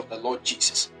name of the Lord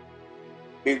Jesus.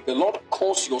 May the Lord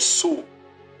cause your soul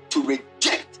to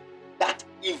reject that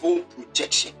evil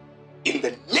projection in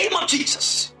the name of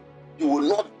Jesus. You will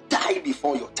not die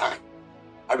before your time.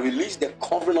 I release the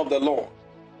covering of the Lord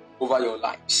over your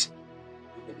lives.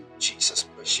 In Jesus'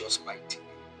 precious mighty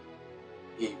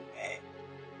name. Amen.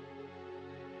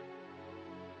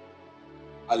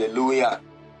 Hallelujah.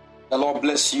 The Lord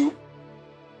bless you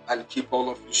and keep all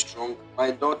of you strong.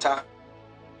 My daughter,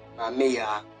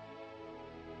 Mamiya,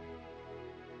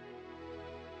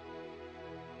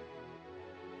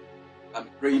 I'm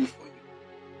praying for you.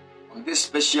 On this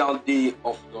special day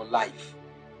of your life,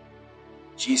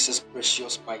 Jesus'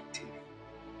 precious mighty name,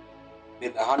 may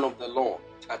the hand of the Lord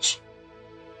touch you.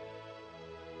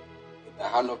 May the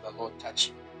hand of the Lord touch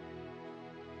you.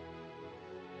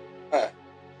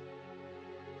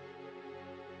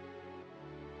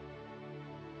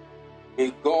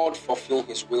 May God fulfill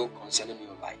His will concerning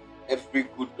your life. Every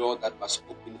good door that was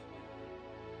opened for you,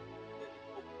 let it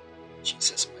open in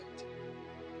Jesus' mighty name.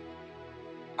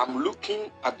 I'm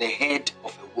looking at the head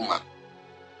of a woman,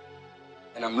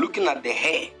 and I'm looking at the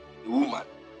hair of the woman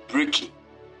breaking.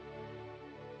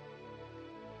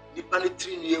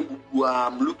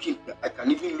 I'm looking, I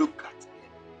can even look at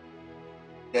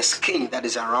the skin that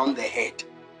is around the head.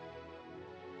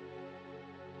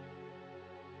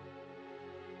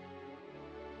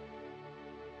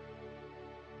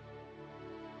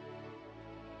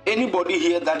 Anybody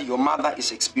here that your mother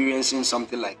is experiencing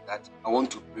something like that, I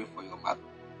want to pray for your mother.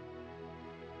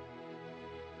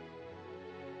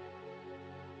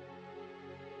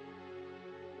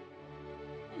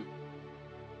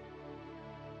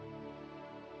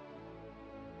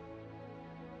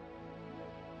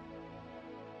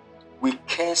 We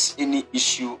curse any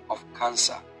issue of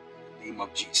cancer in the name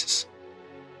of Jesus.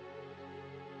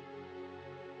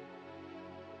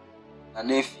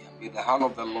 Nanefia, may the hand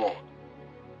of the Lord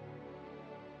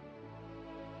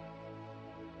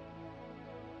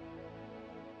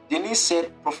Denise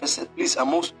said, Professor, please, I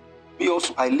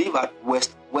live at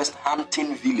West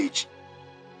Hampton Village.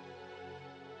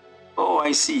 Oh,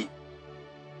 I see.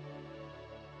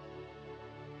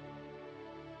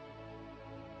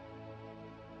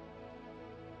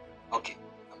 Okay,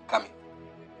 I'm coming.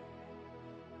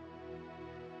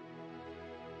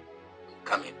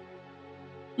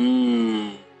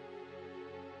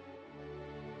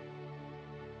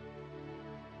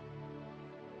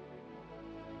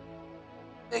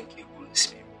 Thank you, Holy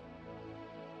Spirit.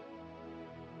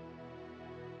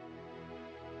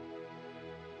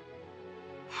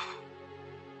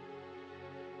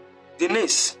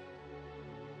 Denise,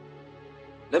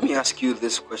 let me ask you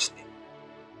this question.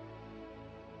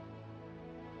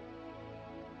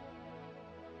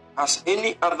 Has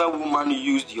any other woman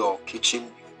used your kitchen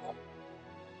before?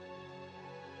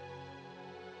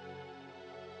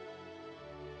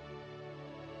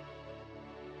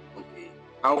 Okay.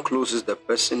 How close is the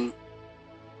person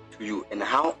to you, and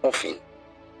how often?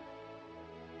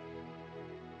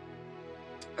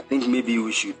 I think maybe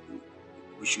we should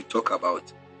talk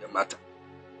about the matter,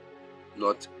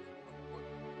 not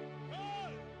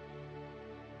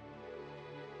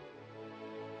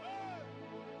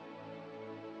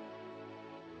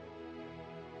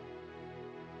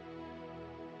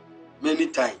many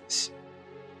times.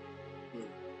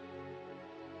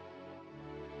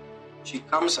 She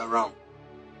comes around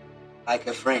like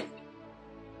a friend.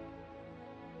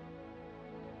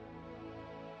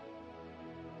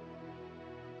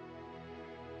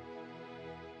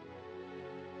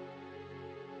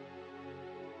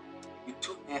 You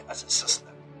took her as a sister.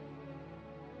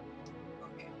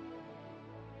 Okay.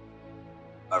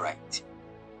 All right.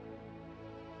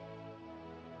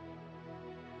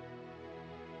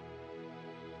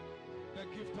 The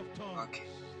gift of tongues. Okay.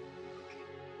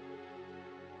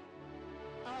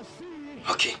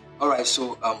 Okay. All right.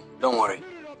 So don't worry.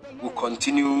 We'll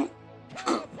continue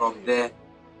from there.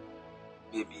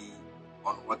 Maybe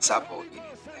on WhatsApp or anything.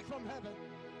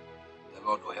 The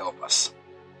Lord will help us.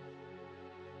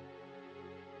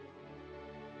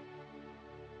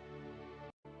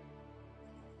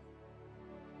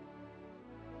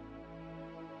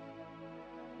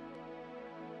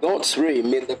 God's ray,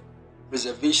 may the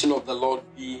preservation of the Lord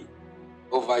be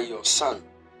over your son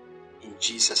in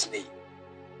Jesus' name.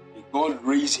 May God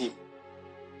raise him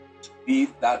to be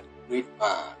that great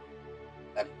man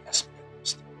that he has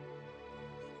purposed.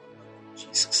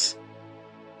 Jesus.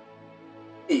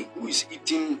 Hey, who is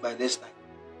eating by this time?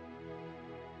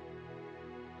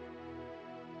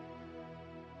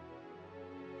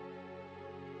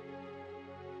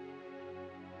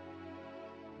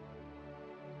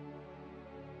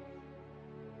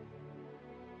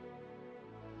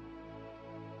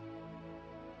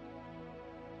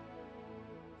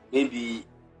 Maybe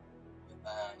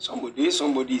somebody is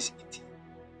eating.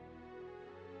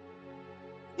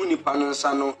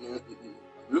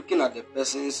 Looking at the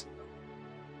person's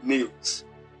nails,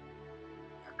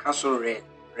 a castle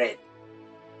red.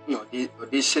 No,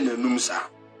 they send a numsa.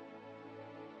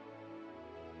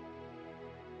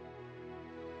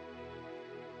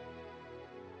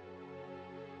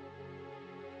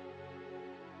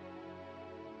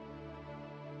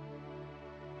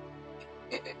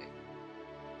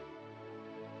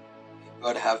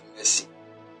 God have mercy.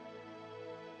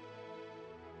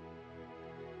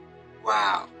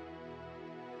 Wow.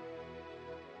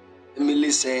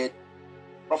 Emily said,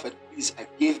 Prophet, please, I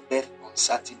gave birth on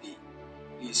Saturday.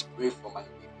 Please pray for my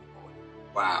baby boy.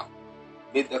 Wow.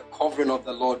 May the covering of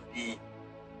the Lord be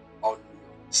on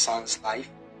your son's life.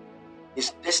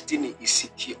 His destiny is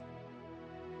secure.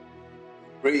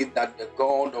 Pray that the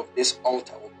God of this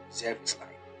altar will preserve his life.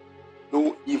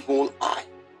 No evil eye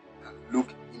can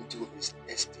look into his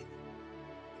destiny. In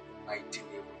the mighty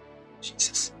name of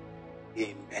Jesus.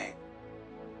 Amen.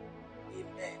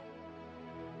 Amen.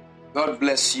 God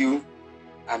bless you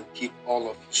and keep all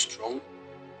of you strong in the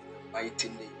mighty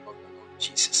name of the Lord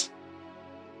Jesus.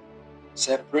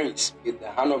 Sir Prince, with the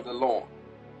hand of the Lord,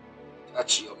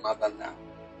 touch your mother now.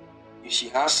 If she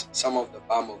has some of the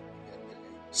balm of Gilead,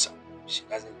 some. If she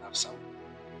doesn't have some.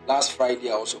 Last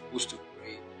Friday I was supposed to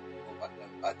pray over them,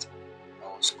 but I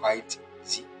was quite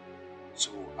busy.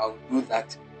 So I'll do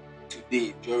that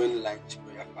today during lunch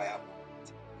prayer fire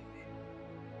moment. Amen.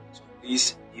 So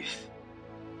please, if you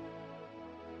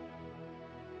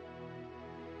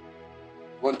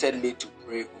wanted me to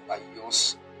pray over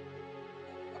yours,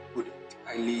 I could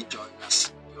kindly join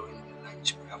us during the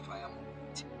lunch prayer fire moment.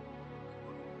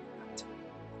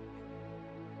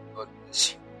 God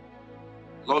bless you.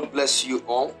 Lord bless you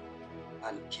all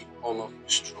and keep all of you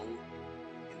strong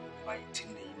in the mighty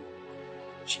name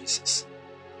of Jesus.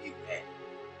 Amen.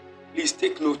 Please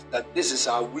take note that this is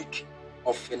our week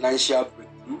of financial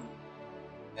breakthrough,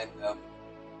 and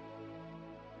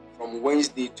from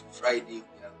Wednesday to Friday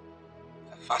we are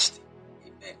fasting.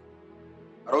 Amen.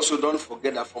 But also don't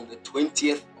forget that from the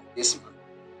 20th of this month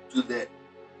to the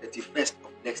 31st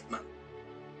of next month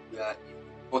we are in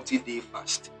 40-day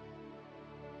fast.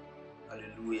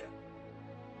 Hallelujah.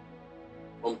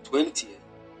 From 20th to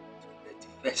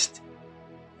 31st, we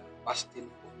are fasting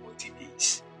for 40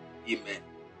 days. Amen.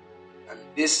 And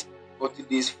this 40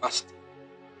 days fasting,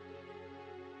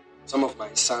 some of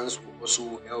my sons will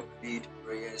also help lead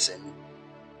prayers and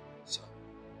some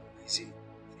amazing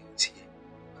things here.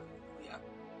 Hallelujah.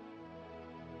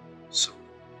 So,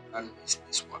 and miss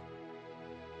this one.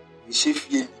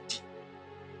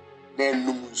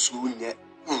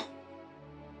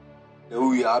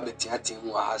 We are the teaching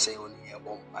who has a on here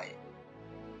bombay.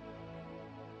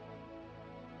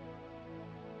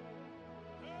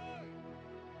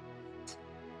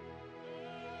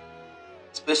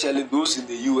 Especially those in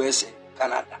the US and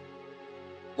Canada.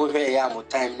 We have more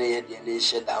time near the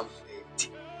nation down fate.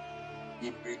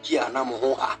 We break here and I'm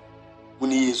home.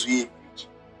 When he is we break.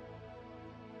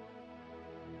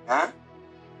 Huh?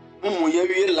 We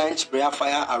have lunch prayer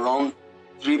fire around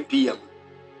 3 p.m.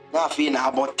 Now I feel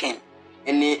about 10.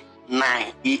 Any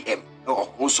 9 a.m.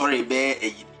 Oh, sorry, bear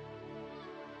a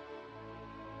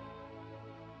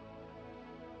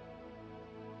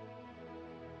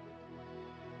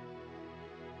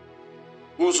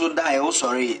also die, oh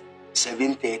sorry,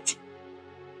 7:30.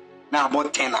 Now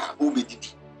about 10 who be did.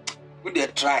 Would they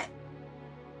try?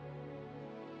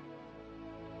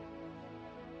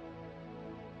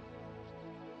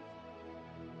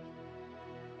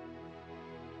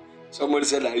 Somebody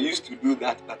said I used to do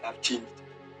that, but I've changed.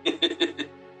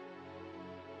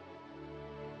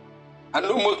 I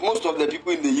know most of the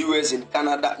people in the US and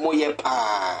Canada, moye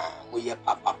pa.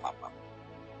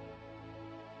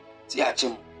 See,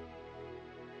 Achim.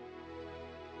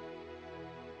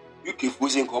 UK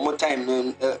forcing common time,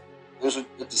 no, also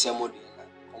the same model.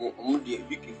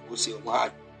 UK forcing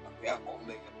what we are on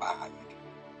the pa.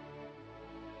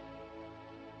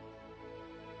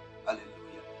 Hallelujah.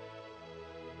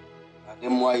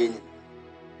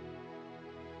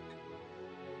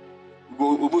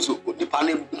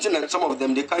 Some of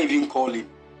them they can't even call him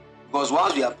because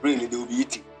whilst we are praying they will be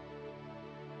eating.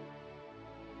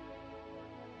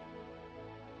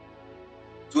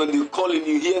 So when they call him,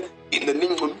 you hear in the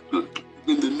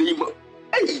name of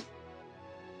hey.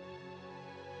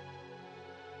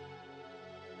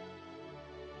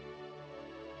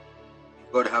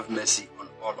 God have mercy on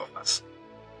all of us.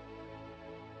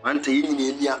 One day in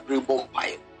the bring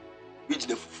bonfire, which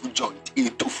the fufu joint, a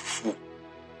tofu.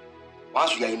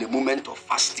 Once we are in a moment of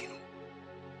fasting,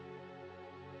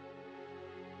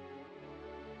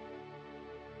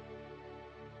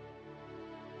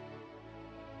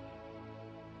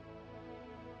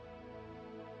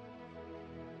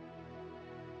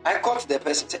 I caught the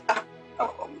person say,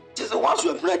 just once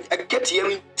you are praying, I kept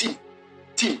hearing tea.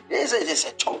 There's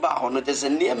a chopper or there's a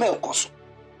near me also.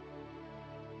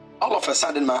 All of a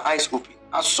sudden my eyes open.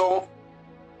 I saw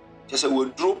just a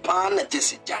wardrobe pan,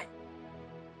 just a giant.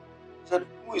 I said,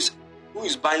 who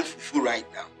is buying fufu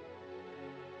right now?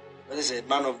 But he said,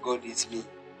 man of God, it's me.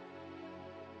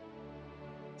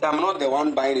 So I'm not the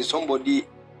one buying it. Somebody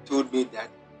told me that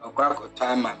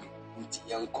time I'm into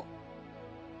Yanko.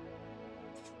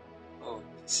 Oh,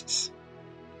 Jesus.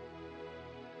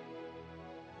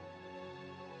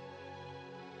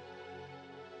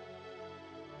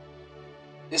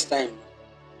 This time,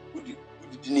 who did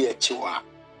you need a chihuahua?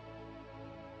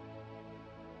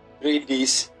 3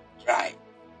 days dry.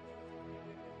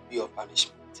 Be your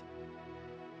punishment.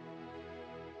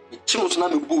 The children na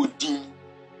me body.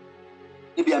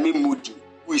 Maybe I'm moody.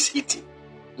 Who is eating?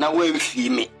 Now when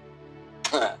feed me.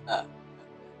 You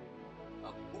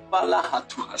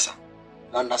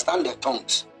understand the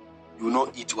tongues. You will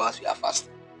not eat whilst we are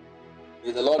fasting.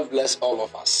 May the Lord bless all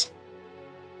of us.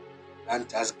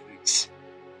 Grant us grace.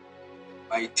 In the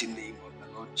mighty name of the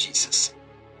Lord Jesus.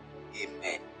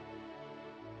 Amen.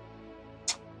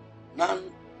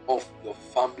 None of your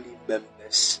family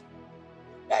members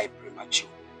die premature.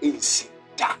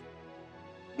 Incident.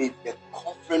 May the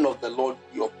covering of the Lord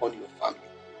be upon your family.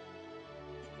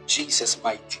 In Jesus'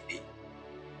 mighty name.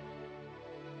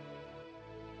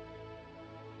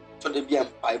 So they be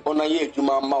empire. Ye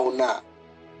juma mauna.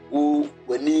 Who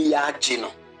when ye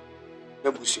achino.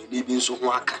 Nebusu ni binsu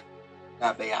huaka.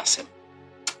 Na beyasem.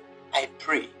 I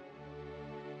pray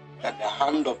that the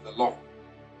hand of the Lord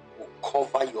will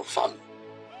cover your family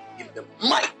in the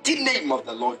mighty name of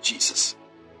the Lord Jesus.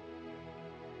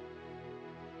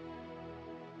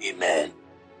 Amen.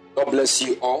 God bless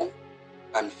you all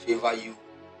and favor you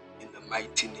in the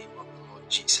mighty name of the Lord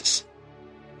Jesus.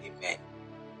 Amen.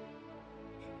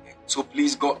 Amen. So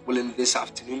please, God willing, this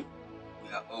afternoon we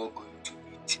are all going to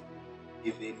meet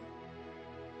even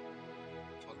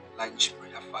for the lunch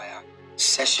prayer fire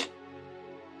session.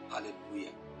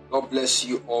 Hallelujah. God bless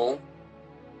you all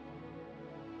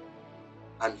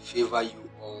and favor you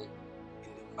all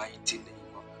in the mighty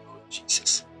name of the Lord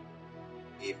Jesus.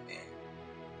 Amen.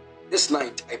 This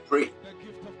night I pray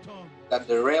that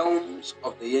the realms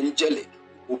of the angelic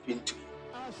will open to you.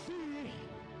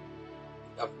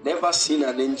 You have never seen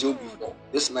an angel before.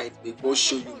 This night may God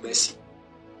show you mercy.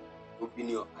 Open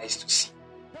your eyes to see.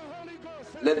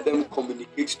 Let them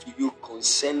communicate to you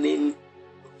concerning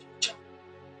your future,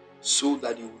 so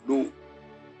that you will know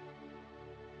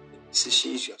the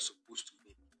decisions you are supposed to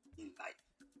make in life.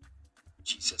 In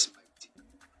Jesus' mighty name.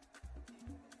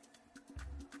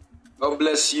 God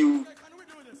bless you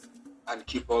and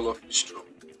keep all of you strong.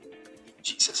 In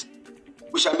Jesus' name.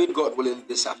 We shall meet God willing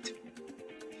this afternoon.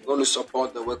 If you want to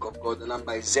support the work of God, the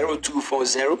number is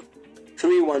 0240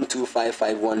 312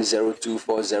 551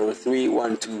 0240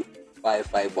 312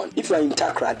 551. If you are in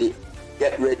Takrady,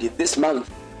 get ready. This month,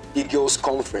 Eagles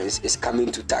Conference is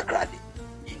coming to Takrady.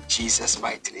 In Jesus'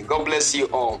 mighty name. God bless you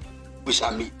all. We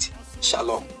shall meet.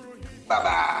 Shalom.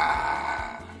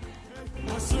 Bye-bye.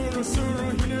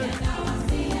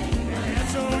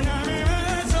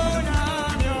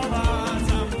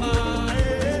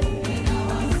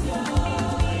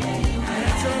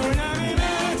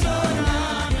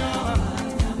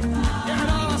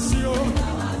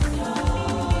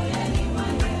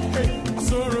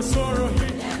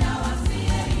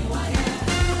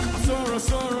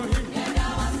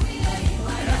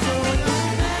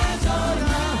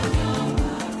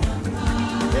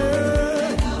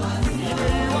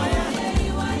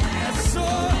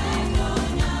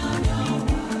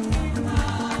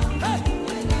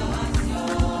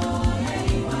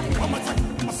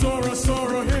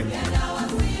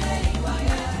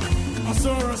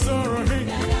 Sorrow, hey.